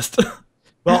fast.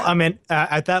 Well, I mean,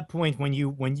 at that point, when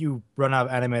you run out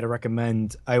of anime to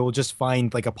recommend, I will just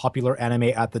find like a popular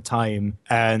anime at the time,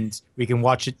 and we can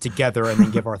watch it together and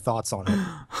then give our thoughts on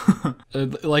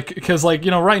it. Because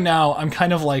right now I'm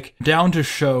kind of like down to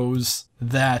shows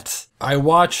that I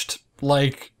watched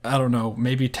I don't know,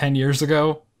 maybe 10 years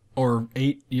ago or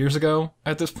 8 years ago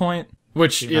at this point,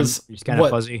 which is kind of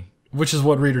fuzzy. Which is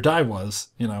what Read or Die was,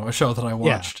 a show that I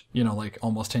watched,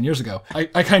 almost 10 years ago.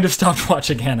 I kind of stopped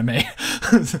watching anime.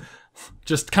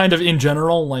 Just kind of in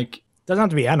general, Doesn't have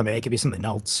to be anime, it could be something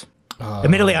else.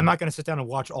 Admittedly, I'm not going to sit down and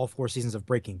watch all 4 seasons of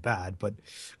Breaking Bad, but...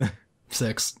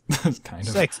 6, kind of.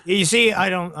 6. You see,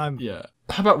 Yeah.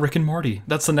 How about Rick and Morty?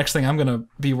 That's the next thing I'm going to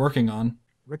be working on.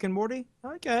 Rick and Morty?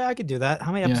 Okay, I could do that.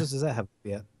 How many episodes does that have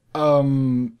yet?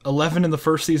 11 in the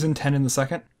first season, 10 in the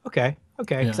second. Okay.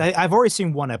 Yeah. I've already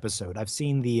seen one episode. I've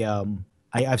seen the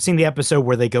I've seen the episode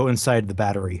where they go inside the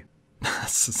battery.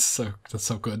 That's so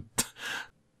good.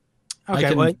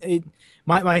 Okay,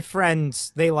 my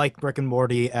friends, they like Rick and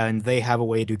Morty, and they have a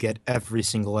way to get every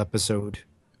single episode.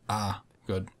 Ah,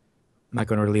 good. I'm not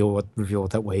going to reveal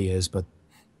what that way is, but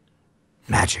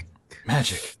magic.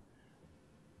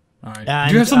 All right.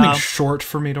 Do you have something short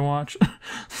for me to watch?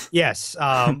 Yes,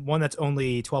 one that's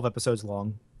only 12 episodes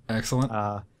long. Excellent.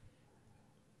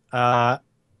 Well,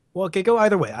 it could go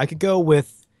either way. I could go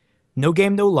with No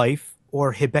Game, No Life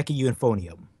or Hibeki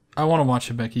Euphonium. I want to watch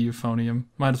Hibeki Euphonium.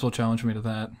 Might as well challenge me to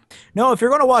that. No, if you're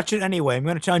going to watch it anyway, I'm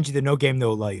going to challenge you to No Game,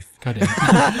 No Life. God damn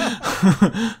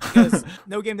it. Because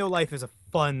No Game, No Life is a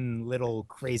fun, little,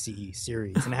 crazy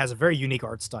series, and it has a very unique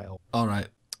art style. All right.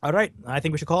 I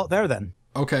think we should call it there then.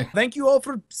 Okay. Thank you all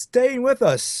for staying with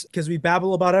us, because we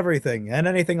babble about everything and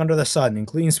anything under the sun,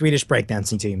 including Swedish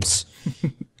breakdancing teams.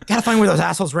 Gotta find where those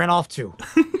assholes ran off to.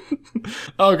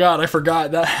 Oh God, I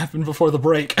forgot. That happened before the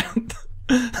break.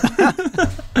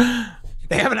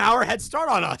 They have an hour head start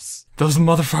on us. Those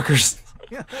motherfuckers.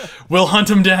 We'll hunt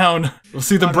them down. We'll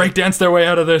see them breakdance their way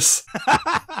out of this.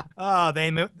 Oh,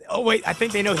 wait, I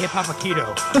think they know Hip Hop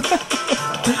Aikido.